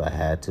 And if I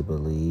had to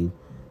believe,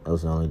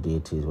 those are the only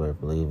deities worth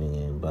believing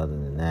in. But other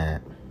than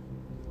that,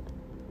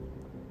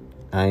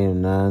 I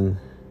am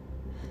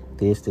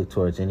non-theistic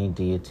towards any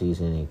deities,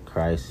 any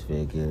Christ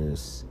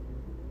figures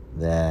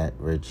that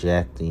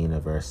reject the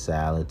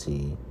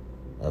universality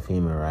of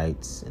human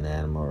rights and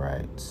animal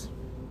rights.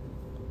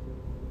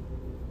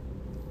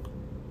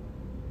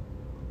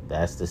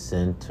 That's the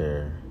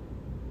center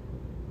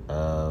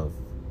of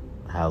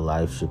how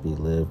life should be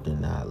lived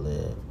and not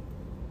lived.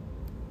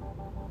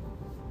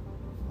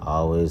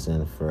 always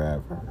and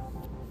forever.